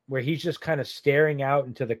face where he's just kind of staring out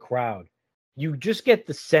into the crowd, you just get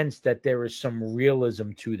the sense that there is some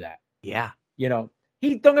realism to that. Yeah. Don't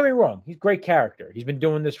get me wrong. He's a great character. He's been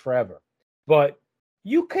doing this forever. But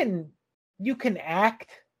you can act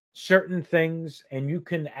certain things and you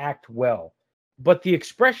can act well. but the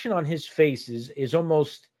expression on his face is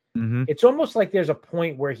almost Mhm. it's almost like there's a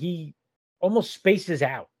point where he almost spaces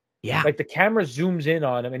out. Yeah. Like the camera zooms in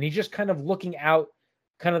on him and he's just kind of looking out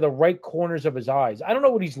kind of the right corners of his eyes. I don't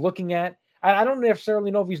know what he's looking at. I don't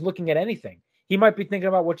necessarily know if he's looking at anything. He might be thinking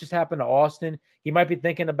about what just happened to Austin. He might be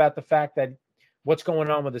thinking about the fact that what's going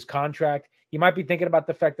on with his contract. He might be thinking about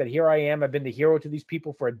the fact that here I am. I've been the hero to these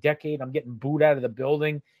people for a decade. I'm getting booed out of the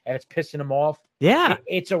building and it's pissing him off. Yeah.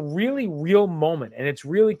 It's a really real moment and it's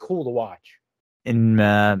really cool to watch.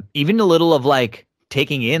 And even a little of like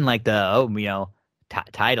taking in like the,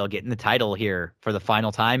 title, getting the title here for the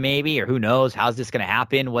final time maybe, or who knows, how's this going to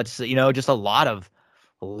happen? What's, just a lot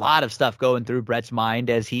of stuff going through Brett's mind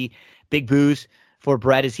as big boos for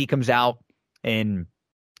Brett as he comes out and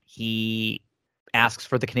he asks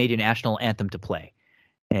for the Canadian national anthem to play.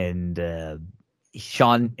 And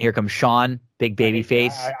here comes Sean, big baby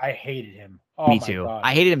face. I hated him. Oh, Me my too. God.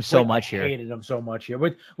 I hated him so much here. I hated him so much here.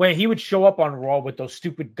 When he would show up on Raw with those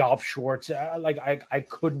stupid golf shorts, I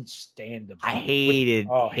couldn't stand him. I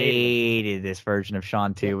hated this version of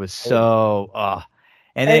Sean too. It was so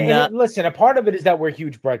and And then listen, a part of it is that we're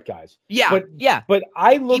huge Brett guys. yeah. But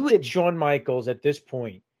I looked at Shawn Michaels at this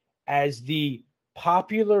point as the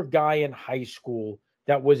popular guy in high school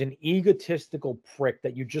that was an egotistical prick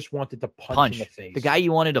that you just wanted to punch in the face. The guy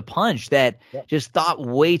you wanted to punch that just thought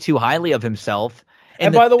way too highly of himself.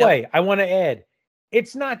 And by the way, I want to add,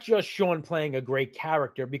 it's not just Shawn playing a great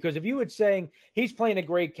character, because if you were saying he's playing a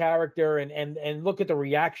great character and look at the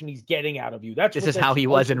reaction he's getting out of you, this is how he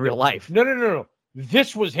was in real life. No.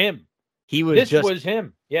 This was him. This was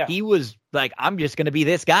him. Yeah. He was like, I'm just going to be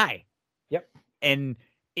this guy. Yep. And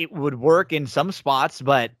it would work in some spots,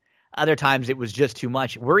 but other times it was just too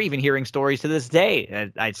much. We're even hearing stories to this day.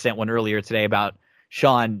 I sent one earlier today about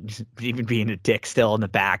Shawn even being a dick still in the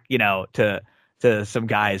back, to some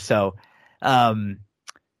guys. So Shawn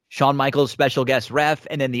Michaels, special guest ref,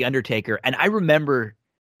 and then The Undertaker. And I remember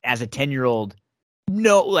as a 10-year-old,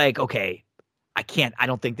 okay, I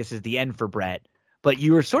don't think this is the end for Brett. But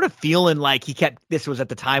you were sort of feeling like this was at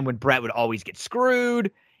the time when Brett would always get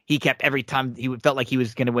screwed. He kept every time felt like he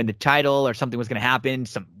was going to win the title or something was going to happen.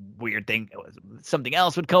 Some weird thing, something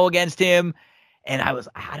else would go against him. And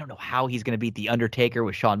I don't know how he's going to beat The Undertaker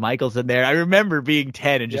with Shawn Michaels in there. I remember being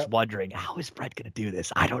 10 and just wondering, how is Brett going to do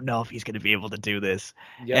this? I don't know if he's going to be able to do this.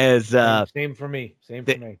 Yep. Same for me.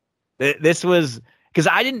 This was because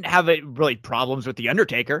I didn't have really problems with The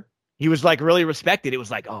Undertaker. He was like really respected. It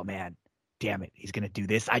was like, oh man, damn it, he's going to do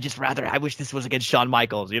this. I wish this was against Shawn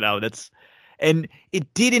Michaels, and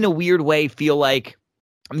it did in a weird way feel like,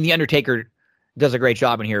 The Undertaker does a great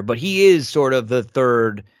job in here, but he is sort of the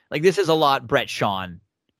third, like this is a lot Brett Shawn,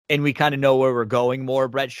 and we kind of know where we're going more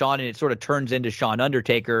Brett Shawn, and it sort of turns into Shawn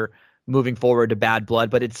Undertaker moving forward to Bad Blood,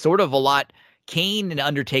 but it's sort of a lot Kane and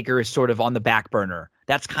Undertaker is sort of on the back burner.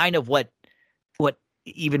 That's kind of what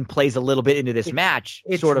even plays a little bit into this match.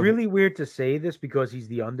 It's sort of really weird to say this because he's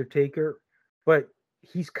the Undertaker, but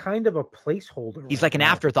he's kind of a placeholder. He's like an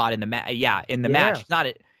afterthought in the match. Yeah, in the match. It's not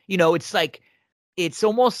it's like it's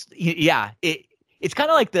almost it's kind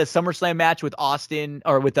of like the SummerSlam match with Austin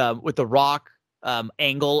or with the Rock,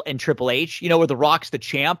 Angle and Triple H. Where the Rock's the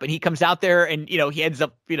champ and he comes out there and he ends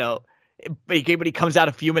up but he comes out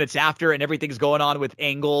a few minutes after and everything's going on with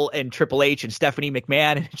Angle and Triple H and Stephanie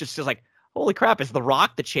McMahon, and it's just like, holy crap, is The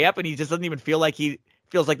Rock the champ? And he just doesn't even feel like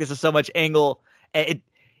feels like this is so much Angle.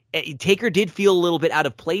 Taker did feel a little bit out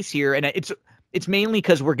of place here, and it's mainly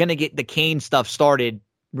because we're gonna get the Kane stuff started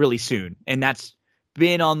really soon, and that's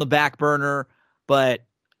been on the back burner. But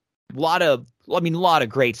a lot of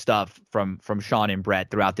great stuff from Shawn and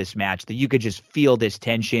Brett throughout this match that you could just feel this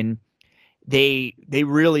tension. They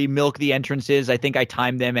really milk the entrances. I think I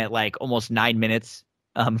timed them at like almost 9 minutes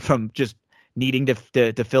from just needing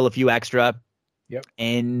to fill a few extra. Yep.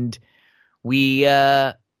 And we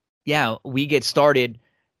get started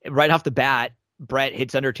right off the bat. Brett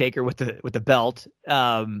hits Undertaker with the belt,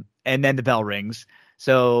 and then the bell rings.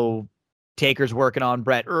 So Taker's working on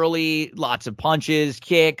Brett early, lots of punches,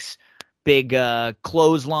 kicks, big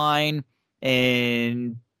clothesline,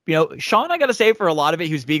 and Shawn, I gotta say, for a lot of it,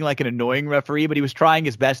 he was being like an annoying referee, but he was trying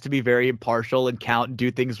his best to be very impartial and count and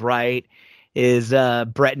do things right.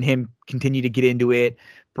 Brett and him continue to get into it.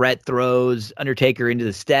 Brett throws Undertaker into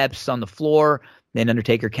the steps on the floor. Then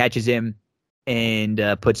Undertaker catches him and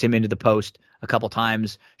puts him into the post a couple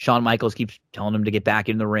times. Shawn Michaels keeps telling him to get back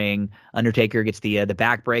in the ring. Undertaker gets the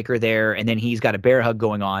backbreaker there, and then he's got a bear hug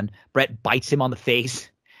going on. Brett bites him on the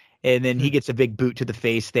face, and then he gets a big boot to the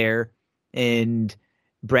face there. And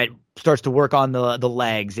Brett starts to work on the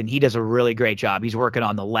legs, and he does a really great job. He's working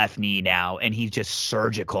on the left knee now, and he's just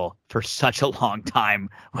surgical for such a long time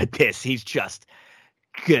with this. He's just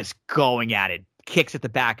going at it. Kicks at the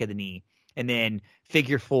back of the knee, and then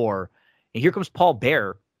figure 4. And here comes Paul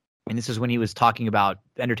Bearer. And this is when he was talking about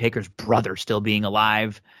Undertaker's brother still being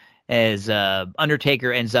alive, as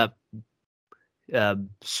Undertaker ends up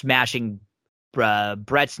smashing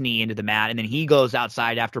Brett's knee into the mat. And then he goes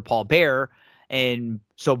outside after Paul Bearer. And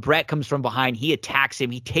so Brett comes from behind. He attacks him.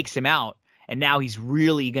 He takes him out. And now he's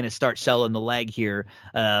really going to start selling the leg here.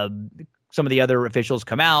 Some of the other officials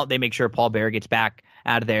come out. They make sure Paul Bearer gets back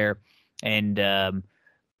out of there. And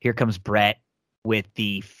here comes Brett with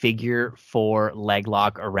the figure 4 leg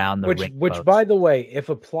lock around the ring which post. By the way, if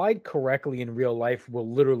applied correctly in real life,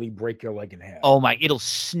 will literally break your leg in half. Oh my, it'll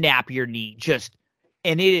snap your knee.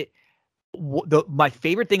 My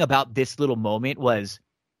favorite thing about this little moment was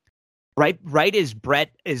right as Brett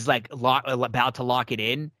is like about to lock it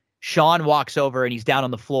in, Shawn walks over and he's down on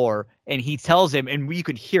the floor and he tells him, and you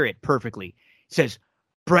could hear it perfectly. He says,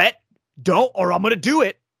 "Brett, don't, or I'm going to do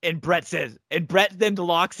it." And Brett then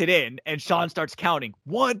locks it in, and Shawn starts counting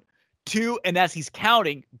 1, 2, and as he's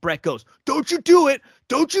counting, Brett goes, "Don't you do it!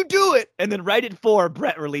 Don't you do it!" And then right at 4,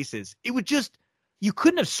 Brett releases. It would just, you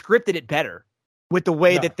couldn't have scripted it better with the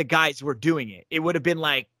way that the guys were doing it. It would have been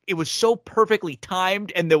like, it was so perfectly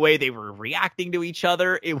timed, and the way they were reacting to each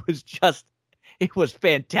other, it was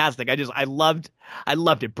fantastic. I loved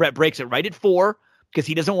it. Brett breaks it right at 4 because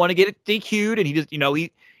he doesn't want to get it DQ'd, and he just,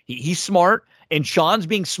 he's smart. And Shawn's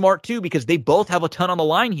being smart too, because they both have a ton on the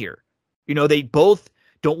line here. They both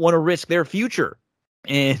don't want to risk their future.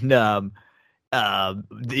 And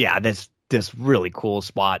this really cool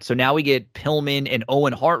spot. So now we get Pillman and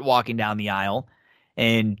Owen Hart walking down the aisle.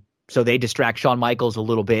 And so they distract Shawn Michaels a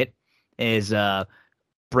little bit as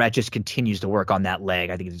Brett just continues to work on that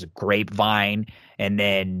leg. I think it's a grapevine. And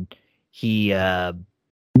then we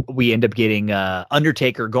end up getting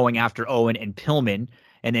Undertaker going after Owen and Pillman.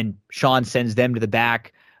 And then Shawn sends them to the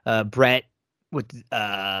back. Brett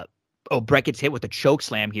gets hit with a choke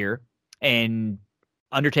slam here, and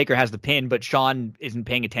Undertaker has the pin, but Shawn isn't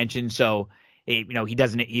paying attention, so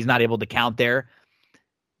he's not able to count there.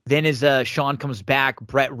 Then as Shawn comes back,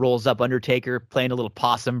 Brett rolls up Undertaker, playing a little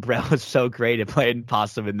possum. Brett was so great at playing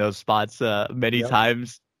possum in those spots many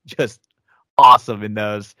times. Just awesome in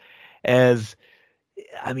those.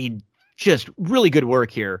 Just really good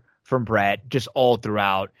work here from Brett, just all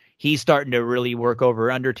throughout. He's starting to really work over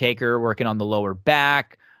Undertaker, working on the lower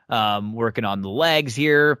back, working on the legs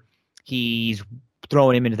here. He's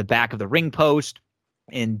throwing him into the back of the ring post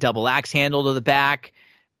and double axe handle to the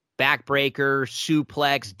backbreaker,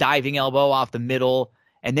 suplex, diving elbow off the middle,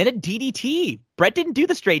 and then a DDT. Brett didn't do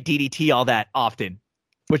the straight DDT all that often,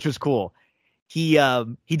 which was cool. He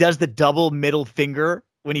does the double middle finger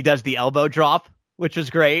when he does the elbow drop, which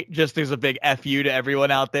was great. Just as a big FU to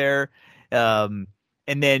everyone out there. And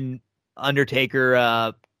then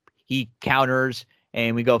Undertaker, he counters,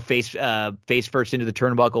 and we go face first into the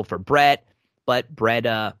turnbuckle for Brett. But Brett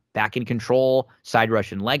back in control, side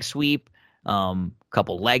Russian leg sweep,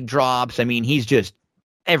 couple leg drops. He's just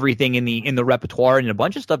everything in the repertoire, and a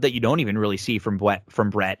bunch of stuff that you don't even really see from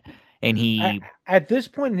Brett. And he at this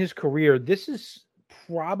point in his career, this is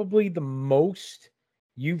probably the most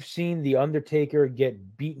you've seen the Undertaker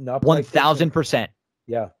get beaten up. 1,000%.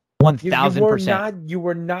 Yeah. 1,000%. You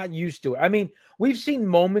were not used to it. We've seen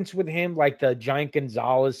moments with him like the Giant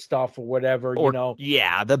Gonzalez stuff or whatever,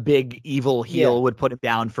 Yeah, the big evil heel would put him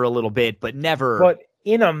down for a little bit, but never. But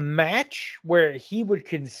in a match where he would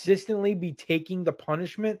consistently be taking the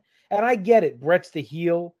punishment, and I get it, Brett's the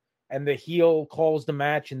heel, and the heel calls the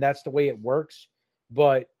match, and that's the way it works.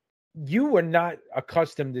 But you were not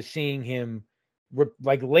accustomed to seeing him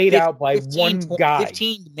laid out by one guy.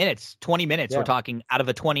 15 minutes, 20 minutes, we're talking, out of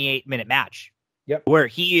a 28-minute match. Yep. Where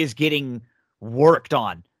he is getting worked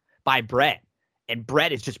on by Brett. And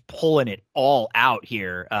Brett is just pulling it all out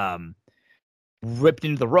here. Ripped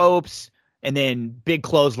into the ropes, and then big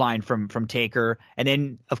clothesline from Taker. And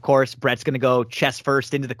then, of course, Brett's going to go chest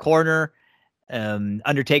first into the corner.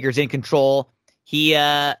 Undertaker's in control.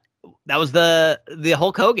 That was the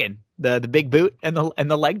Hulk Hogan. The big boot and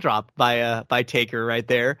the leg drop by Taker right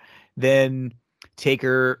there. Then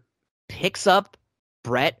Taker picks up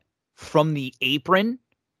Brett from the apron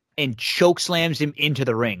and choke slams him into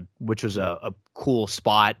the ring, which was a cool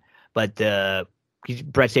spot. But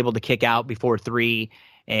Brett's able to kick out before 3,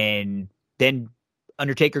 and then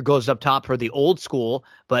Undertaker goes up top for the old school,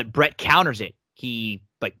 but Brett counters it. He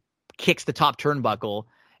kicks the top turnbuckle,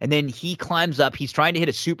 and then he climbs up. He's trying to hit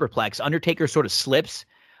a superplex. Undertaker sort of slips,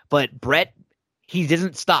 but Brett he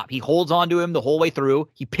doesn't stop. He holds on to him the whole way through.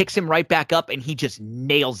 He picks him right back up, and he just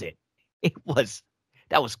nails it. It was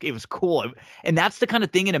cool. And that's the kind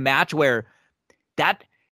of thing in a match where that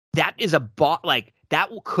is a bot, like that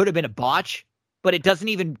could have been a botch, but it doesn't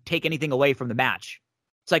even take anything away from the match.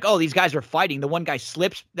 It's like, oh, these guys are fighting. The one guy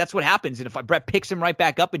slips. That's what happens. And if Brett picks him right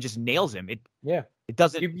back up and just nails him, it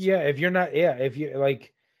doesn't. If you're not, if you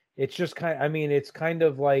like, it's just it's kind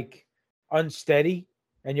of like unsteady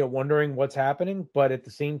and you're wondering what's happening. But at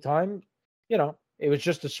the same time, it was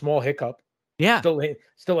just a small hiccup. Yeah.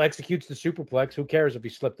 Still executes the superplex. Who cares if he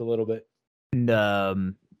slipped a little bit?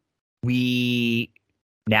 And we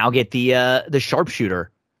now get the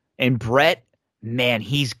sharpshooter, and Brett, man,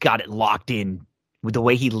 he's got it locked in with the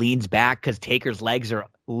way he leans back because Taker's legs are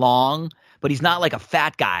long, but he's not like a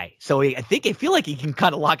fat guy. So I feel like he can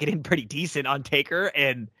kind of lock it in pretty decent on Taker,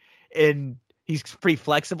 and he's pretty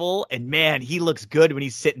flexible. And man, he looks good when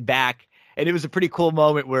he's sitting back. And it was a pretty cool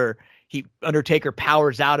moment where Undertaker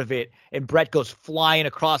powers out of it, and Brett goes flying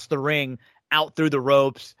across the ring out through the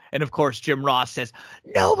ropes. And of course, Jim Ross says,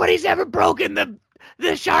 "Nobody's ever broken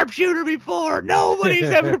the sharpshooter before. Nobody's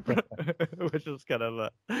ever," which was kind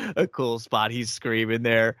of a cool spot. He's screaming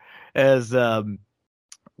there as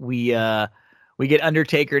we get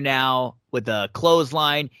Undertaker now with a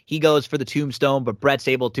clothesline. He goes for the tombstone, but Brett's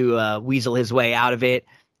able to weasel his way out of it,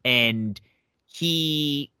 and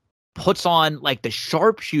he puts on like the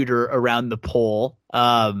sharpshooter around the pole.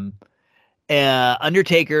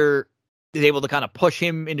 Undertaker is able to kind of push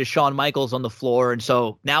him into Shawn Michaels on the floor. And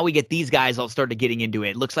so now we get these guys all started getting into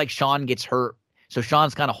it. It looks like Shawn gets hurt. So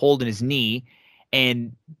Shawn's kind of holding his knee,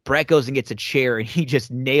 and Brett goes and gets a chair, and he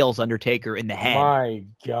just nails Undertaker in the head. My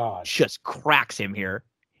God. Just cracks him here.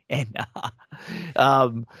 And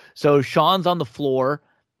so Shawn's on the floor,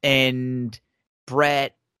 and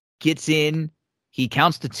Brett gets in. He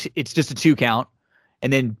counts it's just a 2 count.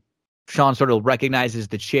 And then Shawn sort of recognizes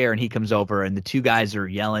the chair, and he comes over, and the two guys are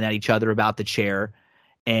yelling at each other about the chair.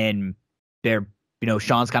 And they're,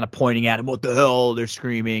 Shawn's kind of pointing at him. What the hell? They're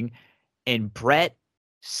screaming. And Brett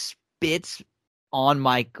spits on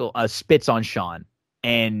Shawn,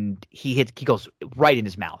 and he goes right in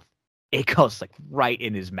his mouth. It goes like right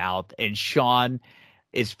in his mouth. And Shawn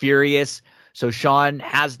is furious. So Shawn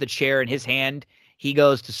has the chair in his hand. He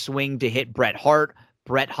goes to swing to hit Bret Hart.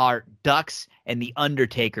 Bret Hart ducks, and the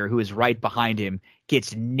Undertaker, who is right behind him,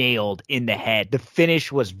 gets nailed in the head. The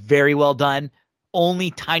finish was very well done.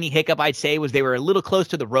 Only tiny hiccup, I'd say, was they were a little close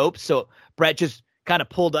to the ropes, so Bret just kind of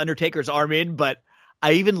pulled Undertaker's arm in. But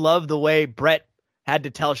I even love the way Bret had to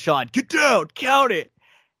tell Shawn, "Get down, count it."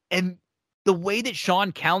 And the way that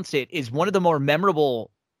Shawn counts it is one of the more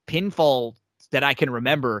memorable pinfalls that I can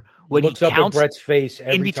remember. When looks he up counts at Bret's face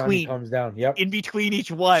every time he comes down. Yep. In between each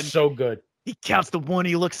one. So good. He counts the 1,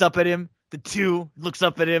 he looks up at him, the 2 looks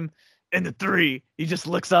up at him, and the 3, he just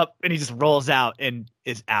looks up and he just rolls out and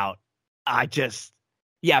is out.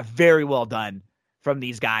 Very well done from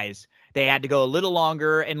these guys. They had to go a little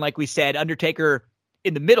longer, and like we said, Undertaker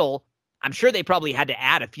in the middle, I'm sure they probably had to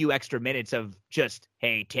add a few extra minutes of just,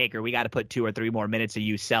 hey, Taker, we got to put 2 or 3 more minutes of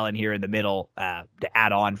you selling here in the middle to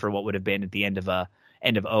add on for what would have been at the end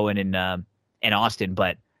of Owen and Austin.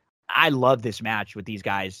 But I love this match with these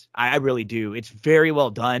guys. I really do. It's very well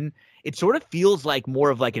done. It sort of feels like more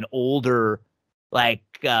of like an older, like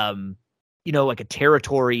a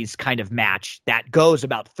territories kind of match that goes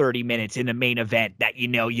about 30 minutes in the main event that, you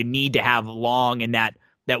need to have long, and that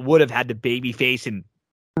would have had the baby face and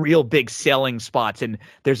real big selling spots. And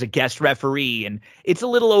there's a guest referee, and it's a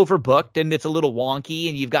little overbooked, and it's a little wonky.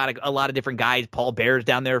 And you've got a lot of different guys. Paul Bear's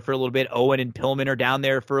down there for a little bit. Owen and Pillman are down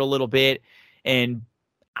there for a little bit. And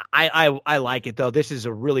I like it, though. This is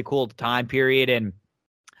a really cool time period, and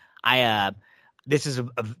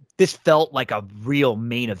this felt like a real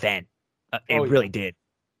main event. It really did.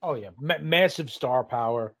 Oh yeah, massive star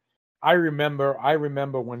power. I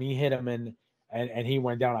remember when he hit him and he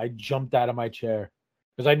went down. I jumped out of my chair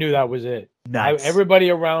because I knew that was it. Nice.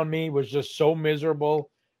 Everybody around me was just so miserable,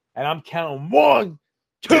 and I'm counting 1,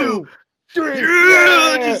 2, 3.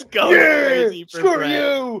 Yeah, just go crazy for screw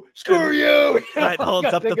Bret. Screw you. Bret holds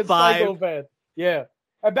up the 5. Yeah.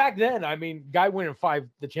 And back then, guy winning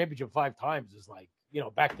the championship 5 times is like,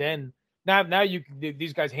 back then. Now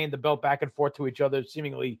these guys hand the belt back and forth to each other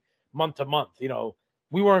seemingly month to month.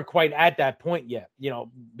 We weren't quite at that point yet.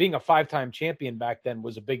 Being a 5-time champion back then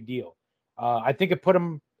was a big deal. I think it put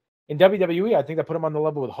him in WWE. I think that put him on the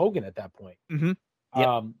level with Hogan at that point. Mm-hmm.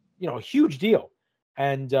 Yep. A huge deal.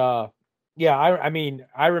 And I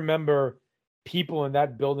remember people in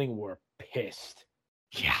that building were pissed.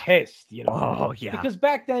 Yeah. Pissed, Oh yeah. Because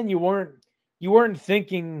back then you weren't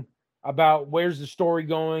thinking about where's the story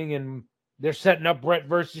going and they're setting up Brett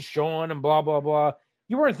versus Shawn and blah, blah, blah.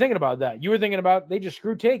 You weren't thinking about that. You were thinking about they just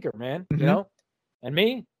screwed Taker, man. Mhm. You know? And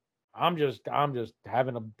me, I'm just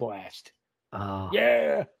having a blast. Oh,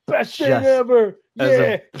 Yeah, best thing Just ever. as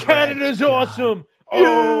a Yeah, Canada's Brett guy. awesome.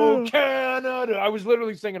 Oh, Canada. I was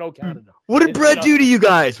literally singing, oh, Canada. what did It's Brett not- do to you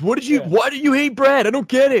guys? What did you? Yeah. Why did you hate Brett? I don't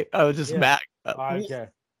get it. I was just Yeah. mad. Okay.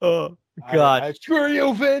 Oh God, Screw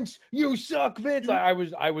you, Vince. You suck, Vince. I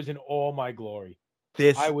was in all my glory.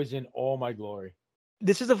 this I was in all my glory.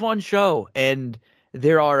 this is a fun show, and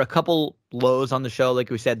there are a couple lows on the show. Like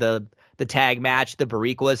we said, the tag match, the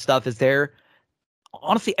Bariqua stuff is there.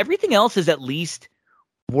 Honestly, everything else is at least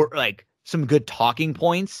like some good talking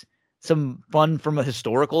points, some fun from a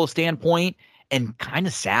historical standpoint, and kind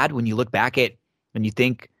of sad when you look back at when you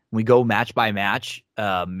think we go match by match.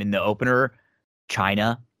 In the opener,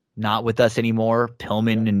 China not with us anymore.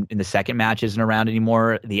 Pillman in the second match isn't around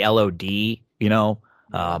anymore. The LOD,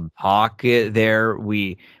 Hawk there.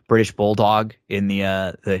 British Bulldog in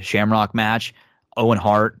the Shamrock match. Owen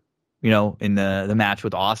Hart, in the match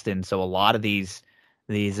with Austin. So a lot of these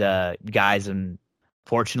guys and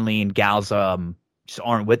fortunately and gals just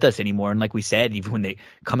aren't with us anymore. And like we said, even when they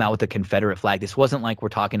come out with the Confederate flag, this wasn't like we're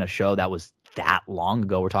talking a show that was that long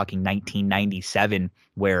ago. We're talking 1997,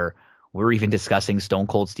 where we're even discussing Stone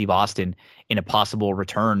Cold Steve Austin in a possible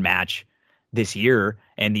return match this year.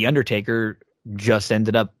 And The Undertaker just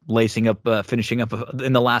ended up finishing up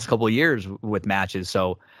in the last couple of years with matches.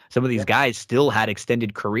 So some of these guys still had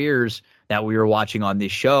extended careers that we were watching on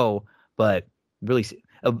this show, but really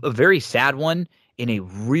a very sad one in a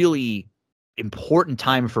really important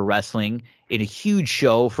time for wrestling, in a huge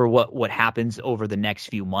show for what happens over the next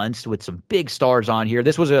few months with some big stars on here.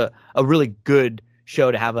 This was a really good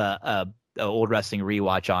show to have a old wrestling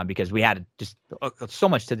rewatch on, because we had just so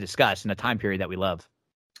much to discuss in a time period that we love.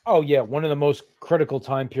 Oh yeah, one of the most critical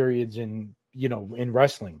time periods in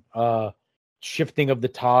wrestling. Shifting of the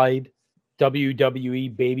tide,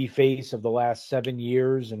 WWE babyface of the last 7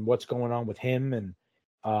 years, and what's going on with him, and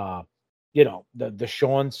the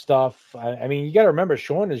Shawn stuff. I mean, you got to remember,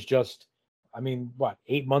 Shawn is just,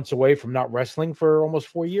 8 months away from not wrestling for almost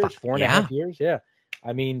 4 years, 4.5 years. Yeah.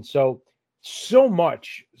 I mean, so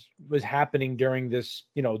much was happening during this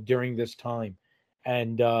time.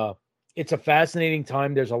 And it's a fascinating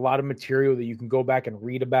time. There's a lot of material that you can go back and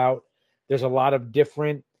read about. There's a lot of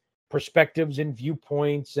different perspectives and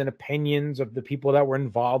viewpoints and opinions of the people that were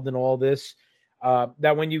involved in all this.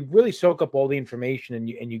 That when you really soak up all the information and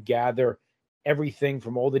you gather everything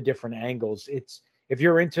from all the different angles, if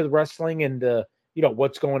you're into the wrestling and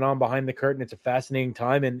what's going on behind the curtain, it's a fascinating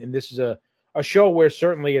time. And this is a show where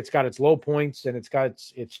certainly it's got its low points and it's got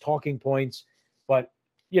its talking points, but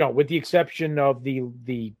with the exception of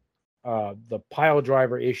the pile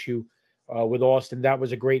driver issue with Austin, that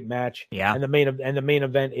was a great match. Yeah, and the main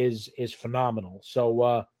event is phenomenal.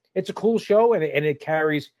 So it's a cool show, and it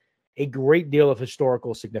carries a great deal of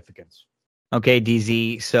historical significance. Okay,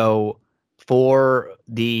 DZ. So for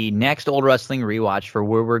the next old wrestling rewatch, for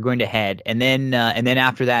where we're going to head, and then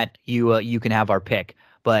after that, you can have our pick.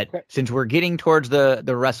 But since we're getting towards the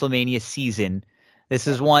WrestleMania season, this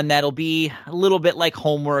is one that'll be a little bit like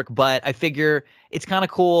homework, but I figure it's kind of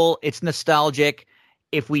cool. It's nostalgic.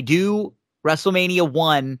 If we do WrestleMania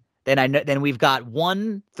 1, then we've got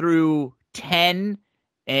 1 through 10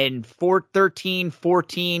 and 13,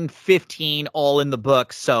 14, 15 all in the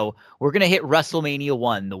books. So we're going to hit WrestleMania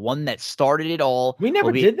 1, the one that started it all. We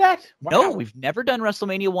never did that? Wow. No, we've never done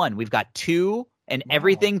WrestleMania 1. We've got 2 and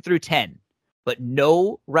everything through 10, but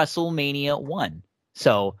no WrestleMania 1.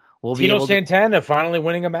 So we'll be able Santana finally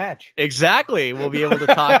winning a match. Exactly. We'll be able to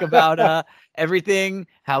talk about everything,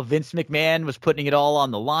 how Vince McMahon was putting it all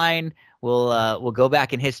on the line. We'll go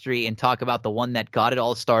back in history and talk about the one that got it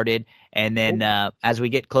all started. And then as we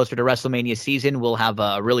get closer to WrestleMania season, we'll have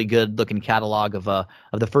a really good looking catalog of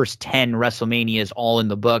the first 10 WrestleManias all in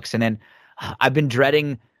the books. And then I've been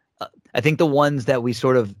dreading. I think the ones that we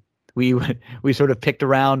sort of picked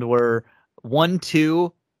around were 1,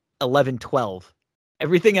 2, 11, 12.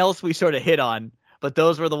 Everything else we sort of hit on, but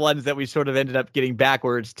those were the ones that we sort of ended up getting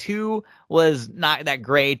backwards. 2 was not that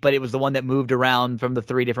great, but it was the one that moved around from the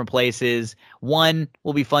 3 different places. 1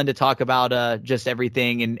 will be fun to talk about just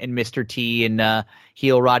everything and Mr. T and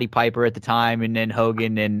heel Roddy Piper at the time, and then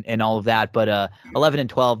Hogan and all of that. But 11 and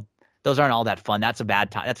 12, those aren't all that fun. That's a bad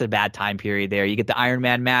time. That's a bad time period there. You get the Iron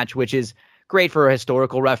Man match, which is great for a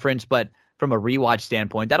historical reference, but from a rewatch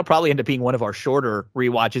standpoint, that'll probably end up being one of our shorter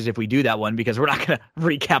rewatches if we do that one, because we're not going to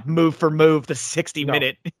recap move for move the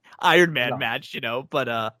 60-minute Iron Man match,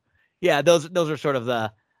 But yeah, those are sort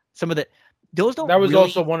of some of the those don't. That was really,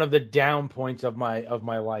 also one of the down points of my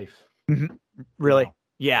life. really. You know?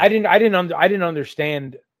 Yeah, I didn't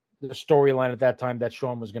understand the storyline at that time that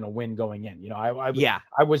Shawn was going to win going in. You know,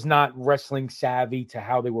 I was not wrestling savvy to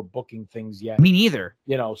how they were booking things yet. Me neither.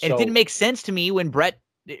 You know, so And it didn't make sense to me when Brett,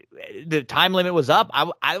 the time limit was up.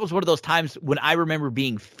 I was one of those times when I remember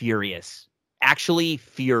being furious, actually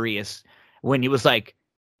furious, when he was like,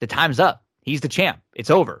 the time's up. He's the champ.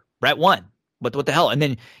 It's over. Brett won. What the hell? And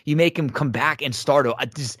then you make him come back and start.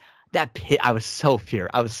 That pit, I was so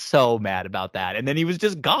furious. I was so mad about that. And then he was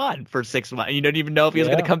just gone for 6 months. You don't even know if he was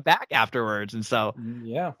going to come back afterwards. And so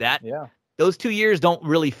those 2 years don't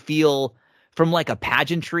really feel from like a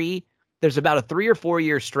pageantry. There's about a 3 or 4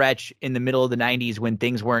 year stretch in the middle of the 90s when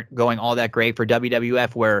things weren't going all that great for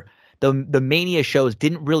WWF, where the Mania shows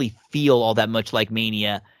didn't really feel all that much like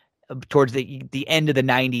Mania towards the end of the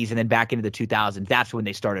 90s and then back into the 2000s. That's when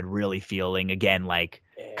they started really feeling again like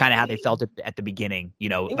kind of how they felt at the beginning. You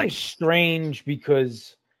know, it like was strange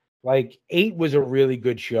because like 8 was a really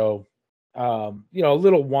good show. You know, a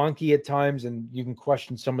little wonky at times, and you can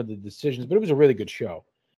question some of the decisions, but it was a really good show.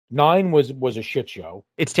 9 was a shit show.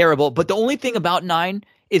 It's terrible. But the only thing about 9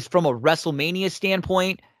 is from a WrestleMania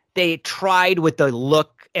standpoint, they tried with the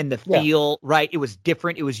look and the feel, right? It was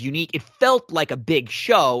different. It was unique. It felt like a big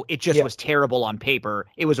show. It just was terrible on paper.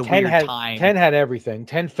 It was a weird time. 10 had everything.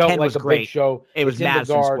 10 felt 10 like was a great. big show. It was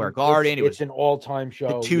Madison Square Garden. It's an all-time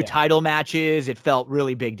show. The 2 title matches. It felt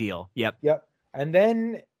really big deal. Yep. And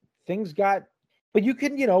then things got, but you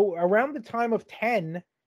can, you know, around the time of 10,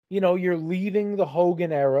 you know, you're leaving the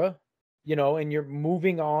Hogan era, you know, and you're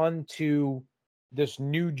moving on to this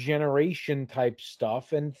new generation type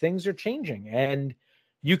stuff, and things are changing. And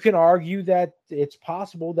you can argue that it's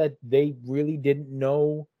possible that they really didn't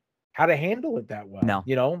know how to handle it that well. No.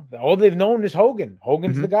 You know, all they've known is Hogan.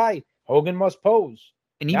 Hogan's the guy. Hogan must pose.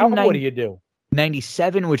 And now even what do you do?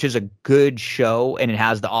 97, which is a good show, and it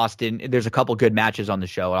has the Austin. There's a couple good matches on the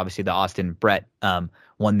show. Obviously, the Austin Brett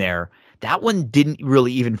one there. That one didn't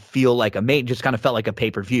really even feel like a main. Just kind of felt like a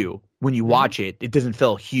pay-per-view. When you watch it, it doesn't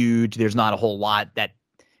feel huge. There's not a whole lot that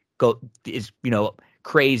is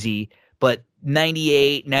crazy. But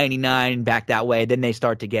 98, 99, back that way, then they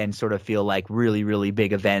start to again sort of feel like really, really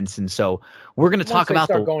big events. And so we're going to talk about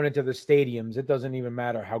going into the stadiums. It doesn't even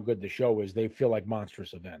matter how good the show is. They feel like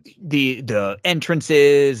monstrous events. The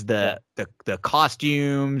entrances, the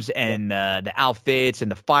costumes, and the outfits,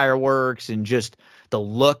 and the fireworks, and just the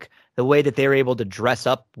look, the way that they're able to dress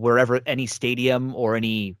up wherever any stadium or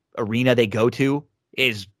any arena they go to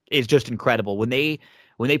is just incredible. When they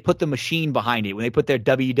put the machine behind it, when they put their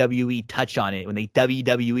WWE touch on it, when they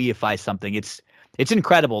WWEify something, it's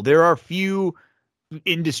incredible. There are few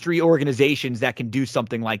industry organizations that can do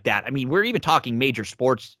something like that. I mean, we're even talking major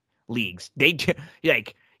sports leagues. They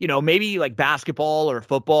like, you know, maybe like basketball or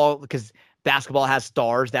football, because basketball has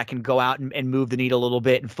stars that can go out and move the needle a little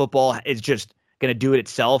bit, and football is just going to do it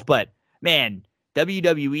itself. But man,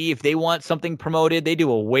 WWE, if they want something promoted, they do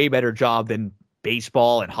a way better job than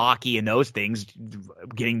baseball and hockey and those things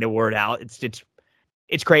getting the word out.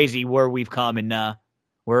 It's crazy where we've come, and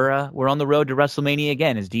we're on the road to WrestleMania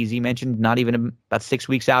again, as DZ mentioned, not even about 6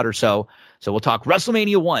 weeks out or so. So we'll talk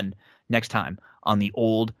WrestleMania 1 next time on the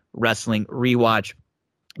Old Wrestling Rewatch.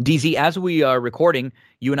 DZ, as we are recording,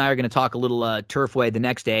 you and I are going to talk a little Turfway the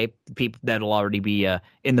next day. People that'll already be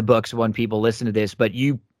in the books when people listen to this, but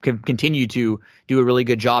you can continue to do a really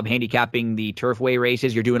good job handicapping the Turfway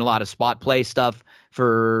races. You're doing a lot of spot play stuff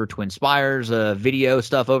for Twin Spires, video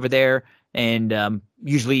stuff over there, and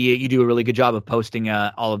usually you do a really good job of posting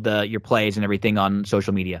all of your plays and everything on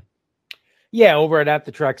social media. Yeah, over at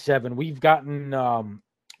the Track 7, we've gotten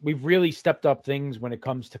we've really stepped up things when it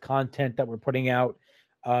comes to content that we're putting out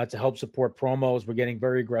to help support promos. We're getting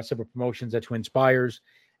very aggressive with promotions at Twin Spires,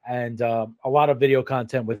 and a lot of video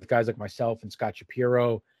content with guys like myself and Scott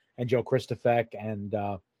Shapiro and Joe Christofek. And,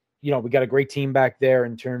 we got a great team back there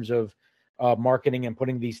in terms of marketing and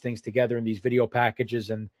putting these things together in these video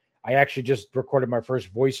packages. And I actually just recorded my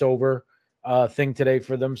first voiceover thing today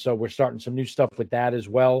for them. So we're starting some new stuff with that as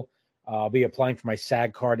well. I'll be applying for my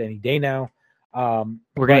SAG card any day now.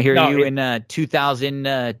 We're going to hear you in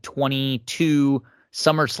 2022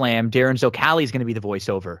 SummerSlam. Darren Zocali is going to be the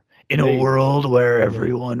voiceover. In a world where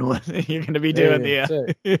everyone was, you're going to be doing That's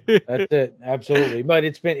it. Absolutely. But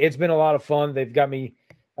it's been a lot of fun. They've got me.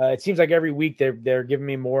 It seems like every week they're giving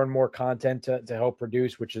me more and more content to help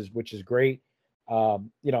produce, which is great. I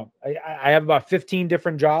have about 15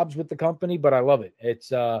 different jobs with the company, but I love it.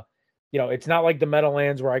 It's it's not like the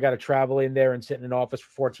Meadowlands where I got to travel in there and sit in an office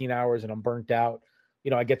for 14 hours and I'm burnt out.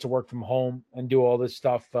 I get to work from home and do all this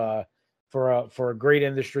stuff for a great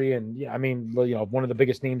industry, and yeah, I mean, you know, one of the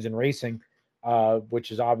biggest names in racing,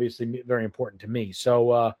 which is obviously very important to me.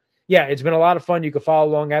 So yeah, it's been a lot of fun. You can follow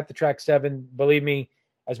along at the Track 7. Believe me,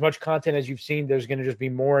 as much content as you've seen, there's going to just be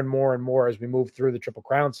more and more and more as we move through the Triple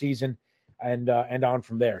Crown season and on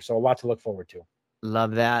from there. So a lot to look forward to.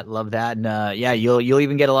 Love that. And yeah, you'll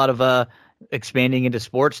even get a lot of expanding into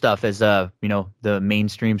sports stuff as you know, the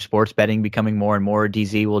mainstream sports betting becoming more and more.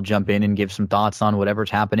 DZ will jump in and give some thoughts on whatever's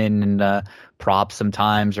happening and props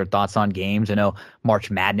sometimes, or thoughts on games. I know March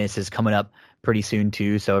Madness is coming up pretty soon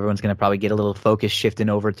too, so everyone's going to probably get a little focus shifting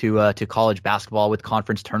over to college basketball with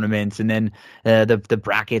conference tournaments, and then the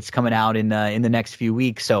brackets coming out in the next few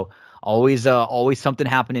weeks. So always something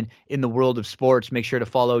happening in the world of sports. Make sure to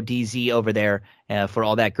follow DZ over there for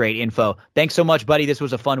all that great info. Thanks so much, buddy. This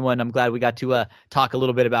was a fun one. I'm glad we got to talk a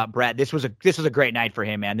little bit about Brett. This was a great night for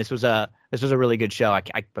him, man. This was a really good show.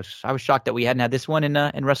 I was shocked that we hadn't had this one in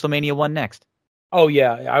WrestleMania 1 next. Oh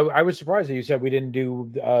yeah, I was surprised that you said we didn't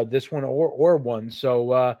do this one or one.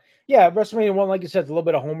 So yeah, WrestleMania 1, like you said, it's a little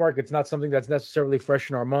bit of homework. It's not something that's necessarily fresh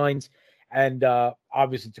in our minds, and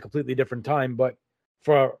obviously it's a completely different time. But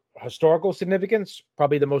for historical significance,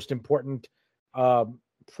 probably the most important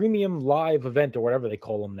premium live event, or whatever they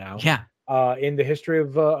call them now. Yeah. In the history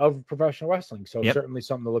of professional wrestling. So Yep. certainly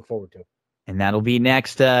something to look forward to. And that'll be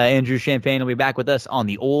next. Andrew Champagne will be back with us on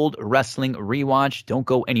the Old Wrestling Rewatch. Don't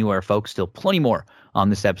go anywhere, folks. Still plenty more on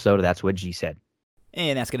this episode of That's What G Said.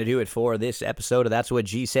 And that's going to do it for this episode of That's What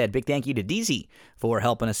G Said. Big thank you to DZ for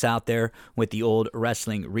helping us out there with the Old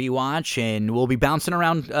Wrestling Rewatch. And we'll be bouncing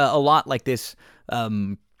around a lot like this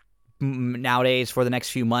nowadays for the next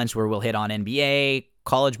few months, where we'll hit on NBA,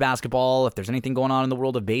 college basketball, if there's anything going on in the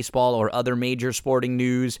world of baseball or other major sporting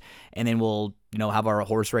news, and then we'll have our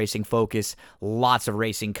horse racing focus. Lots of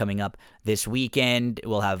racing coming up this weekend.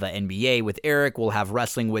 We'll have NBA with Eric. We'll have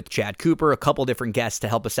wrestling with Chad Cooper, a couple different guests to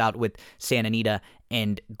help us out with Santa Anita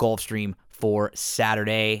and Gulfstream for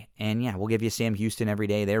Saturday. And yeah, we'll give you Sam Houston every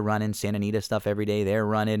day. They're running Santa Anita stuff every day. They're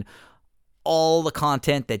running all the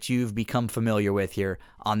content that you've become familiar with here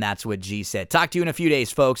on That's What G Said. Talk to you in a few days,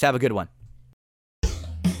 folks. Have a good one.